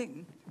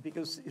thing,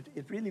 because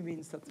it really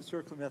means that the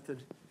circle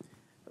method,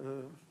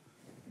 in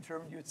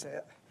German you'd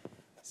say,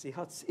 sie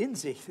hat's in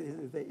sich.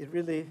 It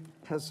really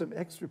has some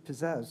extra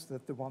pizzazz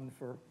that the one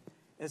for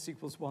s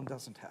equals 1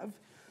 doesn't have.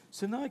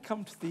 So now I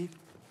come to the,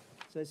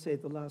 as I say,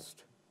 the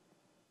last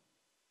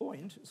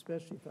point,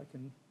 especially if I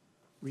can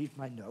read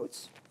my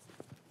notes.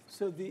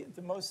 So the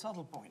most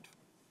subtle point.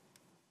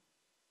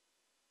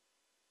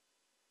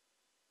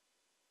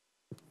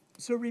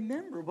 So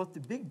remember what the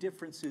big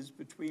difference is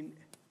between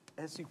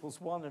s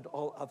equals 1 and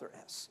all other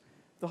s.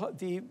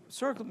 The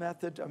circle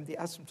method, the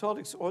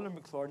asymptotics,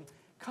 Euler-Maclaurin,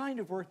 kind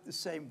of worked the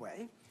same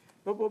way.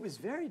 But what was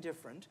very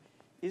different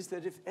is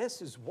that if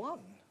s is 1,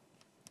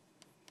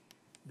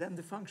 then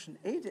the function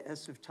eta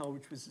s of tau,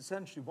 which was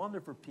essentially 1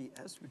 over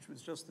ps, which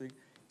was just the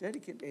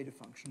dedicate eta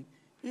function,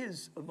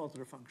 is a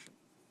modular function.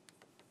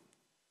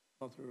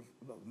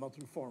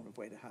 Modular form of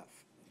weight a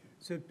half.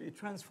 So it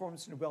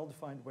transforms in a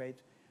well-defined weight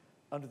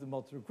under the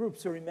modular group.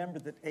 So remember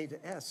that eta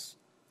s,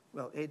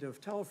 well, eta of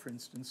tau, for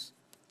instance,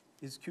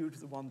 is q to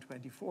the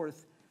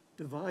 1/24th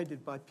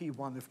divided by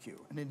p1 of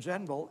q. And in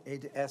general,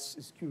 eta s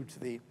is q to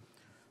the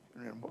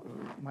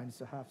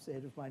minus a half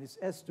zeta of minus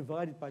s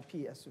divided by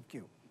ps of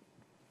q.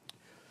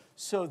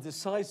 So the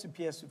size of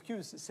ps of q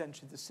is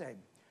essentially the same.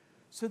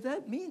 So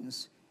that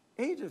means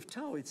eta of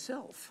tau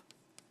itself,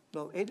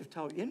 well, eta of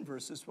tau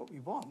inverse is what we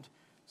want,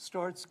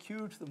 starts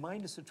q to the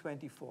minus a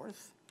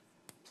 24th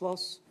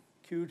plus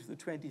q to the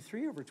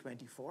 23 over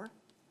 24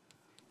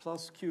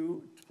 plus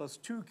q plus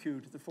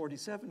 2q to the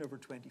 47 over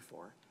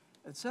 24,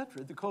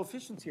 etc. The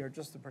coefficients here are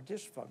just the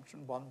partition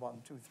function, 1,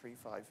 1, 2, 3,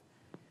 5,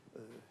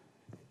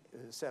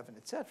 7,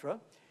 etc.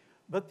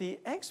 But the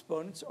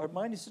exponents are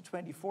minus the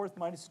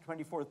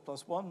 24th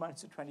plus 1,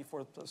 minus the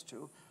 24th plus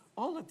 2.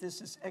 All of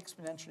this is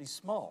exponentially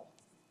small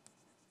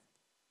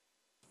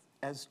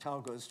as tau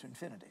goes to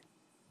infinity.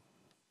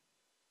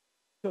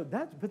 So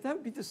but that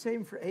would be the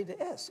same for a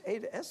to s. A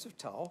to s of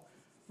tau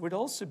would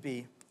also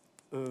be,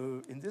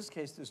 in this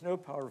case, there's no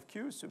power of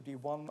q, so it would be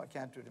 1, I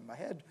can't do it in my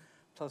head,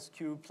 plus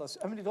q plus,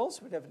 I mean, it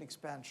also would have an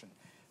expansion.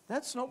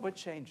 That's not what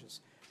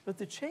changes. But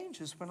the change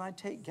is when I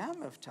take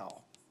gamma of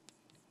tau.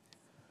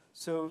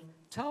 So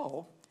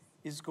tau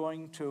is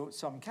going to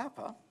some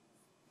kappa,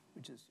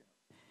 which is,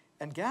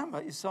 and gamma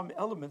is some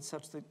element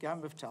such that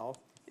gamma of tau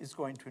is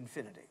going to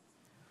infinity.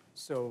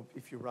 So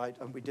if you write,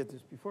 and we did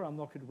this before, I'm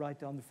not going to write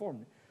down the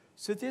formula.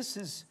 So this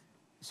is,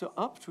 so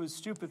up to a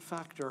stupid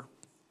factor,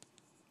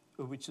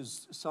 which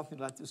is something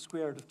like the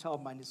square root of tau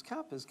minus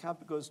kappa, as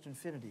kappa goes to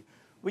infinity.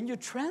 When you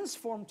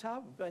transform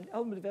tau by an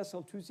element of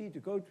SL2Z to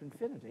go to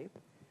infinity,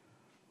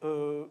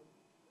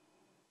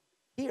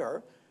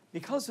 here,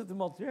 because of the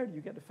multipliarity,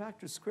 you get a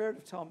factor square root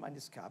of tau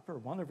minus kappa, or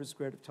 1 over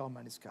square root of tau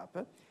minus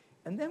kappa.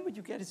 And then what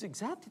you get is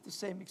exactly the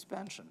same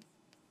expansion.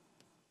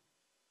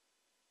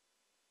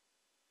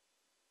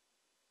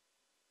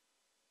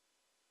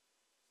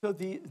 So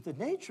the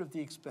nature of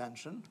the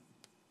expansion,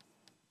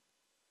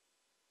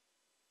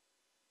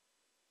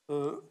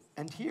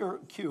 and here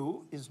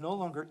q is no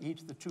longer e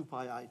to the 2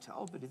 pi I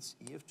tau, but it's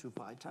e of 2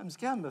 pi times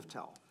gamma of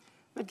tau.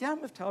 But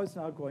gamma of tau is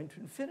now going to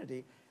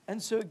infinity.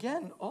 And so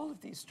again, all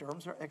of these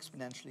terms are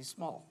exponentially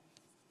small.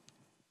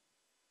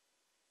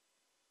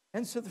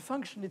 And so the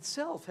function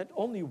itself had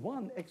only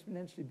one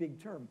exponentially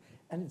big term.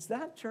 And it's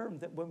that term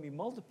that when we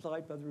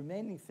multiplied by the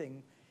remaining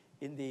thing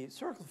in the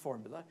circle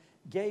formula,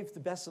 gave the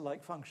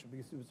Bessel-like function,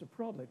 because it was a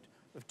product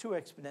of two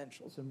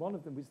exponentials. And one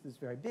of them was this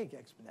very big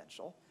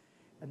exponential.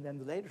 And then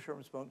the later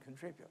terms won't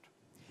contribute.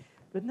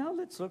 But now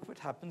let's look what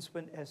happens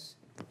when s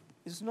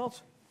is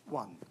not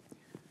 1.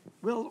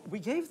 Well, we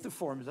gave the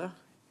formula.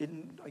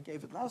 I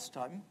gave it last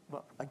time.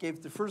 Well, I gave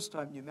it the first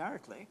time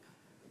numerically,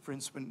 for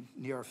instance, when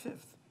near our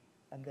fifth,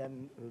 and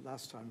then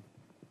last time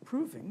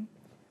proving.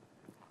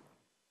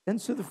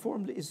 And so the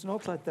formula is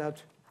not like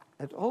that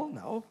at all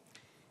now.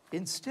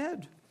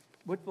 Instead,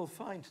 what we'll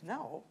find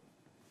now,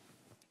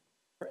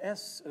 for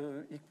s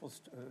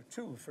equals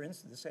 2, for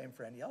instance, the same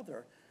for any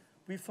other,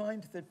 we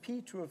find that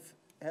P2 of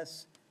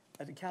s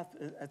at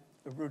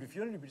a root of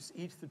unity, which is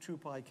e to the 2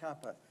 pi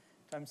kappa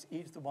times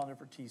e to the 1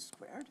 over t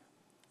squared.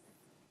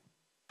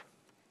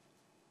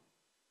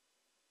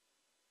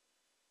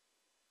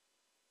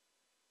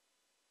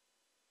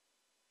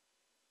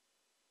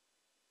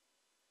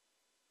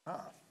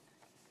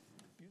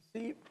 You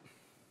see,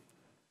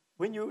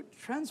 when you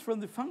transform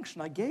the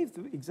function, I gave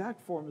the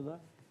exact formula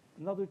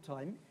another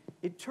time,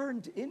 it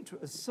turned into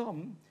a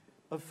sum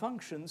of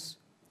functions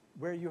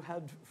where you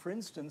had, for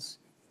instance,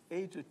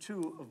 a to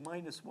 2 of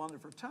minus 1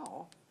 over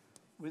tau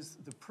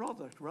with the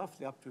product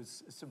roughly up to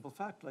a simple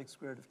factor like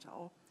square root of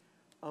tau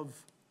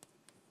of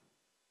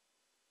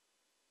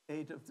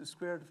 8 of the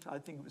square root of tau. I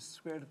think it was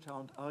square root of tau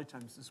and I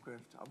times the square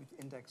root of tau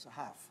with index a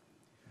half.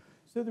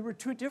 So there were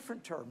two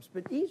different terms,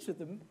 but each of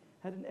them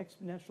had an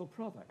exponential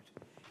product.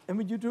 And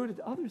when you do it at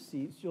other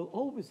seeds, you'll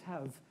always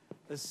have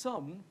a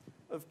sum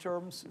of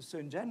terms. So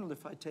in general,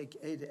 if I take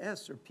a to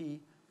s or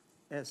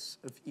ps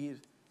of e to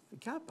the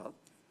kappa,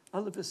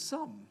 I'll have a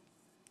sum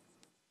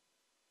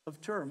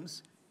of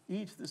terms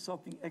e to the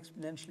something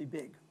exponentially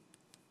big.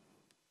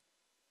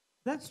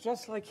 That's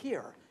just like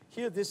here.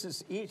 Here, this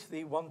is e to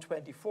the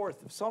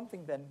 1/24th of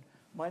something, then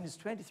minus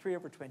 23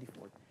 over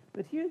 24th.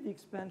 But here, the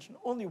expansion,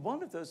 only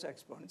one of those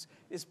exponents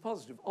is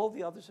positive. All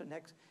the others are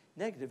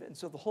negative, and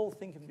so the whole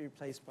thing can be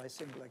replaced by a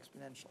single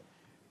exponential.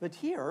 But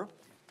here,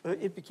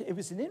 it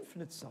was an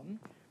infinite sum,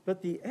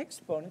 but the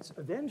exponents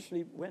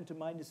eventually went to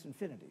minus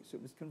infinity, so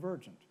it was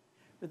convergent.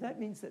 But that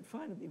means that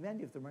finally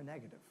many of them are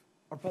negative,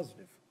 or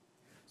positive.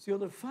 So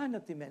you'll have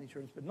finitely many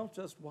terms, but not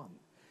just one.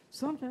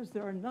 Sometimes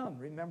there are none.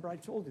 Remember, I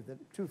told you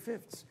that at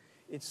 2/5,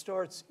 it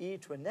starts e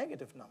to a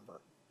negative number,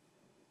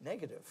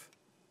 negative,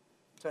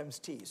 times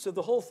t. So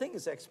the whole thing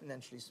is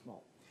exponentially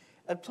small.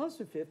 At plus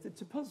a fifth,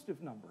 it's a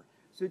positive number.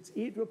 So it's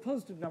e to a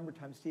positive number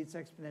times t. It's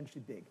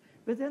exponentially big.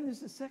 But then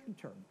there's a second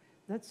term.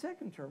 That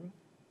second term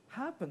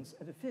happens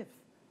at a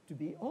fifth to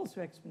be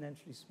also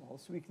exponentially small,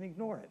 so we can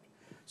ignore it.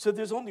 So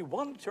there's only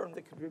one term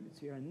that contributes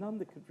here and none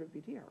that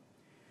contribute here.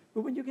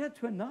 But when you get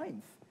to a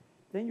ninth,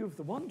 then you have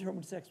the one term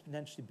which is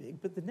exponentially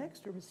big, but the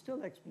next term is still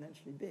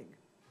exponentially big.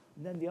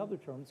 And then the other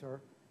terms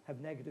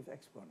have negative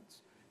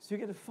exponents. So you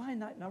get a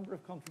finite number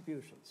of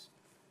contributions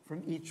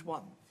from each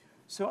one.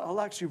 So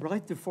I'll actually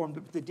write the form,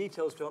 the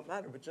details don't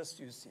matter, but just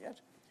so you see it.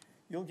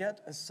 You'll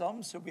get a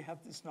sum, so we have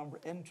this number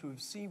n2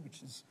 of c,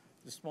 which is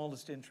the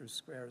smallest interest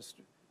square is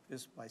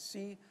this by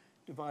c,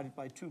 divided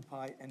by 2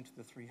 pi n to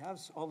the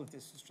 3/2. All of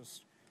this is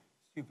just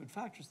stupid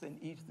factors, then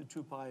e to the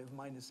 2 pi of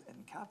minus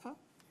n kappa.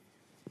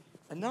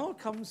 And now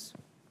comes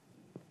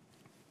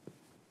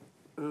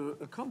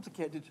a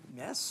complicated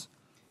mess,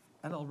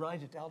 and I'll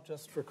write it out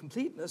just for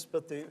completeness,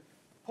 but the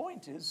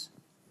point is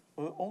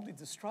only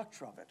the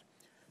structure of it.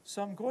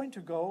 So I'm going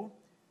to go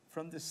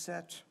from the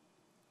set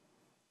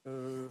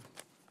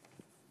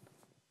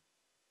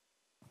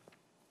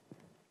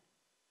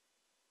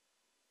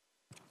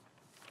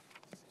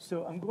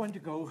so I'm going to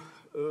go,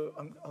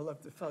 I'll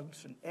have the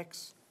function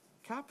x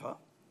kappa,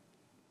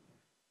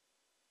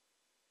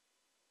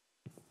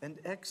 and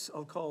x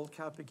I'll call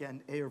kappa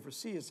again a over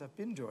c, as I've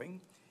been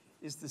doing,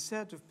 is the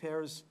set of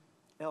pairs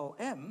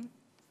Lm,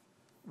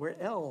 where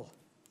L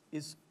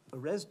is a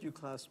residue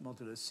class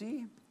modulo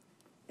c,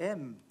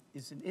 m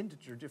is an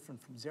integer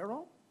different from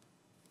 0,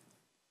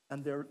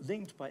 and they're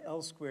linked by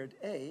L squared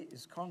a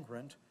is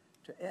congruent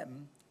to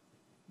m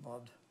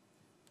mod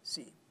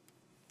c.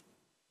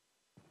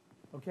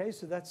 Okay,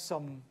 so that's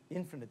some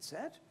infinite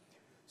set.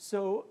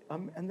 So,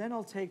 and then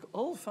I'll take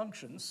all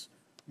functions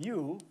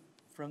mu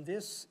from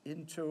this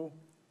into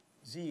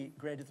z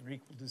greater than or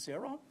equal to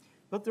 0.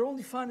 But they're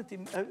only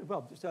finitely,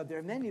 so there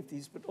are many of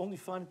these, but only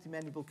finitely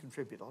many will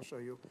contribute. I'll show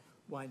you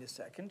why in a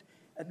second.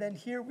 And then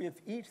here we have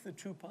e to the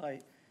 2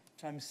 pi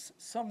times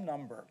some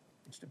number,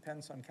 which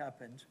depends on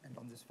kappa and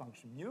on this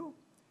function mu,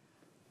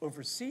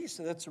 over c,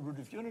 so that's a root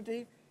of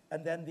unity,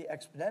 and then the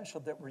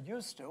exponential that we're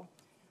used to.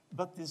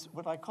 But this,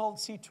 what I called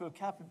c2 of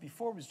kappa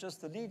before was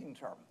just the leading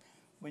term,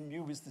 when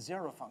mu was the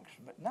 0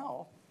 function. But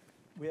now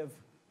we have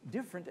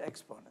different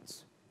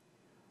exponents.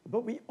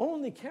 But we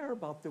only care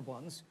about the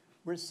ones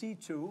where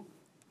c2,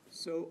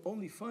 so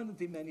only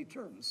finitely many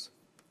terms.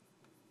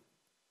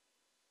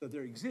 So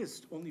there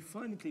exist only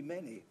finitely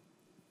many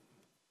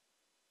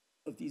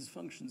of these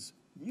functions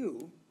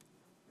mu,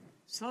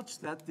 such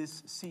that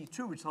this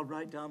c2, which I'll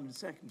write down in a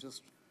second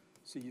just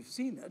so you've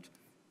seen it,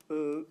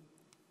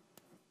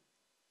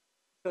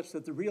 such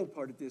that the real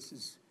part of this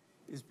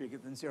is bigger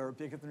than 0,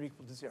 bigger than or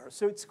equal to 0.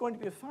 So it's going to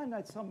be a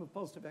finite sum of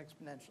positive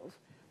exponentials,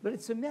 but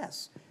it's a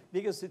mess,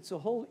 because it's a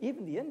whole,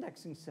 even the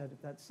indexing set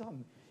of that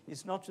sum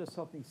is not just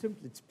something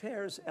simple. It's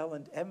pairs L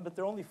and M, but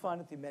they're only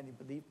finitely many,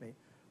 believe me,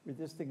 where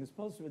this thing is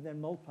positive, and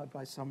then multiplied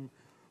by some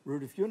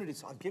root of unity.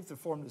 So I'll give the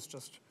formulas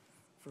just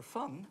for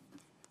fun,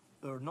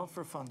 or not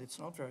for fun. It's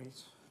not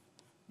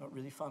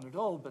really fun at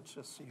all, but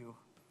just so you,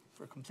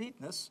 for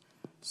completeness.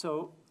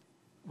 So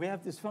we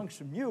have this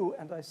function mu,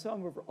 and I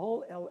sum over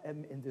all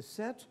Lm in this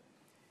set,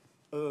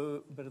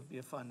 but it'll be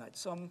a finite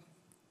sum.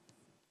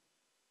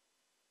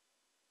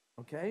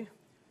 Okay,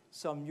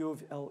 sum mu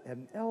of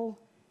Lml,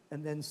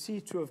 and then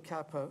c2 of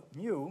kappa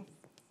mu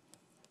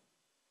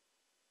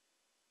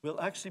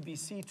will actually be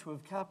c2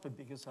 of kappa,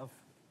 because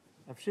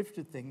I've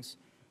shifted things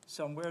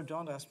somewhere.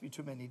 Don't ask me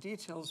too many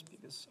details,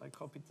 because I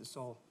copied this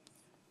all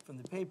from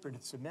the paper, and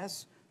it's a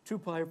mess. 2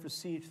 pi over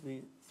c to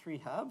the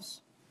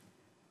 3/2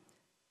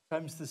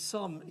 times the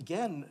sum,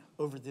 again,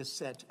 over this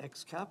set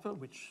x kappa,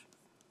 which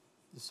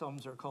the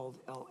sums are called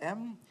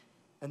Lm,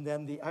 and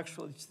then the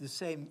actual, it's the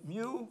same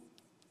mu,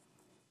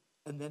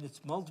 and then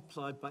it's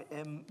multiplied by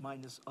m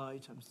minus I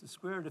times the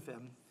square root of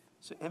m.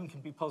 So m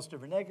can be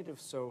positive or negative,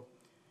 so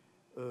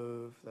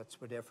that's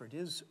whatever it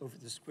is, over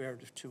the square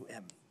root of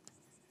 2m.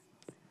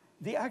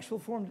 The actual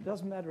form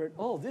doesn't matter at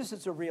all. This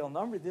is a real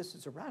number. This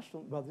is a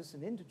rational, well, this is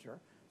an integer.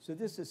 So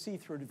this is c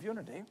root of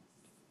unity.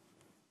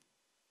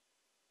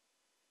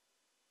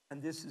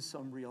 And this is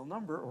some real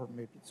number, or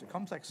maybe it's a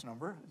complex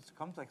number. It's a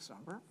complex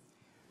number.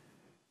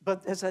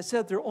 But as I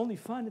said, there are only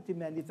finitely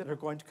many that are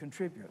going to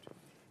contribute.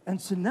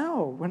 And so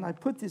now, when I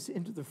put this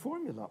into the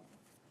formula,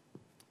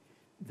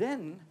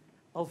 then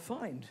I'll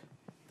find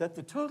that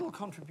the total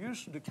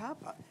contribution to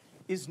kappa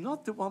is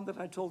not the one that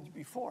I told you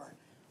before.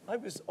 I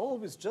was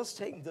always just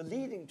taking the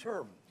leading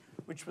term,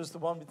 which was the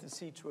one with the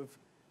c2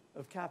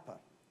 of kappa.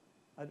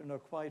 I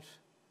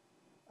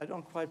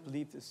don't quite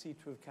believe the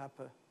c2 of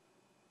kappa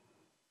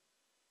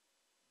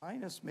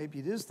minus, maybe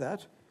it is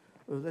that.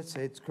 Let's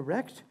say it's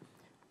correct.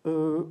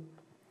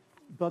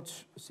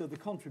 But so the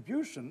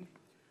contribution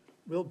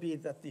will be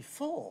that the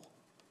full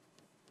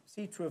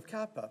c2 of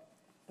kappa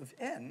of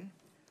n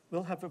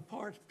will have a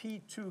part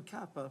p2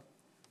 kappa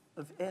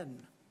of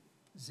n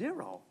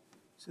 0.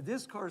 So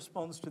this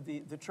corresponds to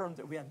the term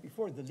that we had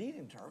before, the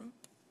leading term.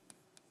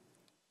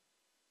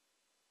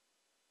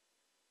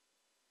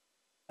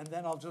 And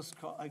then I'll just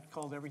I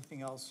call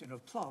everything else,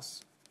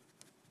 plus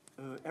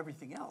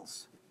everything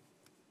else.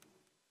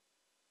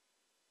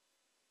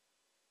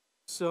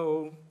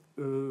 So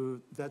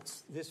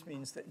this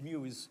means that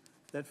mu is,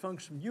 that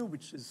function mu,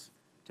 which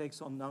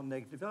takes on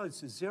non-negative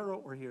values, is 0,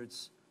 or here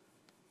it's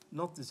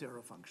not the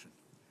 0 function.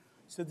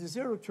 So the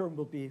 0 term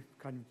will be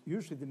kind of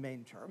usually the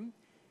main term,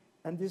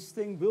 and this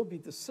thing will be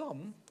the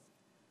sum.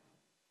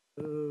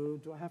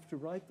 Do I have to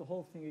write the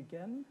whole thing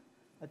again?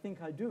 I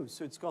think I do.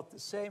 So it's got the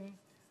same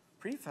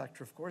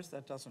prefactor, of course,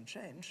 that doesn't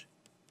change.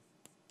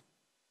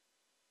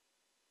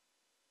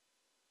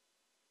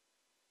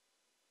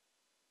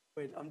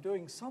 Wait, I'm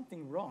doing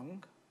something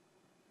wrong.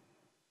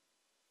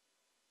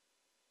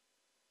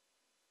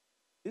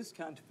 This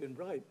can't have been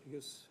right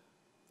because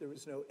there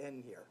was no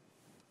n here.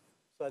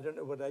 So I don't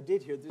know what I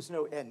did here. There's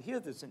no n. Here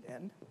there's an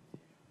n.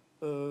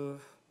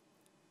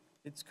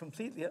 It's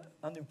completely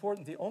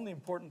unimportant. The only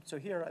important, so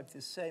here I have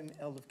the same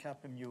L of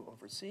kappa mu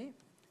over C.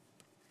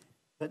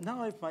 But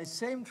now I have my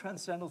same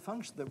transcendental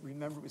function that we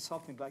remember was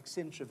something like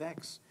sinh of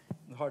x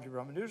in the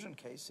Hardy-Ramanujan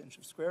case, sinh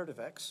of square root of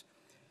x.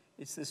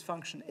 It's this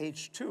function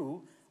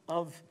h2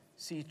 of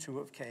c2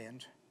 of k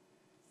and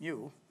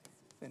mu,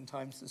 then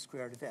times the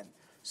square root of n.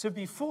 So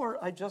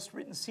before, I'd just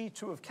written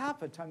c2 of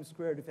kappa times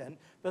square root of n,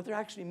 but there are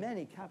actually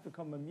many kappa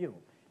comma mu.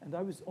 And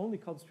I was only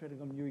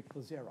concentrating on mu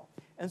equals 0.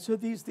 And so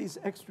these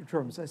extra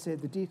terms, I say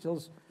the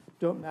details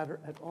don't matter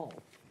at all.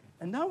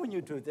 And now when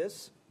you do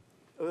this,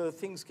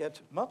 things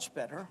get much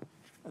better.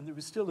 And there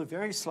was still a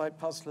very slight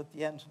puzzle at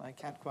the end, and I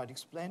can't quite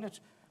explain it.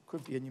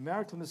 Could be a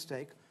numerical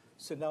mistake.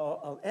 So now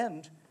I'll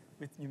end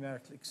with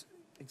numerical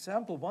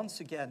example. Once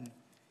again,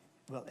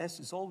 well,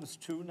 S is always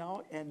 2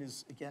 now. N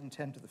is, again,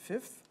 10 to the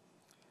 5th.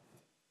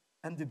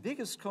 And the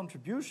biggest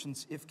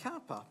contributions, if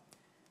kappa,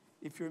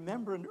 if you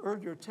remember an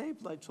earlier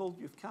table, I told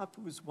you if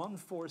kappa was 1,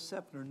 4,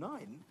 7, or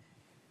 9,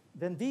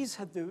 then these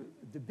had the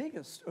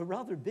biggest, a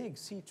rather big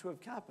C2 of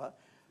kappa.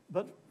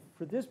 But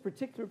for this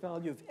particular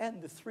value of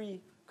n, the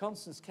 3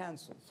 constants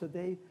cancel. So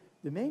the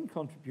main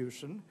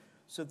contribution,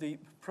 so the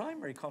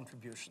primary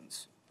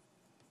contributions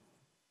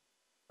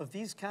of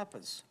these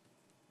kappas,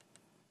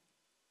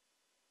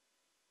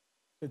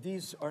 so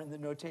these are in the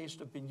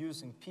notation I've been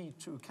using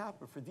P2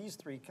 kappa for these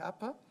 3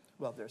 kappa.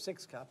 Well, they're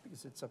 6 kappa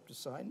because it's up to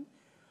sign.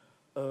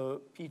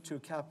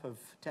 P2 kappa of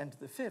 10 to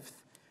the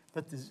 5th.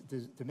 But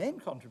the main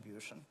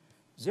contribution,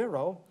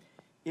 0,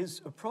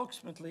 is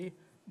approximately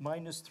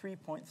minus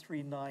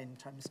 3.39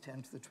 times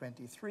 10 to the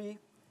 23,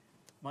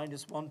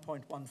 minus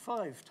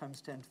 1.15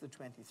 times 10 to the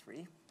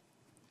 23,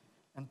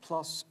 and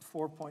plus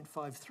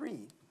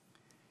 4.53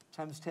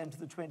 times 10 to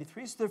the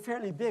 23. So they're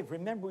fairly big.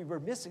 Remember, we were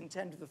missing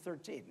 10 to the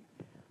 13.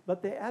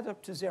 But they add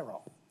up to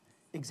 0,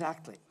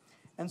 exactly.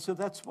 And so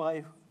that's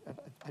why,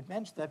 I'd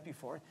mentioned that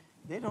before,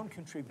 they don't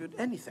contribute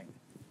anything,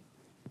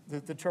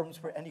 the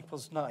terms where n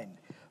equals 9.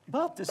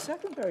 But the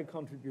secondary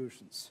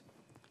contributions,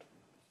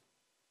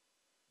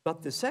 the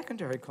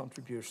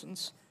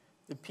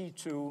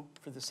P2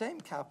 for the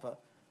same kappa,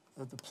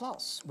 the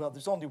plus, well,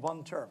 there's only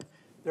one term.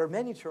 There are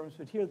many terms,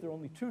 but here there are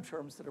only 2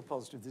 terms that are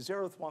positive, the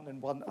 0th one and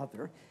one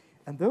other.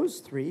 And those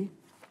 3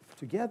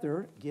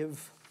 together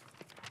give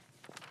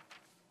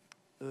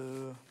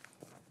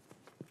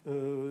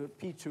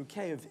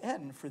P2k of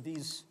n for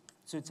these,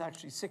 so it's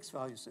actually 6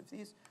 values of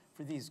these,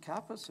 for these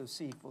kappa, so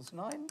C equals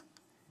 9,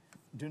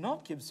 do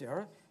not give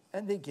 0,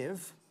 and they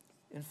give,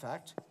 in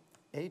fact,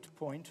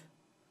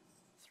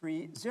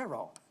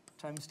 8.30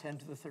 times 10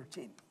 to the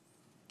 13.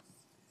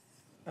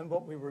 And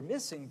what we were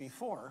missing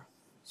before,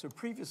 so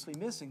previously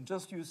missing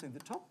just using the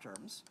top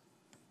terms,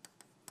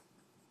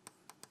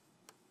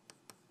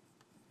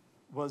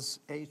 was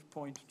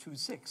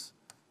 8.26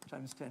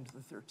 times 10 to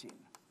the 13.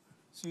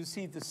 So you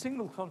see the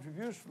single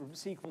contribution from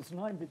C equals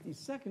 9, but the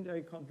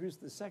secondary contribution,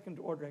 the second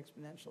order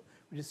exponential,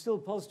 which is still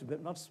positive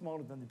but much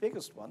smaller than the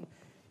biggest one,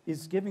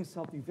 is giving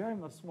something very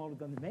much smaller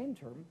than the main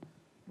term.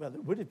 Well,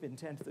 it would have been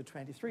 10 to the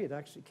 23. It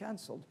actually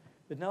canceled.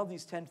 But now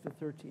these 10 to the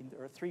 13,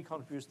 there are 3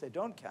 contributions they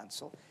don't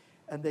cancel,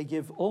 and they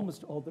give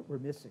almost all that we're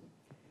missing.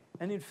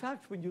 And in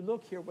fact, when you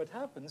look here, what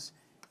happens,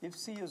 if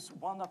C is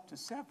 1 up to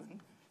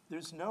 7,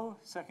 there's no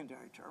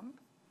secondary term.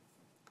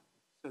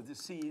 So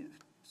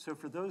so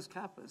for those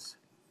kappas,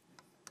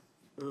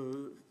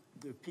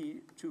 the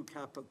P2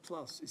 kappa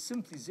plus is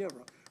simply 0.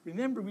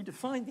 Remember, we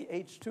defined the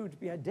H2 to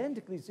be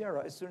identically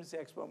 0 as soon as the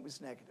exponent was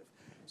negative.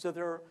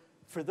 So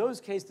for those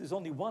cases, there's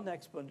only one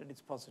exponent and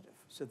it's positive.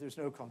 So there's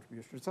no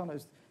contribution.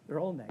 Sometimes they're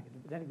all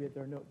negative, but anyway,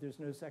 there's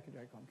no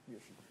secondary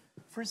contribution.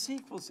 For C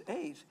equals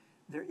 8,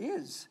 there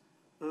is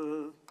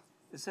a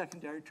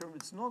secondary term.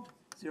 It's not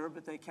 0,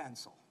 but they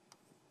cancel.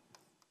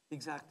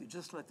 Exactly,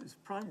 just let these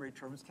primary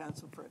terms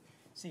cancel for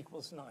C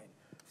equals 9.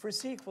 For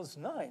C equals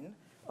 9,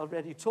 I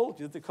already told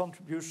you the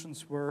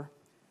contributions were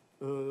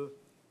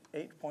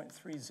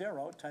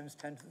 8.30 times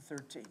 10 to the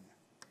 13.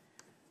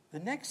 The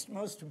next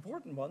most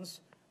important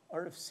ones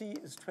are if C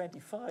is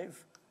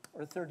 25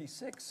 or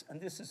 36,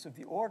 and this is of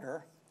the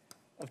order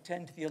of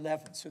 10 to the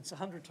 11. So it's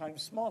 100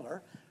 times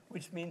smaller,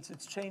 which means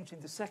it's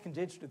changing the second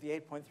digit of the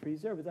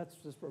 8.30, but that's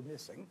just what we're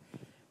missing.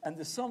 And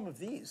the sum of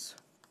these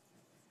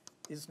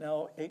is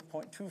now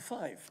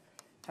 8.25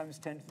 times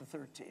 10 to the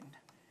 13.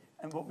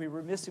 And what we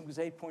were missing was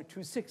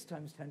 8.26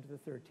 times 10 to the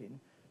 13.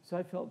 So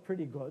I felt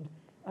pretty good.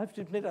 I have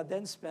to admit, I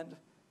then spent,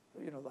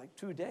 like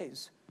 2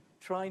 days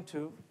trying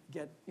to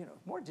get,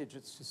 more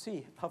digits to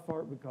see how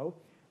far it would go.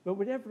 But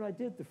whatever I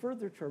did, the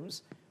further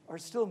terms are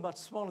still much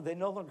smaller. They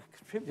no longer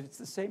contribute. It's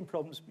the same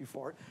problems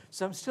before.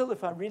 So I'm still,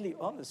 if I'm really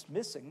honest,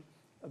 missing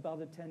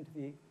about a 10 to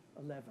the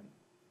 11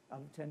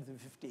 out of 10 to the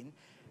 15.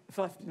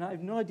 I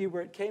have no idea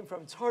where it came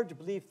from. It's hard to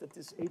believe that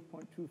this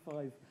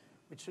 8.25,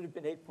 which should have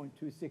been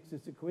 8.26,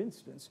 is a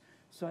coincidence.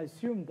 So I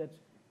assume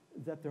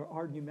that there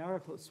are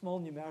small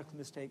numerical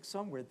mistakes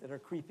somewhere that are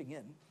creeping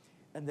in,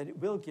 and that it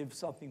will give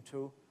something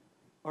to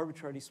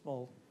arbitrarily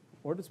small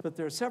orders. But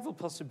there are several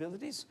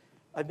possibilities.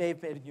 I may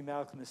have made a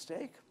numerical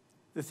mistake.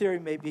 The theory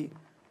may be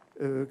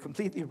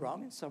completely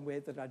wrong in some way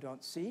that I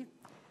don't see.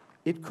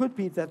 It could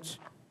be that,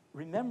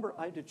 remember,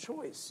 I had a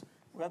choice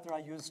whether I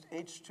used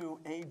H2,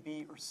 A,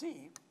 B, or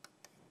C.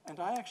 And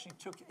I actually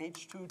took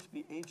H2 to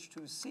be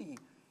H2C.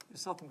 If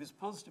something was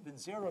positive and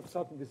 0, if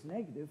something was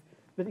negative.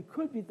 But it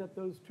could be that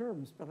those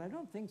terms, but I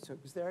don't think so,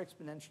 because they're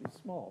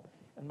exponentially small.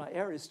 And my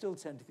error is still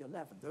 10 to the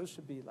 11. Those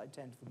should be like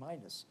 10 to the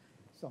minus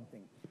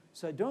something.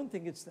 So I don't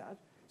think it's that.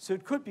 So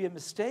it could be a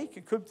mistake.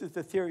 It could be that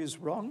the theory is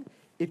wrong.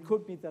 It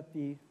could be that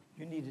you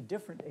need a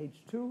different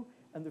H2.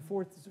 And the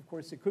fourth is, of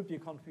course, it could be a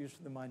contribution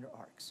to the minor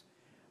arcs.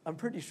 I'm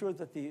pretty sure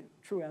that the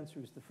true answer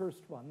is the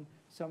first one.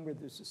 Somewhere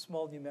there's a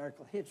small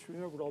numerical hitch.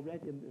 Remember, we're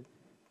already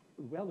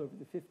well over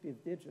the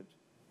 50th digit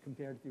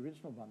compared to the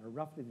original one, or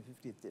roughly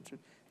the 50th digit.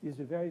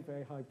 These are very,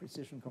 very high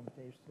precision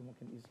computations, and one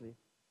can easily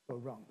go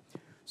wrong.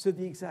 So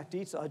the exact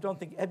detail, I don't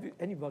think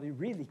anybody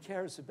really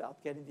cares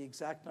about getting the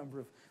exact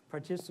number of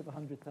partitions of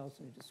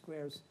 100,000 into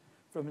squares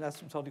from an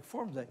asymptotic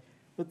formula.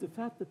 But the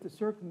fact that the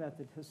circle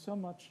method has so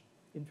much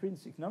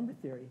intrinsic number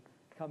theory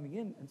coming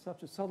in and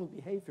such a subtle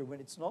behavior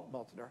when it's not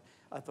modular,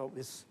 I thought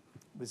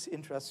was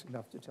interesting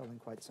enough to tell in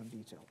quite some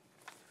detail.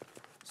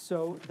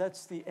 So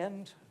that's the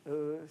end.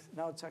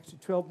 Now it's actually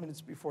 12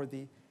 minutes before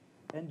the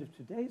end of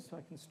today, so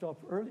I can stop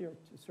earlier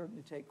to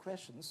certainly take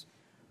questions.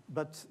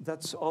 But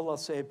that's all I'll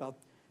say about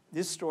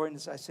this story. And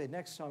as I say,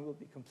 next time will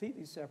be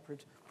completely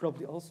separate,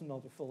 probably also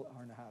not a full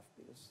hour and a half,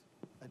 because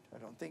I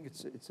don't think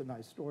it's a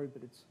nice story,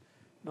 but it's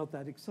not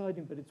that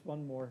exciting, but it's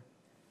one more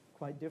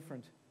quite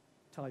different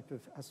type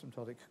of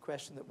asymptotic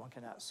question that one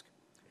can ask.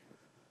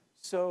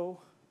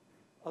 So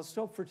I'll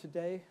stop for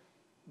today.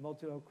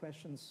 Multiple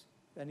questions,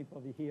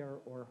 anybody here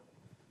or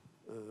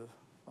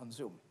on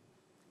Zoom,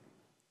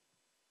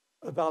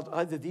 about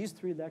either these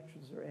 3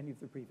 lectures or any of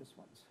the previous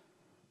ones.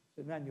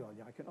 So Emmanuel,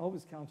 I can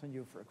always count on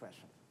you for a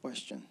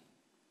question.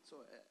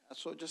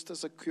 So just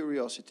as a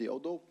curiosity,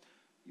 although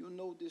you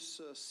know this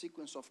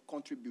sequence of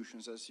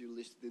contributions as you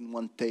listed in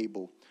one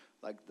table,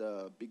 like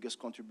the biggest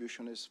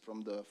contribution is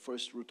from the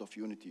first root of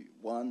unity,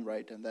 1,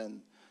 right? And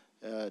then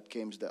it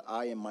came the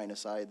I and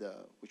minus I,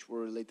 which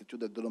were related to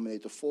the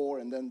denominator 4.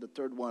 And then the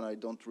third one, I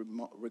don't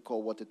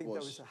recall what it was.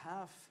 That was a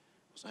half.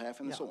 It was a half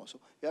and so on. So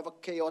you have a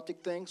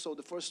chaotic thing. So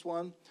the first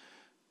one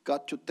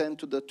got to 10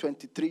 to the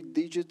 23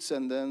 digits,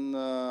 and then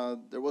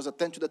there was a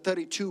 10 to the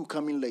 32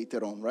 coming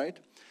later on, right?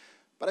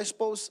 But I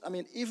suppose, I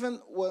mean, even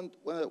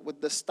with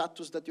the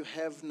status that you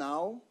have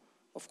now,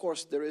 of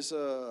course, there is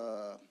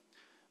a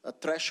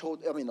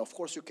threshold. I mean, of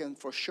course, you can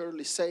for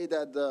surely say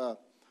that the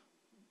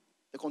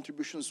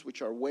contributions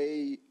which are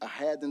way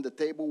ahead in the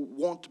table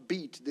won't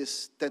beat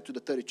this 10 to the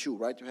 32,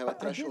 right? You have a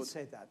threshold. I did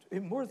say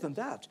that. More than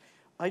that,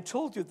 I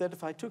told you that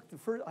if I took the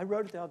first, I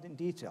wrote it out in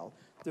detail,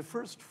 the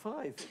first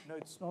 5, no,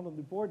 it's not on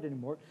the board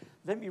anymore.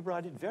 Let me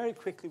write it very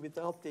quickly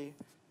without the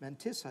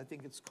mantissa, I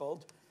think it's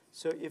called.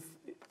 So if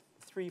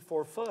 3,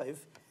 4,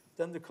 5,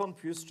 then the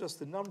contribution, just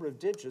the number of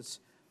digits,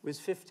 was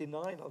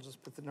 59. I'll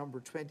just put the number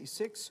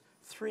 26,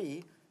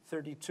 3,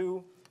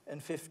 32,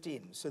 and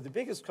 15. So the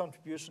biggest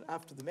contribution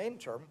after the main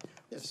term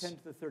was 10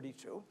 to the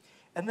 32.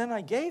 And then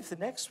I gave the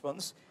next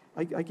ones,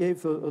 I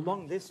gave a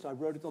long list. I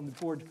wrote it on the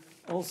board,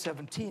 all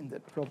 17,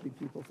 that probably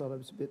people thought I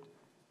was a bit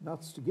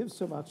nuts to give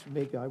so much, and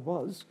maybe I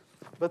was.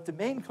 But the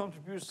main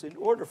contributions in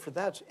order for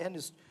that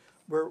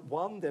were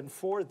 1, then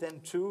 4, then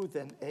 2,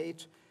 then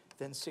 8,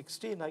 then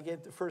 16. I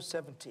gave the first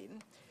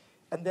 17.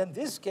 And then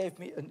this gave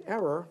me an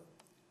error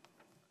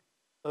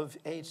of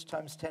 8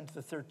 times 10 to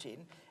the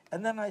 13.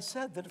 And then I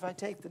said that if I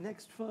take the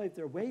next 5,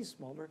 they're way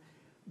smaller.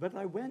 But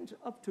I went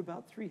up to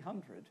about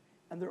 300,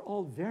 and they're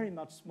all very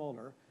much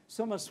smaller,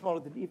 so much smaller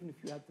than even if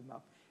you add them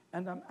up.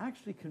 And I'm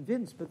actually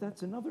convinced, but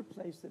that's another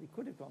place that it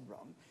could have gone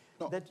wrong,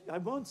 that I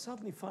won't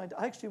suddenly find,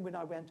 actually when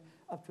I went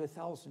up to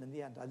 1,000 in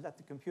the end, I let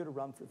the computer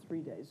run for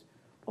 3 days,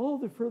 all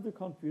the further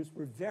contributions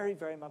were very,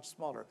 very much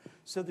smaller.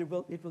 So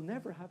it will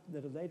never happen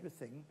that a later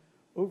thing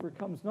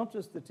overcomes not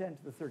just the 10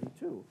 to the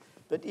 32,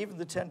 but even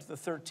the 10 to the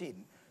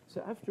 13.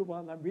 So after a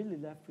while, I'm really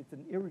left with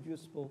an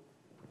irreducible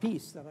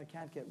piece that I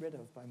can't get rid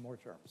of by more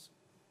terms.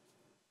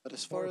 But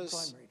as far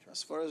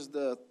as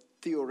the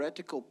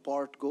theoretical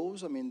part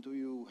goes, I mean, do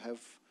you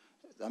have,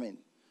 I mean...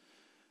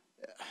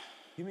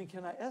 You mean,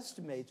 can I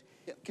estimate?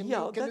 Yeah, can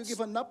you give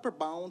an upper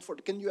bound for,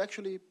 can you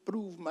actually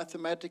prove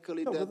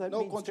mathematically that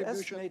no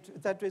contribution?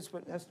 That is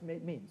what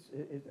estimate means.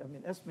 I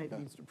mean, estimate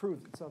means to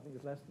prove that something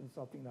is less than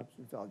something in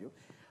absolute value.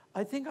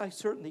 I think I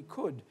certainly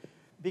could,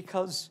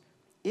 because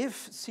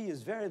if C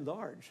is very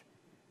large,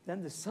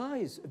 then the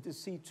size of the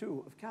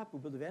C2 of kappa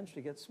will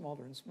eventually get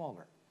smaller and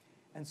smaller.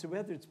 And so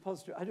whether it's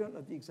positive, I don't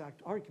know the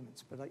exact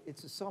arguments, but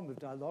it's a sum of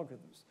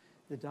dilogarithms.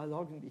 The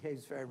dilogagram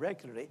behaves very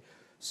regularly.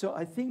 So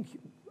I think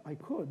I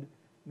could,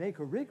 make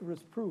a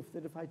rigorous proof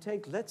that if I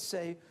take, let's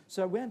say,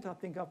 so I went, I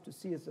think, up to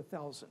C as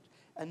 1,000,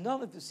 and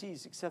none of the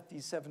C's except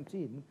these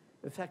 17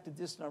 affected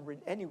this number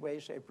in any way,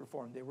 shape, or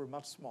form. They were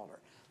much smaller,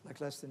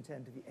 like less than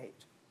 10 to the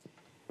 8.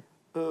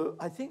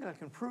 I think I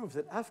can prove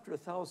that after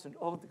 1,000,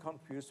 all of the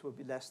contributions will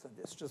be less than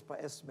this, just by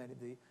estimating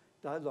the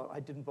dialogue.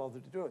 I didn't bother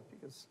to do it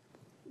because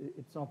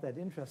it's not that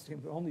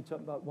interesting. We're only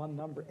talking about one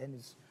number,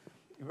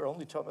 we're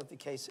only talking about the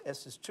case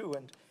S is 2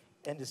 and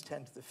n is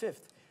 10 to the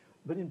 5th.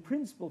 But in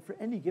principle, for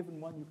any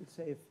given one, you could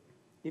say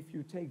if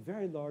you take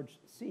very large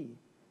C,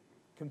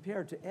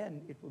 compared to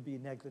n, it will be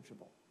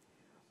negligible.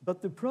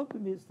 But the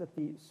problem is that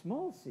the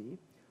small c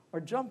are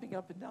jumping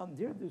up and down.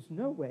 There's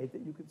no way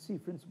that you could see,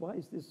 for instance, why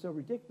is this so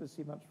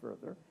ridiculously much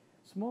further,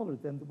 smaller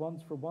than the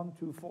ones for 1,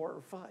 2, 4,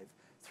 or 5.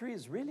 3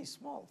 is really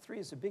small. 3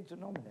 is a big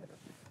denominator.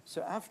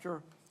 So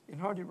after, in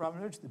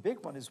Hardy-Ramanujan, the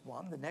big one is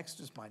 1, the next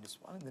is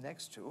 -1, and the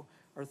next two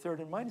are third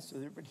and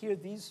 -2. But here,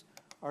 these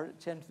are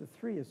 10 to the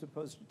 3 as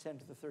opposed to 10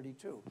 to the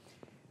 32.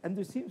 And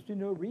there seems to be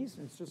no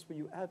reason. It's just when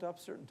you add up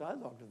certain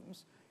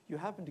dilogarithms, you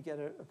happen to get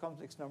a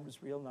complex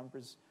numbers, real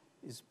numbers,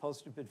 is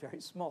positive but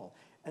very small.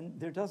 And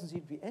there doesn't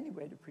seem to be any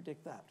way to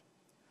predict that.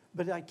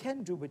 But I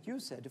can do what you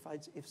said.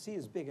 If C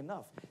is big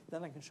enough,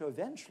 then I can show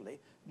eventually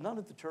none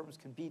of the terms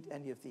can beat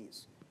any of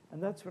these.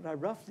 And that's what I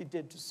roughly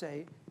did to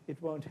say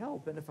it won't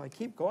help. And if I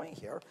keep going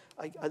here,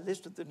 I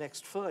listed the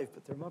next 5,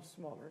 but they're much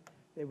smaller.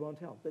 They won't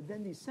help. But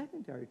then these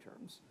secondary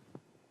terms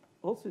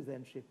also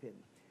then chip in.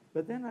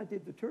 But then I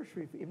did the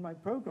tertiary. In my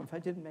program, if I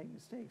didn't make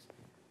mistakes,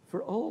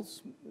 for all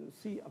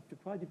C up to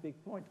quite a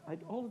big point, I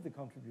had all of the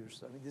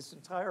contributions. I mean, this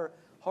entire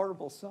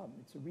horrible sum,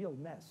 it's a real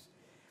mess.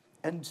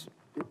 And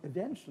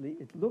eventually,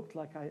 it looked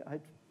like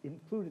I'd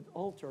included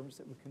all terms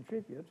that would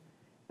contribute,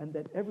 and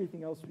that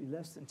everything else would be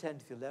less than 10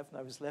 to the 11.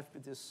 I was left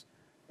with this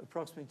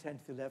approximately 10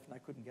 to the 11 I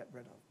couldn't get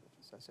rid of. But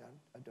as I said,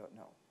 I don't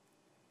know.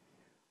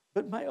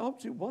 But my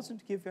object wasn't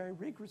to give very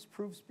rigorous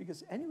proofs,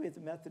 because anyway,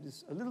 the method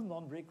is a little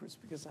non-rigorous,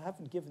 because I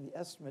haven't given the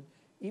estimate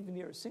even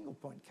near a single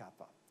point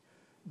kappa.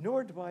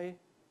 Nor do I,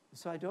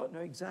 so I don't know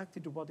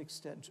exactly to what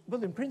extent.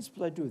 Well, in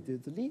principle, I do.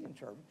 The leading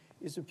term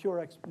is a pure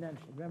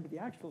exponential. Remember, the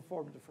actual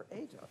formula for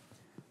eta,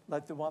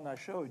 like the one I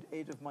showed,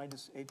 eta of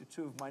minus eta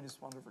 2 of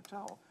minus 1 over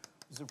tau,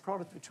 was a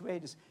product of two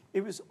etas.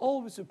 It was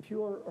always a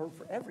pure, or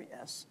for every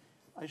s,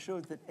 I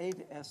showed that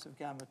eta s of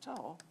gamma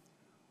tau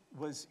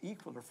was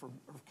equal, or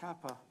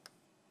kappa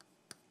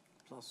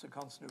plus a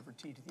constant over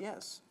t to the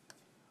s.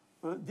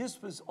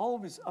 This was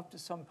always up to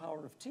some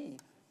power of t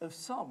of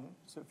some,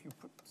 so if you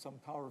put some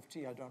power of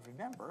t I don't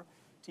remember,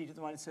 t to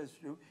the minus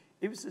s2,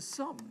 it was a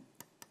sum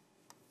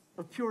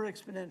of pure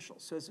exponentials.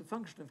 So as a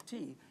function of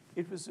t,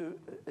 it was a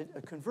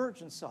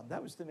convergent sum.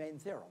 That was the main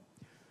theorem.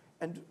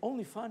 And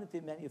only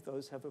finitely many of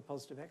those have a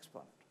positive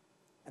exponent.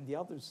 And the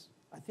others,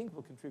 I think,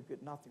 will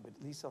contribute nothing, but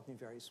at least something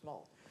very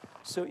small.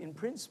 So in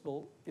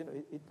principle, you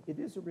know, it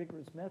is a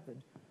rigorous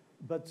method,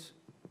 but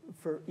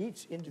for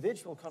each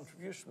individual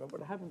contribution, but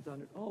what I haven't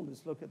done at all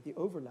is look at the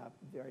overlap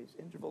of various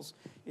intervals,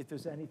 if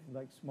there's anything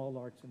like small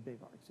arcs and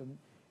big arcs. And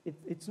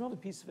it's not a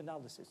piece of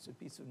analysis, it's a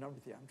piece of number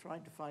theory. I'm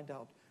trying to find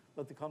out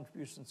what the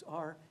contributions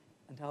are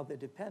and how they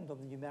depend on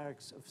the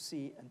numerics of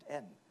C and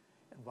N,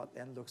 and what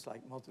N looks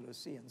like modulo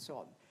C and so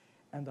on.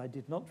 And I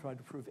did not try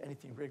to prove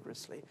anything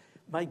rigorously.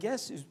 My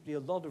guess is it would be a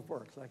lot of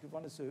work. Like if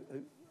one is a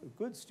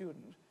good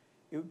student,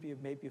 it would be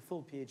maybe a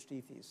full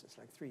PhD thesis,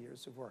 like 3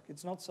 years of work.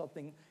 It's not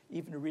something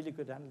even a really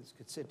good analyst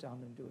could sit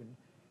down and do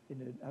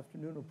in an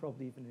afternoon, or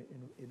probably even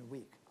in a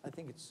week. I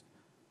think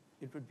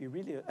it would be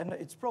really, and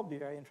it's probably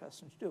very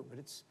interesting to do, but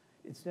it's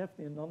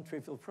definitely a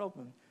non-trivial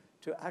problem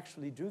to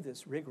actually do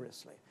this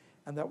rigorously.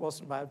 And that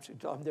wasn't my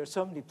object. There are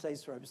so many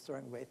places where I was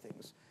throwing away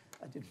things.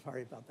 I didn't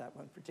worry about that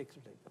one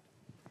particularly. But.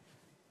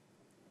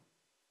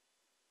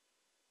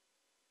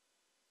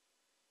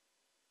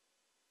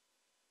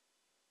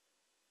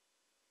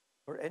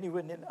 Or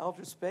anyone in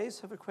outer space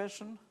have a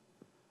question?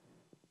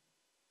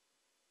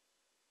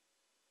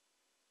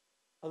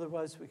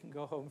 Otherwise, we can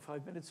go home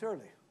 5 minutes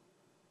early,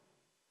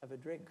 have a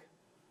drink.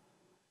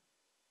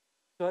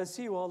 So I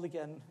see you all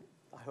again,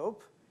 I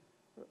hope,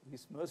 or at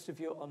least most of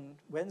you, on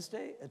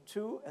Wednesday at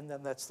 2, and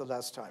then that's the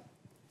last time.